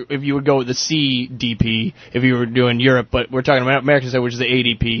 Obviously, if you would go with the CDP, if you were doing Europe, but we're talking about American standard, which is the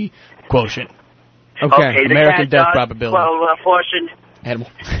ADP quotient. Okay. American death probability. Well, portion. Animal.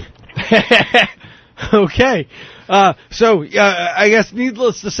 Okay. So I guess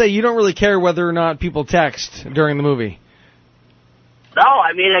needless to say, you don't really care whether or not people text during the movie. No,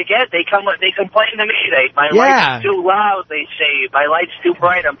 I mean, again, they complain to me. My light's too loud, they say. My light's too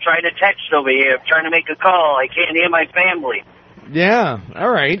bright. I'm trying to text over here. I'm trying to make a call. I can't hear my family. Yeah, all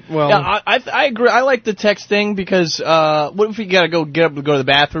right. Well, yeah, I agree. I like the text thing because what if you gotta get up to go to the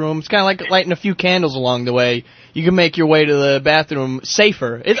bathroom? It's kind of like lighting a few candles along the way. You can make your way to the bathroom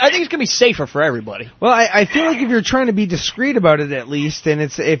safer. I think it's gonna be safer for everybody. Well, I feel like if you're trying to be discreet about it, at least, and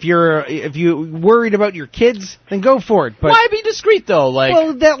if you're worried about your kids, then go for it. But why be discreet though?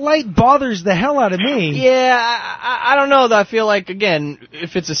 Well, that light bothers the hell out of me. Yeah, I don't know though. I feel like again,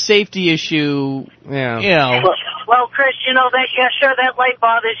 if it's a safety issue, you know. Well, Chris, sure, that light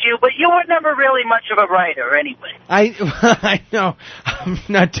bothers you, but you were never really much of a writer anyway. I know. I'm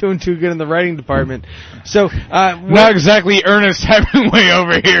not doing too good in the writing department. So, not exactly Ernest Hemingway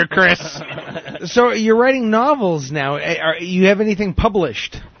over here, Chris. So you're writing novels now. You have anything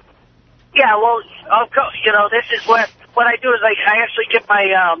published? Yeah, well, this is what I do is I actually get my,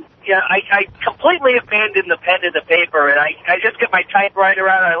 I completely abandon the pen and the paper, and I just get my typewriter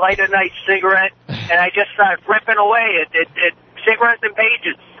out, I light a nice cigarette, and I just start ripping away at cigarettes and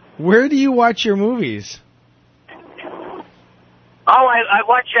pages. Where do you watch your movies? Oh, I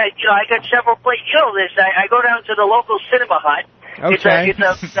watch, I got several places. I go down to the local cinema hut. Okay. It's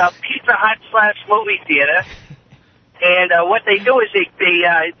a Pizza Hut / movie theater. And what they do is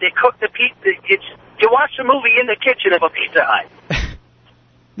they cook the pizza. You watch the movie in the kitchen of a Pizza Hut.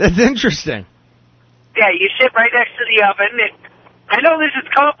 That's interesting. Yeah, you sit right next to the oven. I know this is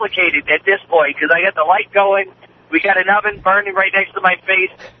complicated at this point because I got the light going. We got an oven burning right next to my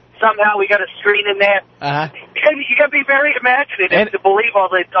face. Somehow we got a screen in there. You got to be very imaginative to believe all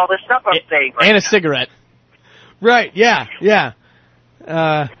the stuff I'm saying. Right and a cigarette. Right. Yeah.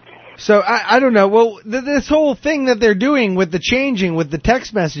 So I don't know. Well, this whole thing that they're doing with the changing, with the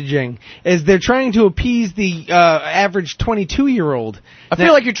text messaging, is they're trying to appease the average 22-year-old. I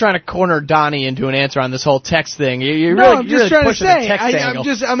feel like you're trying to corner Donnie into an answer on this whole text thing. I'm just trying to say.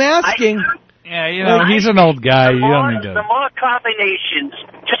 I'm asking. Yeah, he's an old guy. You don't need to. The more combinations,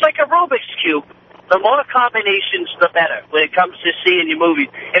 just like a Rubik's Cube, the more combinations, the better when it comes to seeing your movies.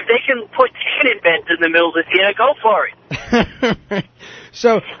 If they can put 10 invents in the middle of the theater, go for it.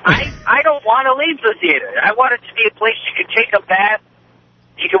 So I don't want to leave the theater. I want it to be a place you can take a bath,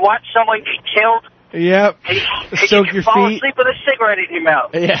 you can watch someone get killed. Yep. And soak you can your fall feet. asleep with a cigarette in your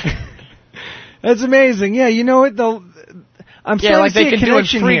mouth. Yeah. That's amazing. Yeah, you know what? I'm starting to see they a can do in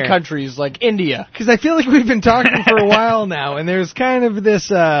free here. countries like India. Because I feel like we've been talking for a while now, and there's kind of this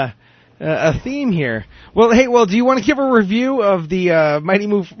a theme here. Well, do you want to give a review of the Mighty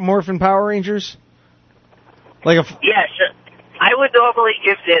Morphin Power Rangers? Yes, I would normally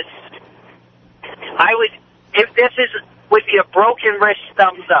give this. If this would be a broken wrist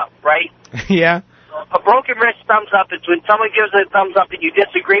thumbs up, right? Yeah. A broken wrist thumbs up is when someone gives a thumbs up and you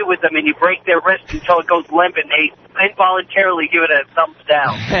disagree with them and you break their wrist until it goes limp and they involuntarily give it a thumbs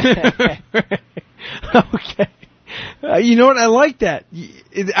down. Okay. You know what? I like that.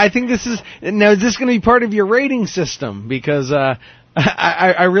 I think is this going to be part of your rating system? Because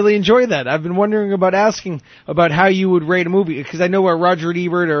I really enjoy that. I've been wondering about asking about how you would rate a movie because I know Roger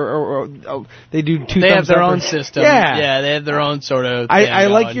Ebert or they do two. They have their own system. Yeah, they have their own sort of. I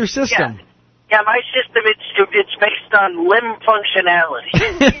like your system. Yeah, my system it's based on limb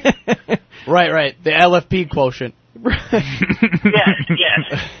functionality. Right. The LFP quotient.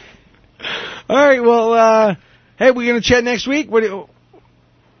 Yes. All right. Well, hey, we're gonna chat next week. Next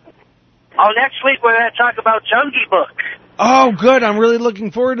week we're gonna talk about Junkie Book. Oh, good. I'm really looking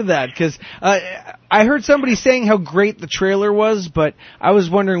forward to that because I heard somebody saying how great the trailer was, but I was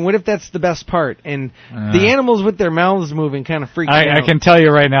wondering, what if that's the best part? And the animals with their mouths moving kind of freaked me out. I can tell you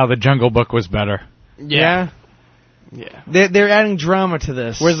right now, the Jungle Book was better. Yeah. They're adding drama to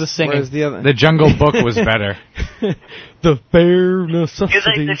this. Where's the singing? Where's the other? The Jungle Book was better. The bare necessities. You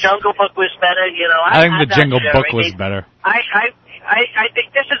think the Jungle Book was better? I think the Jungle Book was better. I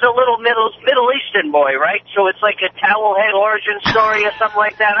think this is a little Middle Eastern boy, right? So it's like a towelhead origin story or something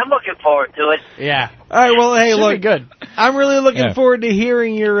like that. I'm looking forward to it. Yeah. All right, well, hey, Should look, be good. I'm really looking forward to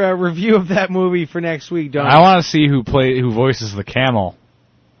hearing your review of that movie for next week, Don. I want to see who voices the camel.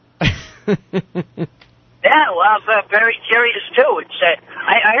 Yeah, well, I'm very curious, too. It's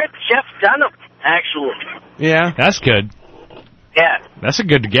I heard Jeff Dunham, actually. Yeah? That's good. Yeah. That's a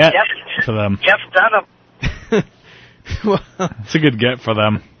good get for them. Jeff Dunham. It's a good get for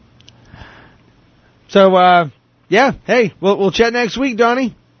them. So, yeah, hey, we'll chat next week,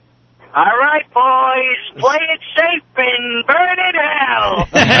 Donnie. All right, boys, play it safe and burn it hell.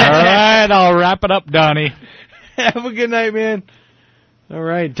 All right, I'll wrap it up, Donnie. Have a good night, man. All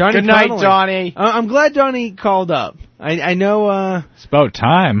right, Donnie. Good night, Connolly. Donnie. I'm glad Donnie called up. I know. It's about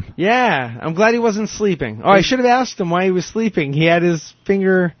time. Yeah, I'm glad he wasn't sleeping. Oh, I should have asked him why he was sleeping. He had his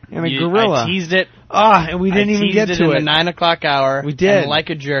finger in a gorilla. I teased it. And we didn't even get to it. In the 9 o'clock hour. We did. And like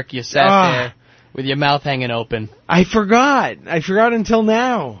a jerk, you sat there with your mouth hanging open. I forgot until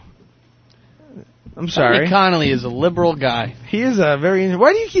now. I'm sorry. Tony Connolly is a liberal guy. He is a very...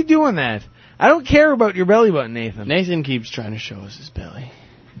 Why do you keep doing that? I don't care about your belly button, Nathan. Nathan keeps trying to show us his belly.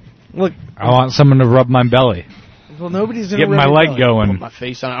 Look, I want someone to rub my belly. Well, nobody's going to get my leg going. Put my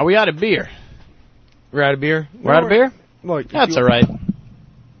face on it. Are we out of beer? We're out of beer? We're out of beer? Look, that's all right.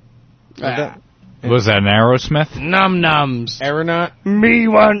 Was that an Aerosmith? Num nums. Aeronaut. Me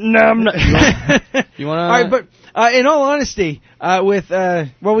want num nums. You want to? All right, but in all honesty, we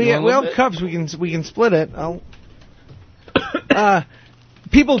have cups. We can split it.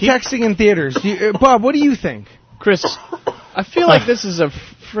 People texting in theaters. Bob, what do you think? Chris, I feel like this is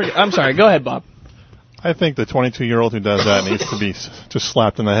I'm sorry. Go ahead, Bob. I think the 22-year-old who does that needs to be just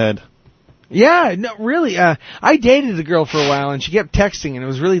slapped in the head. Yeah, no, really. I dated a girl for a while, and she kept texting, and it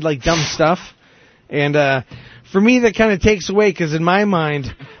was really like dumb stuff. And for me, that kind of takes away, because in my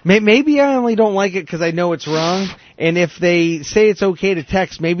mind, maybe I only don't like it because I know it's wrong. And if they say it's okay to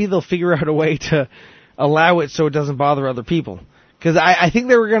text, maybe they'll figure out a way to allow it so it doesn't bother other people. Because I think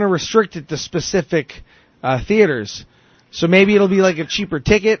they were going to restrict it to specific theaters. So maybe it'll be like a cheaper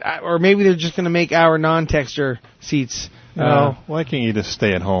ticket, or maybe they're just going to make our non-texter seats. Why can't you just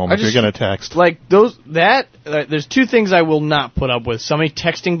stay at home if you're going to text? Like there's two things I will not put up with: somebody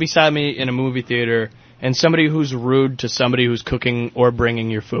texting beside me in a movie theater, and somebody who's rude to somebody who's cooking or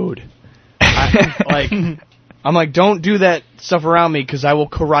bringing your food. I'm like, don't do that stuff around me because I will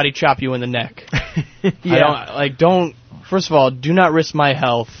karate chop you in the neck. Yeah. First of all, do not risk my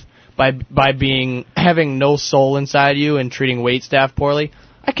health by having no soul inside you and treating waitstaff poorly.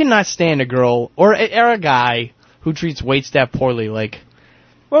 I cannot stand a girl or a guy who treats waitstaff poorly.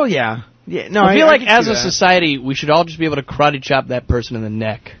 Well, yeah. No, I feel like as a society, we should all just be able to karate chop that person in the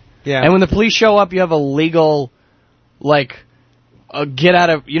neck. Yeah. And when the police show up, you have a legal, get out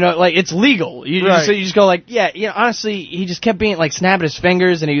of, it's legal. So you just go honestly, he just kept being, snapping his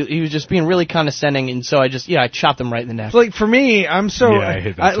fingers, and he was just being really condescending, and so I chopped him right in the neck. So, for me, I'm so, I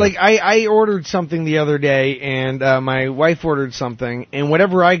hate that I ordered something the other day, and my wife ordered something, and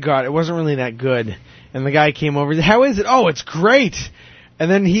whatever I got, it wasn't really that good. And the guy came over, how is it? Oh, it's great! And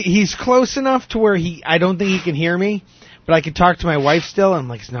then he's close enough to where I don't think he can hear me. But I could talk to my wife still, and I'm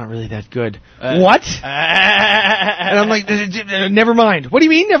like, it's not really that good. What? And I'm like, never mind. What do you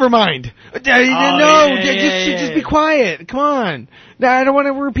mean, never mind? Just be quiet. Come on. No, I don't want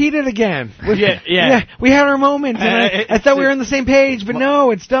to repeat it again. Yeah. We had our moment. And I thought we were on the same page, but no,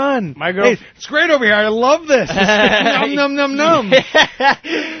 it's done. My girl, it's great over here. I love this. Num, num, num.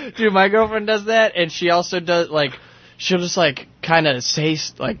 Dude, my girlfriend does that, and she also does, she'll just kind of say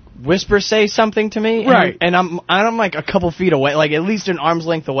whisper say something to me, right? And I'm a couple feet away, at least an arm's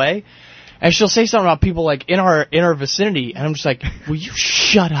length away, and she'll say something about people in our vicinity, and I'm just like, will you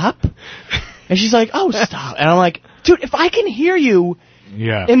shut up? And she's like, oh, stop. And I'm like, dude, if I can hear you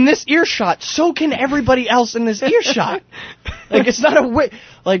in this earshot, so can everybody else in this earshot. It's not a way.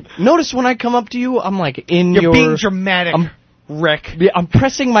 Notice when I come up to you, I'm You're being dramatic. Rick. I'm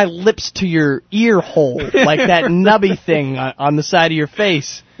pressing my lips to your ear hole, like that nubby thing on the side of your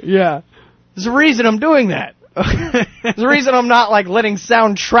face. Yeah. There's a reason I'm doing that. There's a reason I'm not, letting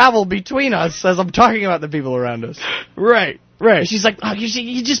sound travel between us as I'm talking about the people around us. Right. And she's like, oh,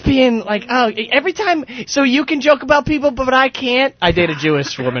 you're just being every time, so you can joke about people, but I can't. I date a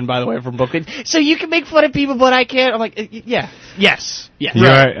Jewish woman, by the way, from Brooklyn. So you can make fun of people, but I can't. I'm like, yeah. Yes.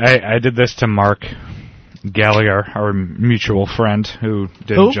 Yeah. I did this to Mark Gallagher, our mutual friend who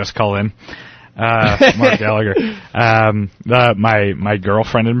didn't just call in. Mark Gallagher. My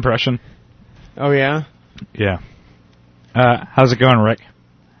girlfriend impression. Oh, yeah? Yeah. How's it going, Rick?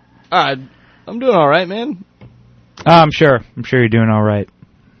 I'm doing all right, man. I'm sure you're doing all right.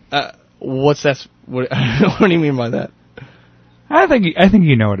 What's that? What do you mean by that? I think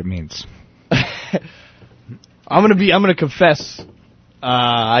you know what it means. I'm gonna confess.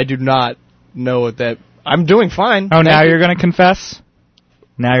 I do not know what that. I'm doing fine. Oh, now you're gonna confess?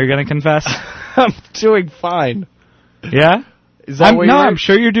 Now you're gonna confess? I'm doing fine. Yeah? Is that what I'm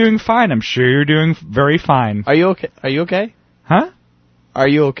sure you're doing fine. I'm sure you're doing very fine. Are you okay? Are you okay? Huh? Are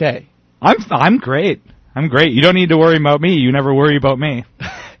you okay? I'm great. I'm great. You don't need to worry about me. You never worry about me.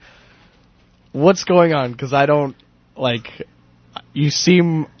 What's going on? Because I don't you're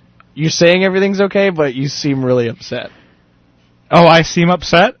saying everything's okay, but you seem really upset. Oh, I seem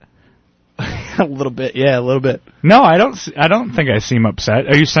upset? A little bit, yeah, a little bit. No, I don't think I seem upset.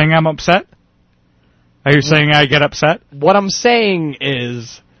 Are you saying I'm upset? Are you saying I get upset? What I'm saying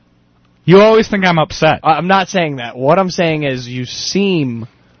is... You always think I'm upset. I'm not saying that. What I'm saying is you seem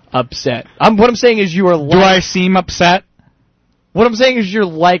upset. What I'm saying is you are like... Do I seem upset? What I'm saying is you're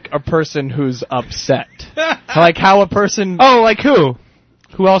like a person who's upset. Like how a person... Oh, like who?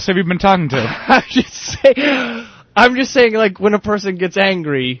 Who else have you been talking to? I'm just saying, like, when a person gets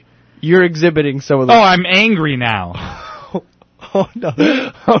angry, you're exhibiting some of the... Oh, I'm angry now. Oh, no.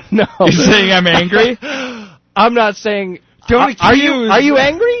 Oh, no. You're saying I'm angry? I'm not saying... Are you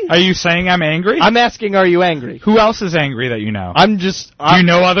angry? Are you saying I'm angry? I'm asking, are you angry? Who else is angry that you know? Do you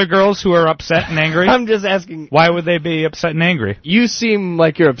know other girls who are upset and angry? I'm just asking. Why would they be upset and angry? You seem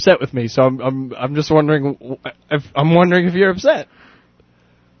like you're upset with me, so I'm just wondering if you're upset.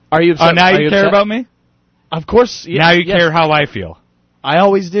 Are you upset? Oh, now you care about me? Of course. Yeah, now you care how I feel. I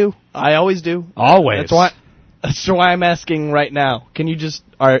always do. Always. Always. That's why I'm asking right now. Can you just...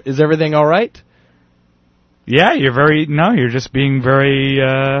 is everything all right? Yeah, you're just being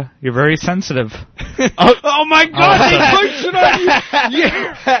you're very sensitive. Oh my God, they pushed it on you!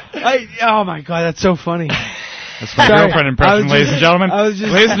 Yeah. Oh my God, that's so funny. That's my girlfriend impression, ladies and gentlemen. Ladies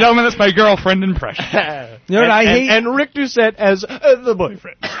and gentlemen, that's my girlfriend impression. You know what I hate? And Rick Doucette as the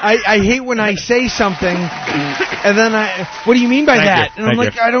boyfriend. I hate when I say something, and then what do you mean by that? And I'm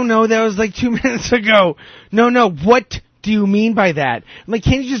like, I don't know, that was like 2 minutes ago. No, what do you mean by that? I'm like,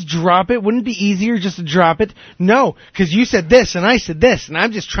 can't you just drop it? Wouldn't it be easier just to drop it? No, because you said this, and I said this, and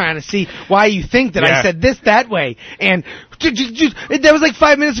I'm just trying to see why you think that I said this that way. And that was like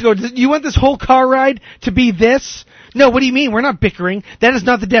 5 minutes ago. You want this whole car ride to be this? No, what do you mean? We're not bickering. That is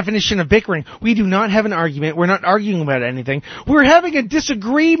not the definition of bickering. We do not have an argument. We're not arguing about anything. We're having a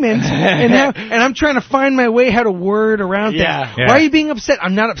disagreement, and I'm trying to find my way how to word around things. Yeah. Why are you being upset?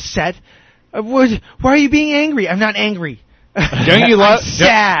 I'm not upset. Why are you being angry? I'm not angry. Don't you love?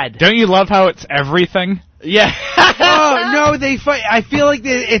 Sad. Don't you love how it's everything? Yeah. Oh no, they fight. I feel like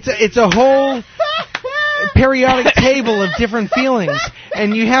it's a whole periodic table of different feelings,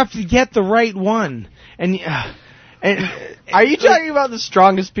 and you have to get the right one. And are you talking about the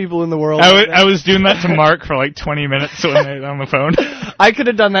strongest people in the world? I was doing that to Mark for like 20 minutes when they were on the phone. I could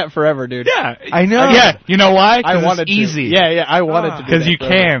have done that forever, dude. Yeah, I know. Yeah, you know why? I wanted it's easy. Yeah, I wanted to do that. Because you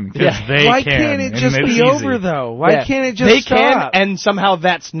can. Because they Why can. can't it just be over, though? Why can't it just They stop? can, and somehow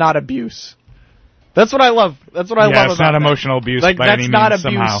that's not abuse. That's what I love. That's what I love about it's not that. emotional abuse like, by any means that's not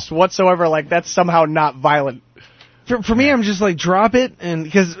somehow. abuse whatsoever. Like, that's somehow not violent. For me, I'm just like, drop it, and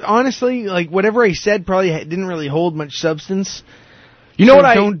because honestly, like, whatever I said probably didn't really hold much substance. You know so what?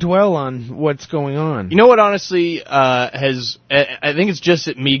 I don't dwell on what's going on. You know what? Honestly, has I think it's just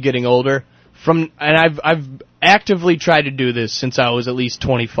me getting older. And I've actively tried to do this since I was at least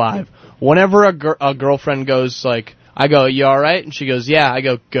 25. Whenever a girlfriend goes like, I go, "You all right?" and she goes, "Yeah." I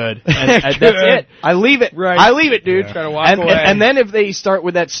go, "Good." And that's it. I leave it. Right. I leave it, dude. Try to walk away. And then if they start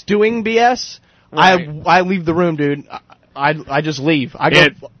with that stewing BS. Right. I leave the room, dude. I just leave. I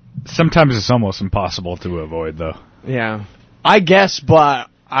go. Sometimes it's almost impossible to avoid, though. Yeah. I guess, but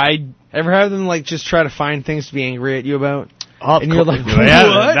I ever have them like just try to find things to be angry at you about, and you're like,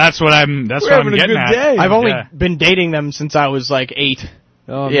 yeah, that's what I'm getting at. Day. I've only been dating them since I was like 8.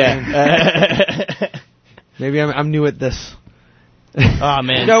 Oh yeah. Man. Maybe I'm new at this. Oh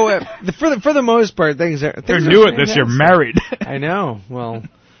man. No, for the most part, things are. You're new at this. You're married. I know. Well.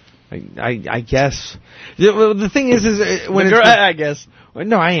 I guess. The thing is when it's... I guess.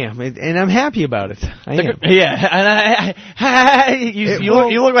 No, I am, and I'm happy about it. I am. Yeah, and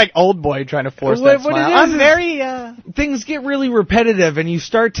you look like old boy trying to force that smile. I'm very... Things get really repetitive, and you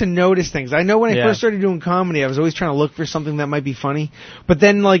start to notice things. I know when I first started doing comedy, I was always trying to look for something that might be funny. But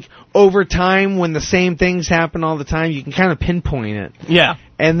then, like, over time, when the same things happen all the time, you can kind of pinpoint it. Yeah.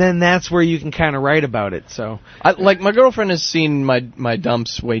 And then that's where you can kind of write about it. So, like, my girlfriend has seen my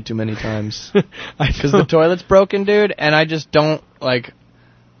dumps way too many times because the toilet's broken, dude. And I just don't like.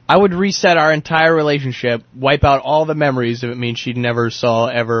 I would reset our entire relationship, wipe out all the memories if it means she never saw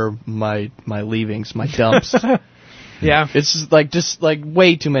ever my leavings, my dumps. Yeah. It's just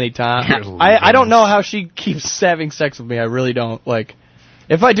way too many times. I don't know how she keeps having sex with me. I really don't. Like,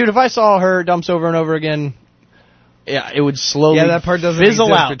 if I saw her dumps over and over again, yeah, it would slowly that part doesn't fizzle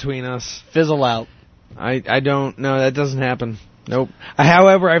exist out between us. Fizzle out. I don't know. That doesn't happen. Nope.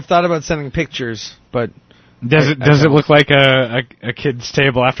 However, I've thought about sending pictures, but does it look like a kid's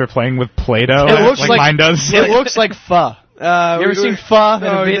table after playing with Play-Doh? It looks like mine does. It looks like pho. You ever seen pho at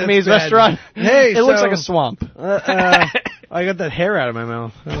a Vietnamese restaurant? Hey, it looks like a swamp. I got that hair out of my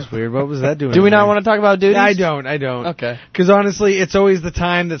mouth. That was weird. What was that doing? Do we not want to talk about duties? I don't. Okay. Because honestly, it's always the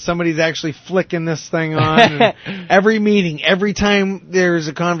time that somebody's actually flicking this thing on. And every meeting, every time there's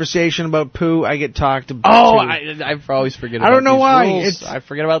a conversation about poo, I get talked about. Oh, I always forget about I don't know why. rules. I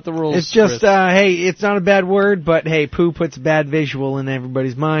forget about the rules. It's just, hey, it's not a bad word, but hey, poo puts bad visual in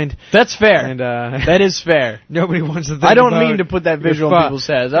everybody's mind. That's fair. And that is fair. Nobody wants to think I don't about mean to put that visual in people's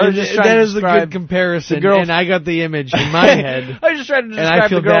heads. I was just trying that to is a good comparison, and I got the image in my head. I was just trying to and I describe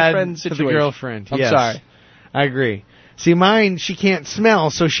feel the girlfriend bad situation. For the girlfriend. I'm yes. sorry. I agree. See, mine, she can't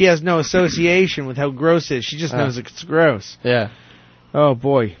smell, so she has no association with how gross it is. She just knows it's gross. Yeah. Oh,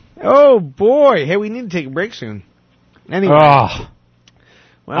 boy. Oh, boy. Hey, we need to take a break soon. Anyway. Oh.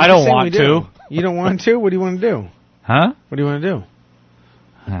 Well, I don't want to. You don't want to? What do you want to do? Huh? What do you want to do?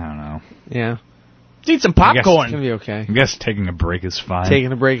 I don't know. Yeah. Let's eat some popcorn. It's going to be okay. I guess taking a break is fine.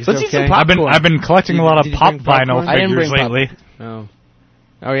 Taking a break is Let's okay. eat some popcorn. I've been collecting a lot of pop vinyl I didn't figures bring lately. Oh.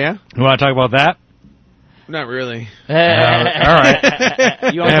 Oh, yeah? You want to talk about that? Not really. All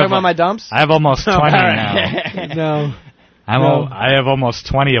right. You want to talk about my dumps? I have almost 20 now. No. I have almost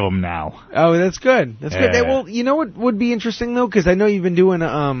 20 of them now. Oh, that's good. That's good. Yeah. Well, you know what would be interesting though, because I know you've been doing you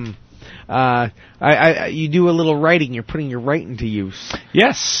do a little writing. You're putting your writing to use.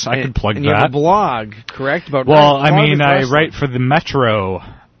 Yes, I could plug and that. You have a blog, correct? About I write for the Metro.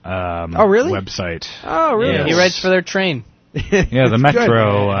 Really? Website. Oh, really? Yes. He writes for their train. Yeah, the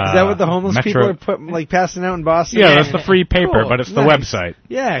Metro. Is that what the homeless people are passing out in Boston? Yeah, that's the free paper, cool. but it's the website.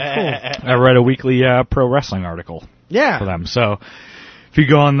 Yeah, cool. I write a weekly pro wrestling article. Yeah. For them. So if you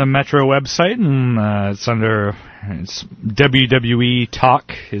go on the Metro website and it's WWE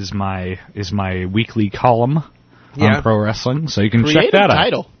Talk is my weekly column on pro wrestling, so you can check that out.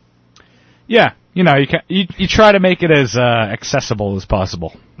 Title. Yeah, you try to make it as accessible as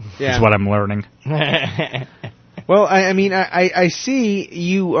possible. Yeah. Is what I'm learning. Well, I mean, I see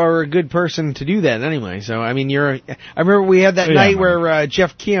you are a good person to do that anyway. So, I mean, I remember we had that night where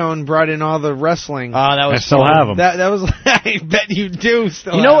Jeff Keown brought in all the wrestling. Oh, that was I still have them. That was, I bet you do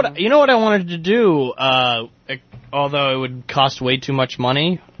still You know what I wanted to do, although it would cost way too much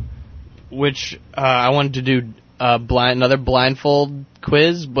money, which I wanted to do another blindfold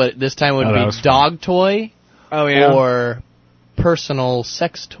quiz, but this time it would be dog toy or personal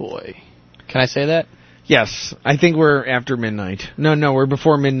sex toy. Can I say that? Yes, I think we're after midnight. No, we're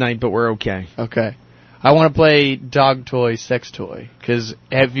before midnight, but we're okay. Okay. I want to play dog toy, sex toy. Because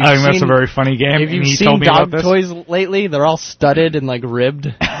I think that's a very funny game. Have you seen dog toys lately? They're all studded and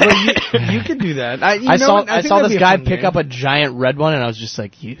ribbed. Well, you could do that. I saw this guy pick up a giant red one, and I was just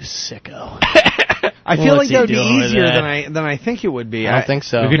like, "You sicko." I feel like that would be easier than I think it would be. I don't think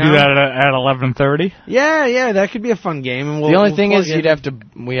so. We could do that at 11:30. Yeah, that could be a fun game. And the only thing is,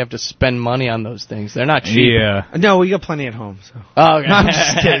 we have to spend money on those things. They're not cheap. Yeah. No, we got plenty at home. So. Oh, okay. No,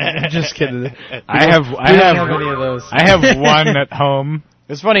 I'm just kidding. I have many of those. I have one at home.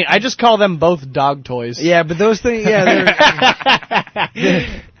 It's funny. I just call them both dog toys. Yeah, but those things. Yeah,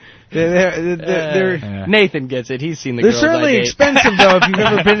 they're Nathan gets it. He's seen the They're girls certainly I date. expensive, though, if you've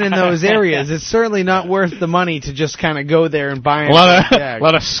ever been in those areas. It's certainly not worth the money to just kind of go there and buy a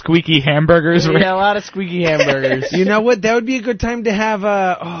lot of squeaky hamburgers. Yeah, a lot of squeaky hamburgers. You know what? That would be a good time to have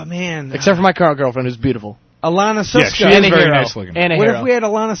oh, man. Except for my current girlfriend, who's beautiful. Alana Susko. Yeah, she is very nice looking. And what if we had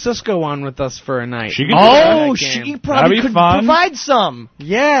Alana Susko on with us for a night? She could she probably could provide some.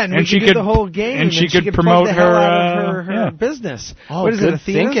 Yeah, and we could do the whole game. And she could plug promote the hell out of her business. Oh, what is good it,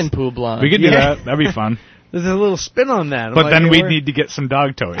 thinking, Pooh Blonde. We could do that. That'd be fun. There's a little spin on that. But then we'd need to get some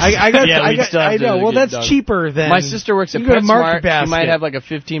dog toys. I know. Well, that's cheaper than... My sister works at PetSmart. She might have like a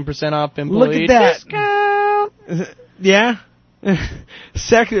 15% off employee Look at that. Discount. Yeah?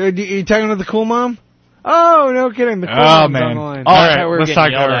 Are you talking to the cool mom? Oh, no kidding. The cool mom's on the line. All right, let's talk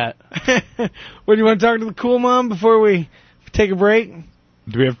about that. What, do you want to talk to the cool mom before we take a break?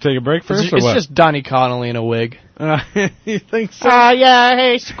 Do we have to take a break first, it's or what? just Donnie Connolly in a wig. You think so? Yeah,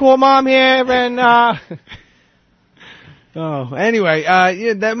 hey, it's the cool mom here, and, Oh, anyway,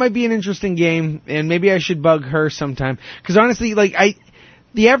 yeah, that might be an interesting game, and maybe I should bug her sometime. Because honestly,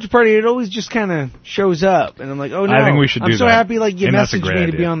 the after party, it always just kind of shows up, and I'm like, oh no, I think we should I'm do so that. happy like you And that's a messaged great me to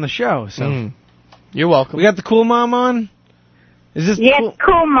idea. be on the show. So You're welcome. we got the cool mom on. Is this Yeah, cool?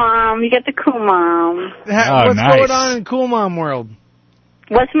 cool mom. You get the cool mom. What's nice. going on in cool mom world?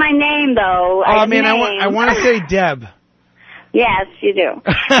 What's my name, though? Oh man, I want to say Deb. Yes, you do.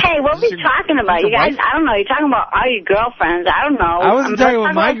 Hey, what are we talking about? You guys, I don't know. You're talking about all your girlfriends. I don't know. I wasn't talking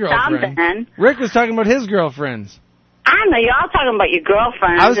about my Let's talk girlfriend. something. Rick was talking about his girlfriends. I don't know. You're all talking about your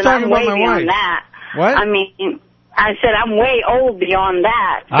girlfriends. I was and talking I'm about way my beyond wife. that. What? I mean, I said I'm way old beyond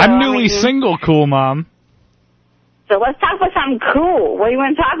that. So, I'm newly single, cool mom. So let's talk about something cool. What do you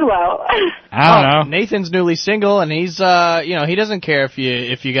want to talk about? I don't know. Nathan's newly single, and he's, he doesn't care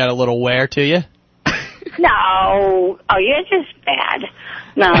if you got a little wear to you. No. Oh, you're just bad.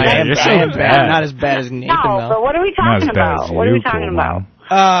 No, I am that's bad. Not as bad as Nathan, No, though. but what are we talking about? What are we talking about?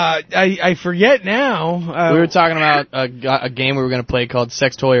 I forget now. We were talking about a game we were going to play called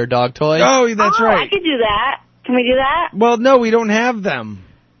Sex Toy or Dog Toy. Oh, that's right. I could do that. Can we do that? Well, no, we don't have them.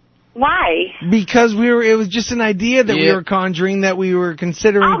 Why? Because it was just an idea that we were conjuring that we were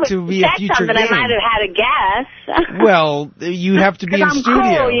considering to be a future something game. I might have had a guess. Well, you have to be in I'm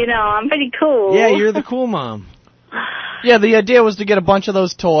studio. cool, you know. I'm pretty cool. Yeah, you're the cool mom. Yeah, the idea was to get a bunch of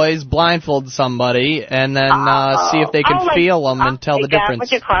those toys, blindfold somebody, and then see if they can feel them and tell the difference.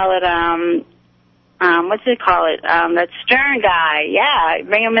 What you call it? What's it call it? That Stern guy. Yeah,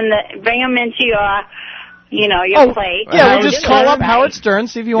 bring him into your. Your plate. Yeah, we'll just call up Howard Stern,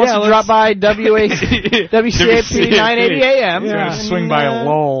 see if he wants to drop by WCAP 980 AM. Yeah. Swing by a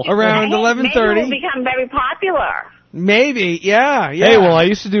lull. Around 11:30. Maybe we'll become very popular. Maybe, yeah. Hey, well, I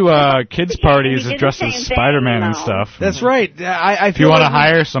used to do kids' parties we did dressed the as same Spider-Man thing, and stuff. That's right. I If you want to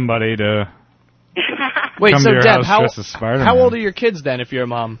hire somebody to Wait, come so to your Deb, house dressed as Spider-Man. how old are your kids then if you're a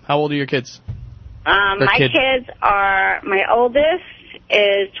mom? How old are your kids? My kids are, my oldest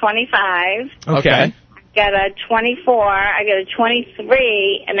is 25. Okay. I got a 24, I got a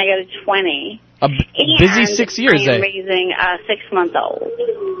 23, and I got a 20. A busy 6 years, I am eh? raising a 6-month-old.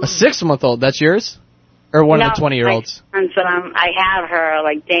 A 6-month-old, that's yours? Or one of the 20-year-olds? And so I have her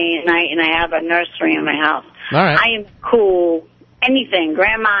like day and night, and I have a nursery in my house. All right. I am cool anything,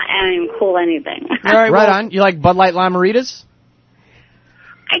 Grandma, and I am cool anything. All right, right on. You like Bud Light Limeritas?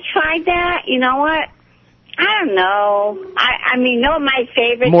 I tried that. You know what? I don't know. I mean, no, my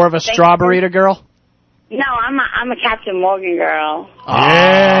favorite. More of a strawberry girl? No, I'm a Captain Morgan girl.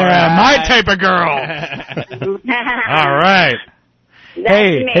 Yeah, my type of girl. All right.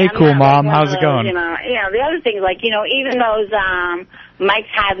 Hey, cool mom, how's it going? The other thing is like, even those Mike's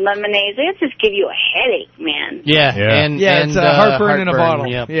Hard Lemonades, they just give you a headache, man. Yeah. It's heartburn in a bottle.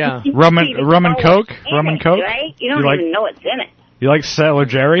 Yep. Yeah. Rum and Coke? Rum and Coke? Right? You don't even know what's in it. You like Sailor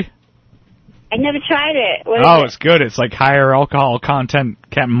Jerry? I never tried it. What is it? It's good. It's like higher alcohol content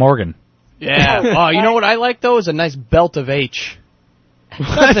Captain Morgan. Yeah. Oh, you know what I like, though, is a nice belt of H.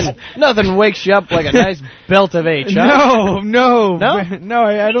 Nothing wakes you up like a nice belt of H, huh? No,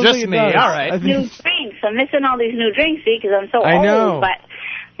 I don't Just think it me, does. all right. New drinks. I'm missing all these new drinks, see, because I'm so I know. old. But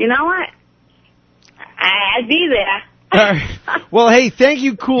you know what? I'd be there. All right. Well, hey, thank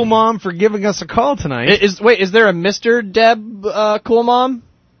you, cool mom, for giving us a call tonight. Is there a Mr. Deb, cool mom?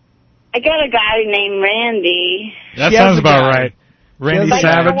 I got a guy named Randy. That sounds about right. Randy But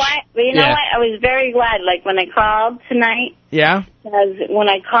Savage. You know what? But you know what? I was very glad, like, when I called tonight. Yeah? Because when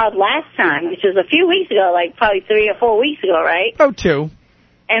I called last time, which was a few weeks ago, like probably 3 or 4 weeks ago, right? Oh, 2.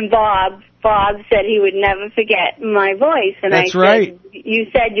 And Bob said he would never forget my voice. And That's I right. said, you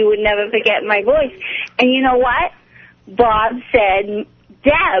said you would never forget my voice. And you know what? Bob said,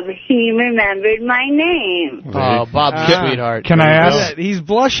 Deb, he remembered my name. Oh, Bob's a sweetheart. Can I ask? He's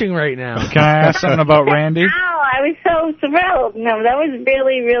blushing right now. Can I ask something about Randy? Oh, I was so thrilled. No, that was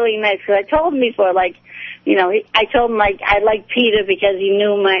really, really nice. Because I told him before, like, I told him, like, I like Peter because he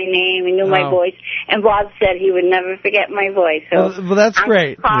knew my name, he knew my voice. And Bob said he would never forget my voice. So well, that's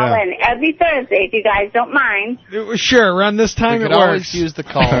great. Call in every Thursday if you guys don't mind. Sure, around this time we it could always works. use the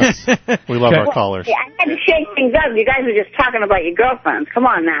calls. We love our callers. Yeah, I had to shake things up. You guys were just talking about your girlfriends. Come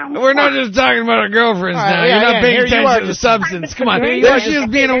on now. We're not just talking about our girlfriends now. You're not paying attention to the substance. Come on. That's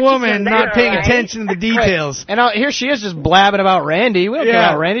just being a woman, not paying attention to the details. And here she is just blabbing about Randy. We don't care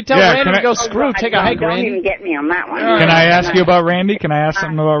about Randy. Tell Randy to go screw. Take a hike, Don't Randy. even get me on that one. Can I ask you about Randy? Can I ask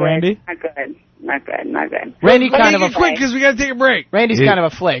something about Randy? Not good. Randy But kind of make a it quick because we got to take a break. Randy's kind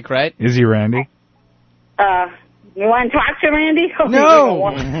of a flake, right? Is he Randy? You want to talk to Randy?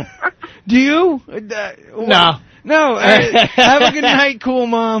 No. Do you? No. No. Have a good night, cool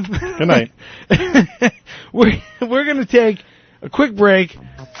mom. Good night. We're going to take a quick break,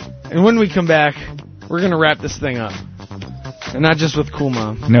 and when we come back, we're going to wrap this thing up. And not just with Cool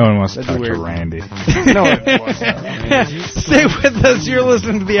Mom. No one wants to That'd talk be to weird. Randy. No one wants to. Stay with us. You're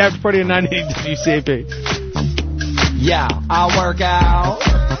listening to the After Party on 980 WCAP. Yeah, I work out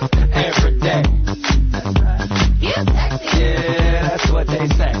every day. Yeah, that's what they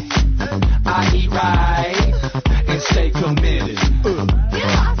say. I eat right and stay committed.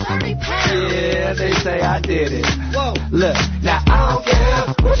 Yeah, they say I did it. Whoa. Look, now I don't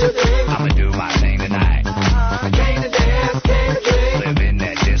care what you think. I'ma do my thing tonight. Came to dance, came to drink. Living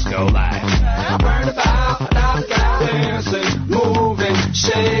that disco life. I burned about $1,000 dancing, moving,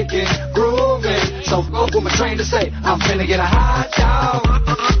 shaking, grooving. So go for my train to say, I'm finna get a hot dog.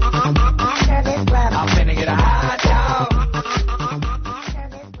 I'm finna get a hot dog.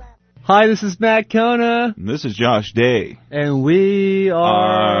 Hi, this is Matt Kona. And this is Josh Day. And we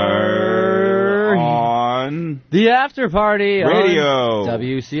are on the After Party Radio. On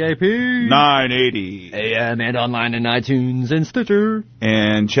WCAP 980 AM and online in iTunes and Stitcher.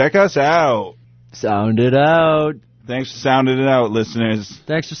 And check us out. Sound it out. Thanks for sounding it out, listeners.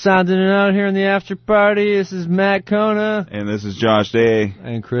 Thanks for sounding it out here in the After Party. This is Matt Kona. And this is Josh Day.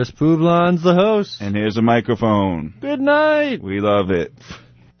 And Chris Poublon's the host. And here's a microphone. Good night. We love it.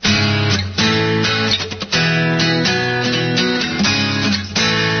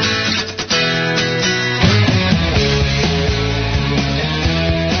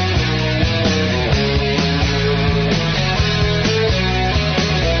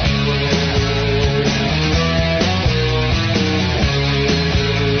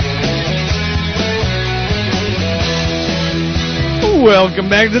 Welcome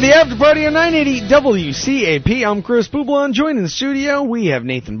back to the After Party on 980 WCAP. I'm Chris Poublon. Joining the studio, we have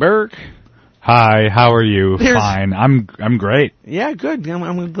Nathan Burke. Hi, how are you? Fine. I'm great. Yeah, good.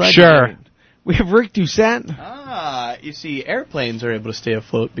 I'm glad. Sure. We have Rick Doucette. You see, airplanes are able to stay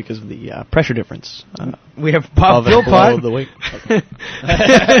afloat because of the pressure difference. We have Bob Philpott.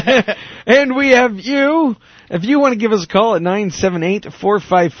 And we have you. If you want to give us a call at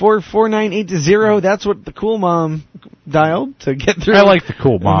 978-454-4980, that's what the Cool Mom dialed to get through. I like the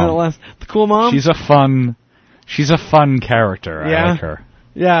Cool Mom. The Cool Mom? She's a fun character. Yeah. I like her.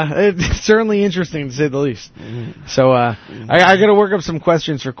 Yeah, it's certainly interesting to say the least. So, I got to work up some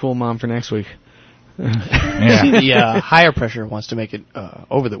questions for Cool Mom for next week. Yeah. The higher pressure wants to make it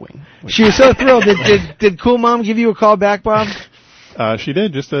over the wing. She was so thrilled. Did Cool Mom give you a call back, Bob? She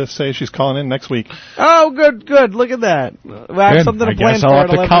did, just to say she's calling in next week. Oh, good. Look at that. I have something to plan for. I guess I'll have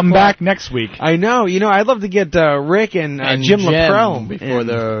to come back next week. I know. I'd love to get Rick and Jim Laprelle before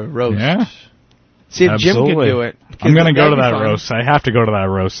the roast. Yeah. See if Jim can do it. I'm going to go to that roast. I have to go to that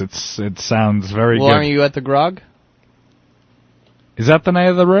roast. It sounds very good. Well, aren't you at the grog? Is that the night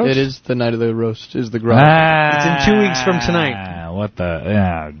of the roast? It is the night of the roast, is the grog. It's in 2 weeks from tonight. What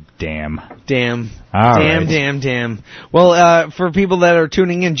the... damn. All right. Damn. Well, for people that are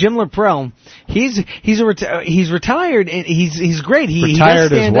tuning in, Jim Laprelle, he's retired, and he's great.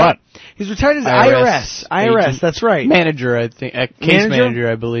 Retired as what? He's retired as IRS. IRS, that's right. Manager, I think. Case manager,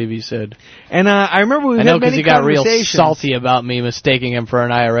 I believe he said. And I remember we had many conversations. I know because he got real salty about me mistaking him for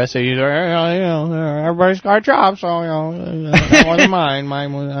an IRS. He's like, everybody's got a job, so, that wasn't mine.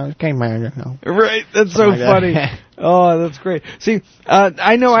 Mine was case manager. No. Right, that's so funny. Oh, that's great. See,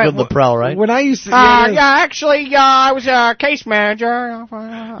 I know it's good Laprelle, right? When I used to... actually, I was a case manager.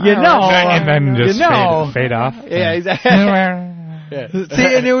 And then just fade off. Yeah, exactly. Yeah.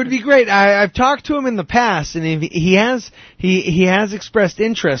 See, and it would be great. I've talked to him in the past, and he has expressed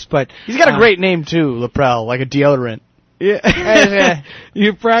interest, but he's got a great name too, Laprelle, like a deodorant. Yeah,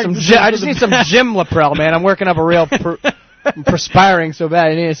 you practice. I just need some Jim Laprelle, man. I'm working up a real perspiring so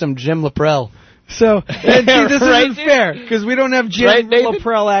bad. I need some Jim Laprelle. So, see, this isn't fair, because we don't have Jim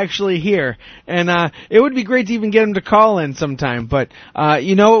Laprelle actually here. And it would be great to even get him to call in sometime, but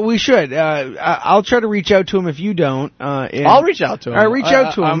you know what, we should. I'll try to reach out to him if you don't. I'll reach out to him. Reach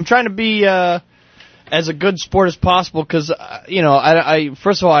out to him. I'm trying to be as a good sport as possible, because, I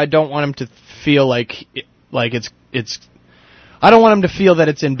first of all, I don't want him to feel like it's I don't want him to feel that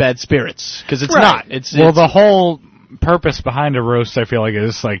it's in bad spirits, because it's not. It's the whole purpose behind a roast, I feel like,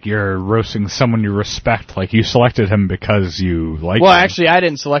 is like you're roasting someone you respect. Like you selected him because you like him. Well, actually, I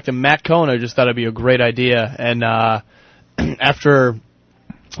didn't select him. Matt Kona just thought it'd be a great idea. And after,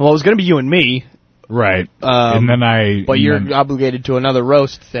 it was going to be you and me. Right. And then But you're obligated to another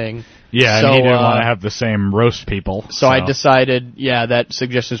roast thing. Yeah, so, and he didn't want to have the same roast people. So I decided, that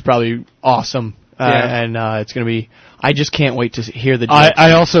suggestion is probably awesome. And it's going to be... I just can't wait to hear the jokes.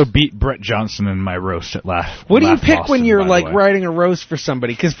 I also beat Brett Johnson in my roast at last. What do you pick when you're, writing a roast for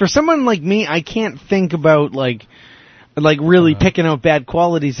somebody? Because for someone like me, I can't think about, like really picking out bad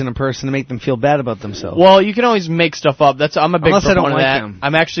qualities in a person to make them feel bad about themselves. Well, you can always make stuff up. I'm a big Unless I don't proponent of like that. them.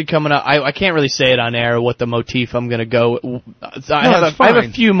 I'm actually coming up. I can't really say it on air what the motif I'm going to go. I have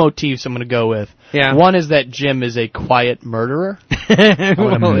a few motifs I'm going to go with. Yeah. One is that Jim is a quiet murderer. I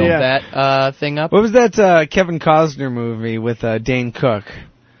want to build that thing up. What was that Kevin Costner movie with Dane Cook?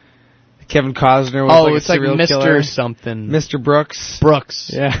 Kevin Costner was like it's a serial like Mr. killer. something. Mr. Brooks.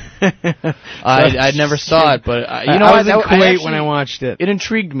 Brooks. Yeah. I never saw it, but you know, I was in Kuwait when I watched it. It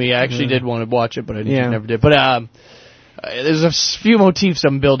intrigued me. I actually did want to watch it, but I never did. But there's a few motifs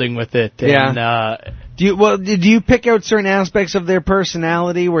I'm building with it. And, do you pick out certain aspects of their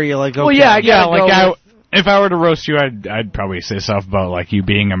personality where you're like, okay, well, yeah, if I were to roast you, I'd probably say stuff about like you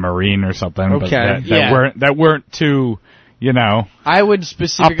being a Marine or something. Okay. But that weren't too. You know, I would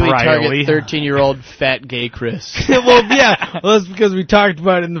specifically target 13-year-old fat gay Chris. Well, that's because we talked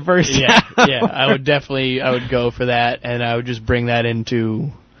about it in the first. I would go for that, and I would just bring that into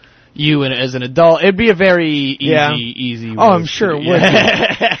you and as an adult. It'd be a very easy. Oh, I'm sure it would.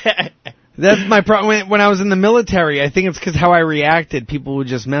 That's my problem. When I was in the military, I think it's because how I reacted, people would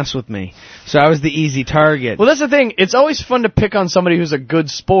just mess with me. So I was the easy target. Well, that's the thing. It's always fun to pick on somebody who's a good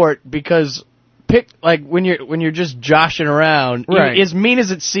sport because. Like when you're just joshing around, right. As mean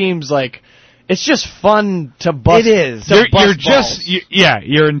as it seems, like it's just fun to bust. It is.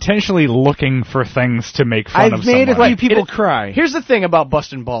 You're intentionally looking for things to make fun of someone. I've made a few people cry. Here's the thing about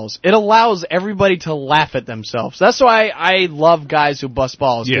busting balls: it allows everybody to laugh at themselves. That's why I love guys who bust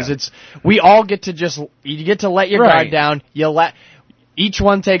balls because we all get to you get to let your guard down. You laugh. Each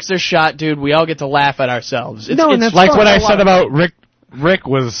one takes their shot, dude. We all get to laugh at ourselves. It's like what I said about Rick. Rick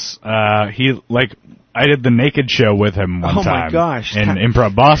was I did the naked show with him one time. Oh my gosh! In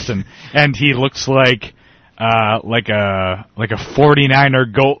Improv Boston, and he looks like a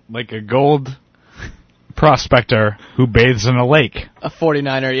 49er gold prospector who bathes in a lake. A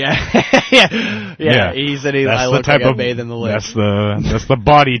 49er, yeah. He said I look like I bathe in the lake. That's the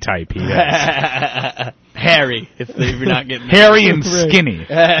body type he has. Hairy, if you're not getting hairy and skinny,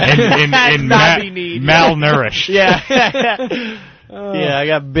 and malnourished. Yeah. Yeah, I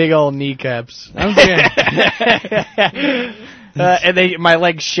got big old kneecaps. Okay. And my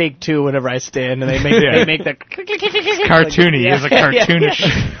legs shake too whenever I stand, and they make that cartoony. He has a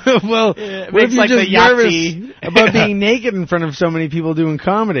cartoonish. Well, what if you're just nervous about being naked in front of so many people doing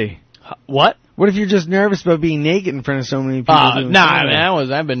comedy? What? What if you're just nervous about being naked in front of so many people doing comedy?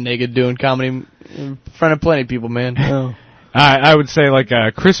 Man, I've been naked doing comedy in front of plenty of people, man. Oh. I would say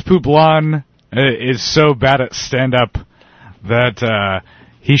Chris Pouplon is so bad at stand up. That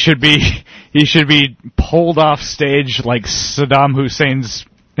he should be pulled off stage like Saddam Hussein's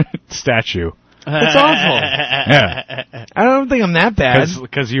statue. That's awful. Yeah, I don't think I'm that bad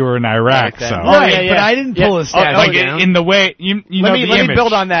because you were in Iraq. So right, but I didn't pull a statue down. In the way you let know. Let me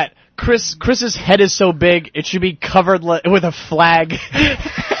build on that. Chris's head is so big it should be covered with a flag,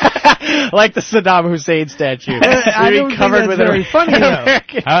 like the Saddam Hussein statue. I don't think that's very funny though.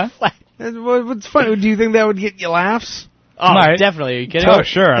 Huh? What's funny? Do you think that would get you laughs? Oh, definitely. Are you kidding? Oh,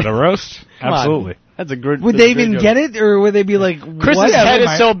 sure, at a roast. Absolutely. That's a good. Would they even get it, or would they be like, Chris's head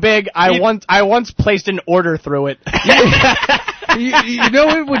is so big, I once placed an order through it. You know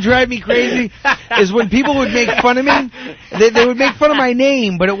what would drive me crazy is when people would make fun of me. They would make fun of my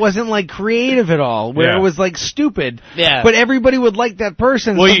name, but it wasn't like creative at all. Where it was like stupid. Yeah. But everybody would like that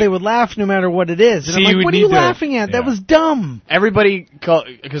person, so they would laugh no matter what it is. And I'm like, what are you laughing at? That was dumb. Everybody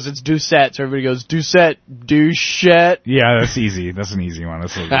because it's Doucette, so everybody goes Doucette, Doucette. Yeah, that's easy. That's an easy one.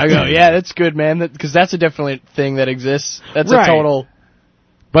 I go, yeah, that's good, man. Because that's a definite thing that exists. That's a total.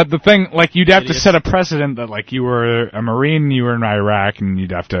 But the thing, you'd have to set a precedent that, you were a Marine, you were in Iraq, and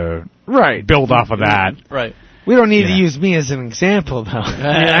you'd have to build off of that. Right. We don't need to use me as an example, though.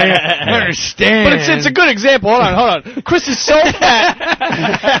 I understand. But it's a good example. Hold on. Chris is so fat.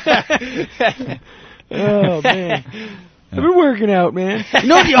 Oh, man. I've been working out, man.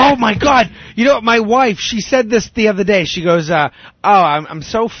 Oh my God! My wife, she said this the other day. She goes, I'm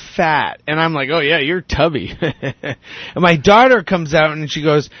so fat. And I'm like, oh yeah, you're tubby. And my daughter comes out and she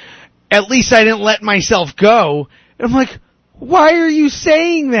goes, at least I didn't let myself go. And I'm like, why are you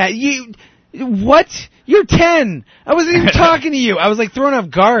saying that? What? You're 10. I wasn't even talking to you. I was thrown off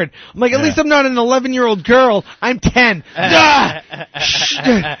guard. I'm like, at least I'm not an 11-year-old girl. I'm 10. At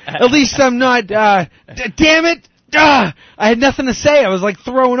least I'm not, damn it. I had nothing to say. I was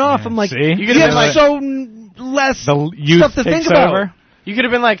thrown off. I'm like, you have so less stuff to think about. You could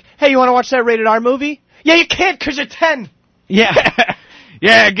have been like, hey, you want to watch that rated R movie? Yeah, you can't because you're 10. Yeah.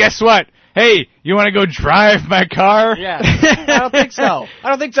 Yeah, guess what? Hey, You want to go drive my car? Yeah. I don't think so.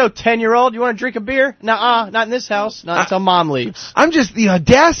 10-year-old, you want to drink a beer? Nuh-uh, not in this house. Not until Mom leaves. I'm just the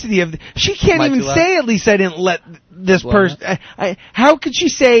audacity of... She can't Am I even too loud? say, at least I didn't let this person... How could she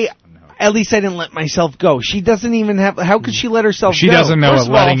say... At least I didn't let myself go. She doesn't even have... How could she let herself go? She doesn't know what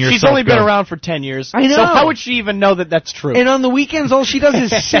letting yourself go. She's only been around for 10 years. I know. So how would she even know that that's true? And on the weekends, all she does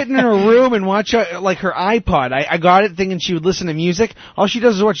is sit in her room and watch, like, her iPod. I got it thinking she would listen to music. All she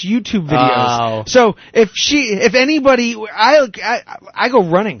does is watch YouTube videos. Oh. So if anybody... I go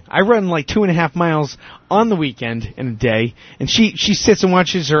running. I run like 2.5 miles on the weekend in a day, and she sits and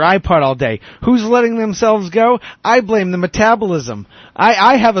watches her iPod all day. Who's letting themselves go? I blame the metabolism.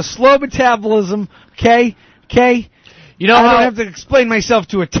 I have a slow metabolism, okay? You know I how don't have to explain myself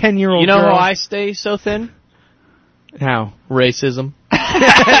to a 10-year-old You know girl. how I stay so thin? How? Racism.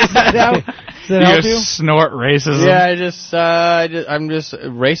 Is that help you? Snort racism. Yeah,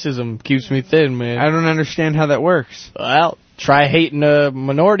 racism keeps me thin, man. I don't understand how that works. Well, try hating a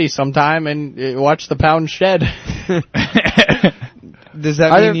minority sometime and watch the pound shed. Does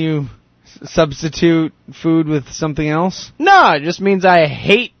that mean you substitute food with something else? No, it just means I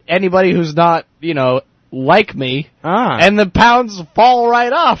hate anybody who's not, like me. And the pounds fall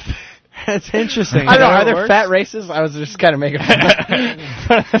right off. That's interesting. I don't know, are there fat races? I was just kind of making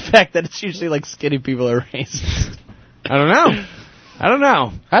fun of the fact that it's usually like skinny people are racist. I don't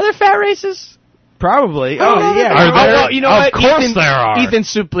know. Are there fat races? Probably. Oh, yeah. Are there? You know what? Of course there are. Ethan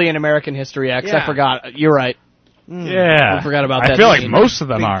Suplee in American History X. Yeah. I forgot. You're right. Yeah. I forgot about that. I feel like most of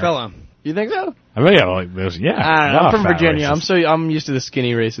them Big are. fella. You think so? I feel like there's, yeah. I don't know. I'm from Virginia. Races. I'm used to the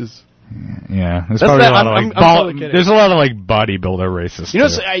skinny races. Yeah, there's That's probably that- a lot of I'm like totally kidding. there's a lot of like bodybuilder races.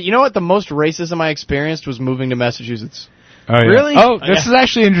 You know what? The most racism I experienced was moving to Massachusetts. Oh, yeah. Really? Oh, this is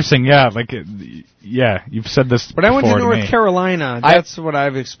actually interesting. Yeah, yeah, you've said this. But I went to before North me. Carolina. That's what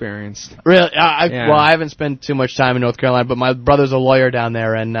I've experienced. Really? Yeah. Well, I haven't spent too much time in North Carolina, but my brother's a lawyer down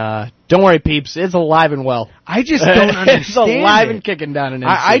there, and don't worry, peeps, it's alive and well. I just don't understand It's alive it. and kicking down in NC.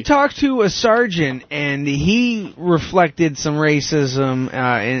 I talked to a sergeant, and he reflected some racism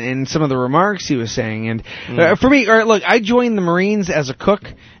in some of the remarks he was saying. And for me, look, I joined the Marines as a cook,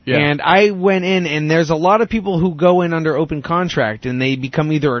 and I went in, and there's a lot of people who go in under open contract, and they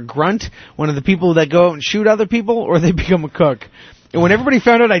become either a grunt, one of the people that go out and shoot other people, or they become a cook. And when everybody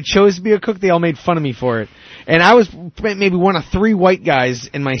found out I chose to be a cook, they all made fun of me for it. And I was maybe one of 3 white guys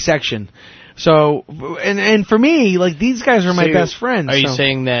in my section. So, and for me, like, these guys are my best friends. Are you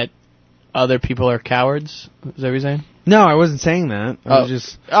saying that other people are cowards? Is that what you're saying? No, I wasn't saying that. I was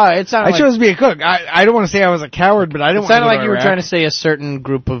just... it sounded I chose to be a cook. I don't want to say I was a coward, but I don't want to It sounded go like to you were Iraq. trying to say a certain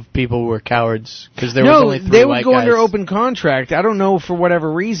group of people were cowards, because there was only 3 they white would go guys. under open contract. I don't know for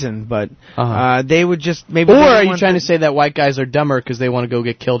whatever reason, but they would just maybe... Or are you trying to say that white guys are dumber because they want to go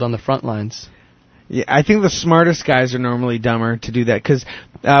get killed on the front lines? Yeah, I think the smartest guys are normally dumber to do that, because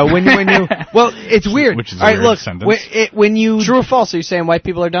when you... Well, it's weird. Which is all a right, weird look, sentence. when you... True or false? Are you saying white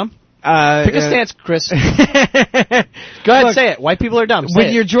people are dumb? Pick a stance, Chris. Go ahead, Look, say it. White people are dumb. Say when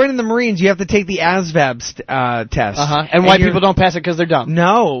it. you're joining the Marines, you have to take the ASVAB test. And white people don't pass it because they're dumb.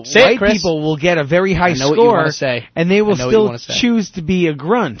 No, Say it, white Chris. people will get a very high I know score, what you wanna say. and they will I know what you still wanna say. choose to be a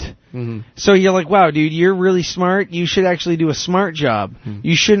grunt. Mm-hmm. So you're like, wow, dude, you're really smart. You should actually do a smart job.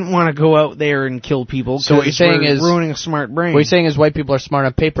 You shouldn't want to go out there and kill people. So what you're saying we're is ruining a smart brain. What you're saying is white people are smart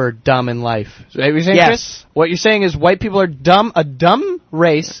on paper, dumb in life. Is that what you're saying, Yes. Chris? What you're saying is white people are dumb, a dumb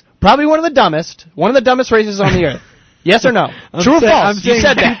race, probably one of the dumbest races on the earth. Yes or no? True or false? I'm You saying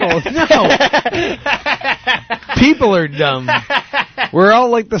said people, that. No. People are dumb. We're all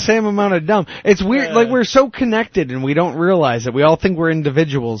like the same amount of dumb. It's weird, like we're so connected and we don't realize it. We all think we're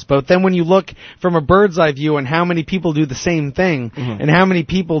individuals, but then when you look from a bird's eye view on how many people do the same thing and how many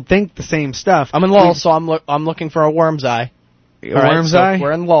people think the same stuff. I'm in Lowell, so I'm looking for a worm's eye. A worm's eye?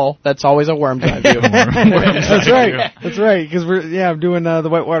 We're in Lowell. That's always a worm's eye view. That's right. That's right. Because I'm doing the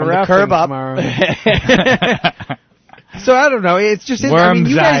whitewater From the rafting curb up. tomorrow. So I don't know. It's just Worm's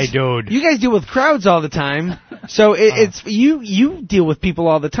you guys, eye, dude. You guys deal with crowds all the time, so it's you deal with people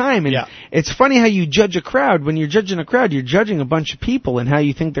all the time, and it's funny how you judge a crowd. When you're judging a crowd, you're judging a bunch of people and how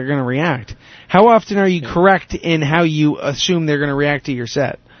you think they're going to react. How often are you correct in how you assume they're going to react to your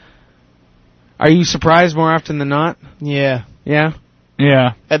set? Are you surprised more often than not? Yeah. Yeah.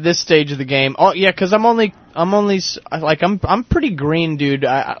 Yeah. At this stage of the game, because I'm pretty green, dude.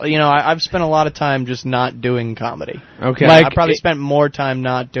 I've spent a lot of time just not doing comedy. Okay. I probably spent more time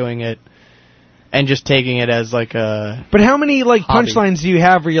not doing it and just taking it as like a. But how many hobby. punchlines do you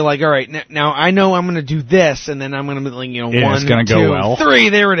have where you're like, all right, now I know I'm going to do this, and then I'm going to be like, Yeah, one, it's gonna go 2, well. 3,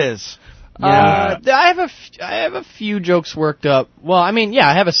 there it is. I have a few jokes worked up. Well, I mean, yeah,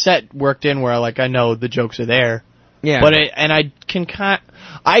 I have a set worked in where like I know the jokes are there. Yeah. But I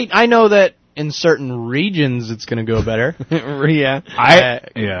know that in certain regions it's going to go better. Yeah.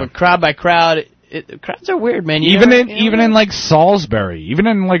 But crowd by crowd, crowds are weird, man. Even in like Salisbury, even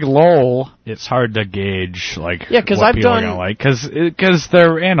in like Lowell, it's hard to gauge like because what people are gonna like because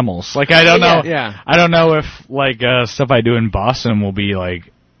they're animals. Like I don't know. Yeah. I don't know if like stuff I do in Boston will be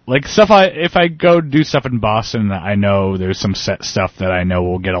like stuff if I go do stuff in Boston, I know there's some set stuff that I know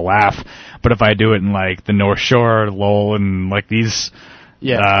will get a laugh. But if I do it in like the North Shore, Lowell, and like these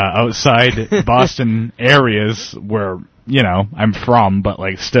outside Boston areas where I'm from, but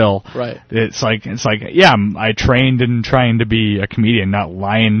like still, right? It's like I trained in trying to be a comedian, not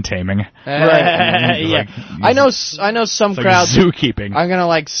lion taming. Right. I know some crowds zookeeping are gonna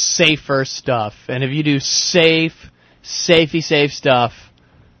like safer stuff, and if you do safe stuff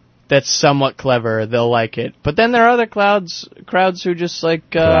that's somewhat clever, they'll like it. But then there are other crowds who just like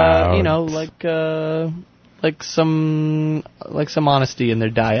like some honesty in their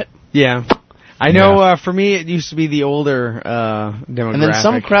diet. Yeah. I know for me it used to be the older demographic. And then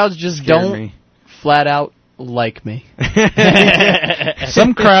some crowds just don't flat out like me.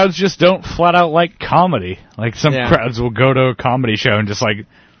 Some crowds just don't flat out like comedy. Like some crowds will go to a comedy show and just like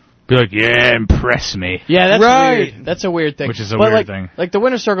be like, yeah, impress me. Yeah, that's weird. That's a weird thing. Which is a weird thing. Like the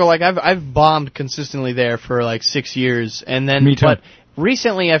Winter Circle, like I've bombed consistently there for like 6 years, and then me too. But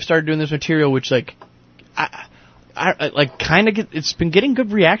recently I've started doing this material, which like I like kind of it's been getting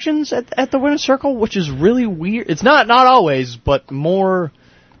good reactions at the Winter Circle, which is really weird. It's not always, but more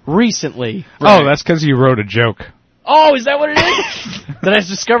recently. Right? Oh, that's because you wrote a joke. Oh, is that what it is? Did I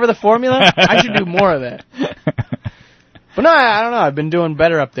discover the formula? I should do more of that. But no, I don't know. I've been doing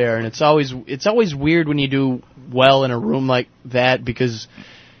better up there, and it's always weird when you do well in a room like that because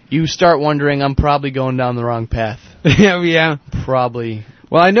you start wondering, I'm probably going down the wrong path. Yeah. Probably.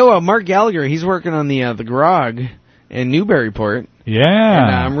 Well, I know Mark Gallagher. He's working on the Grog in Newburyport. Yeah.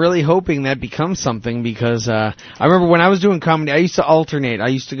 And I'm really hoping that becomes something because I remember when I was doing comedy, I used to alternate. I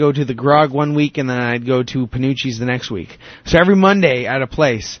used to go to the Grog one week and then I'd go to Panucci's the next week. So every Monday at a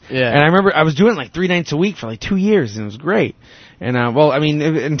place. Yeah. And I remember I was doing it like 3 nights a week for like 2 years and it was great. And well, I mean,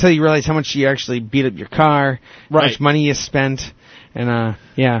 until you realize how much you actually beat up your car, how much money you spent. And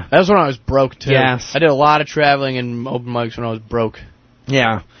yeah. That was when I was broke too. Yes. I did a lot of traveling and open mics when I was broke.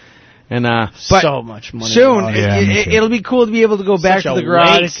 Yeah. And but so much money. Soon, it'll be cool to be able to go back to the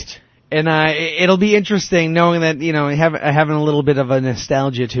garage. And it'll be interesting knowing that, having a little bit of a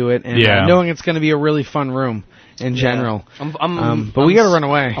nostalgia to it and knowing it's going to be a really fun room in general. But we got to run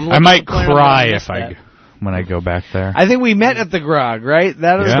away. I might cry when I go back there. I think we met at the Grog, right?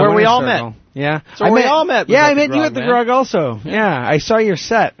 That is where we all met. Yeah. So we all met. Yeah, I met you at the Grog also. Yeah, I saw your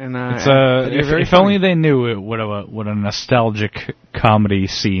set. And if only they knew what a nostalgic comedy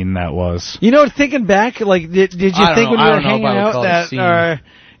scene that was. Thinking back, like, did you think when we were hanging out that,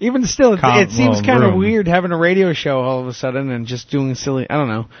 even still, it seems kind of weird having a radio show all of a sudden and just doing silly, I don't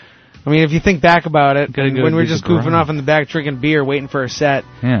know. I mean, if you think back about it, when we're just goofing off in the back drinking beer, waiting for a set,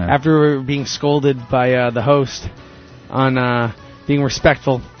 after we were being scolded by the host on being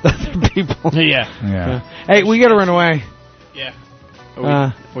respectful to other people. Yeah. Hey, we got to run away. Yeah.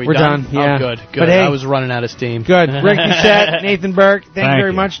 We're done. Yeah. Oh, good. But hey, I was running out of steam. Good. Rick Doucette, Nathan Burke, thank you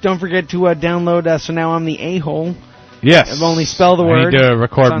very much. Don't forget to download So Now I'm the A-Hole. Yes. I've only spelled the word. I need to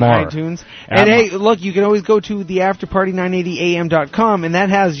record on more. iTunes. And hey, look, you can always go to theafterparty980am.com, and that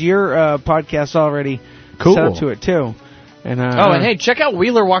has your podcast already set up to it, too. And and hey, check out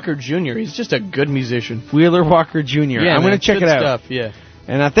Wheeler Walker Jr. He's just a good musician. Wheeler Walker Jr. Yeah, I'm going to check it out. Stuff, yeah.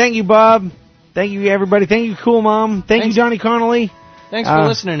 And thank you, Bob. Thank you, everybody. Thank you, Cool Mom. Thanks you, Johnny Connolly. Thanks for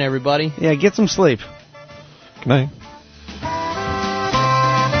listening, everybody. Yeah, get some sleep. Good night.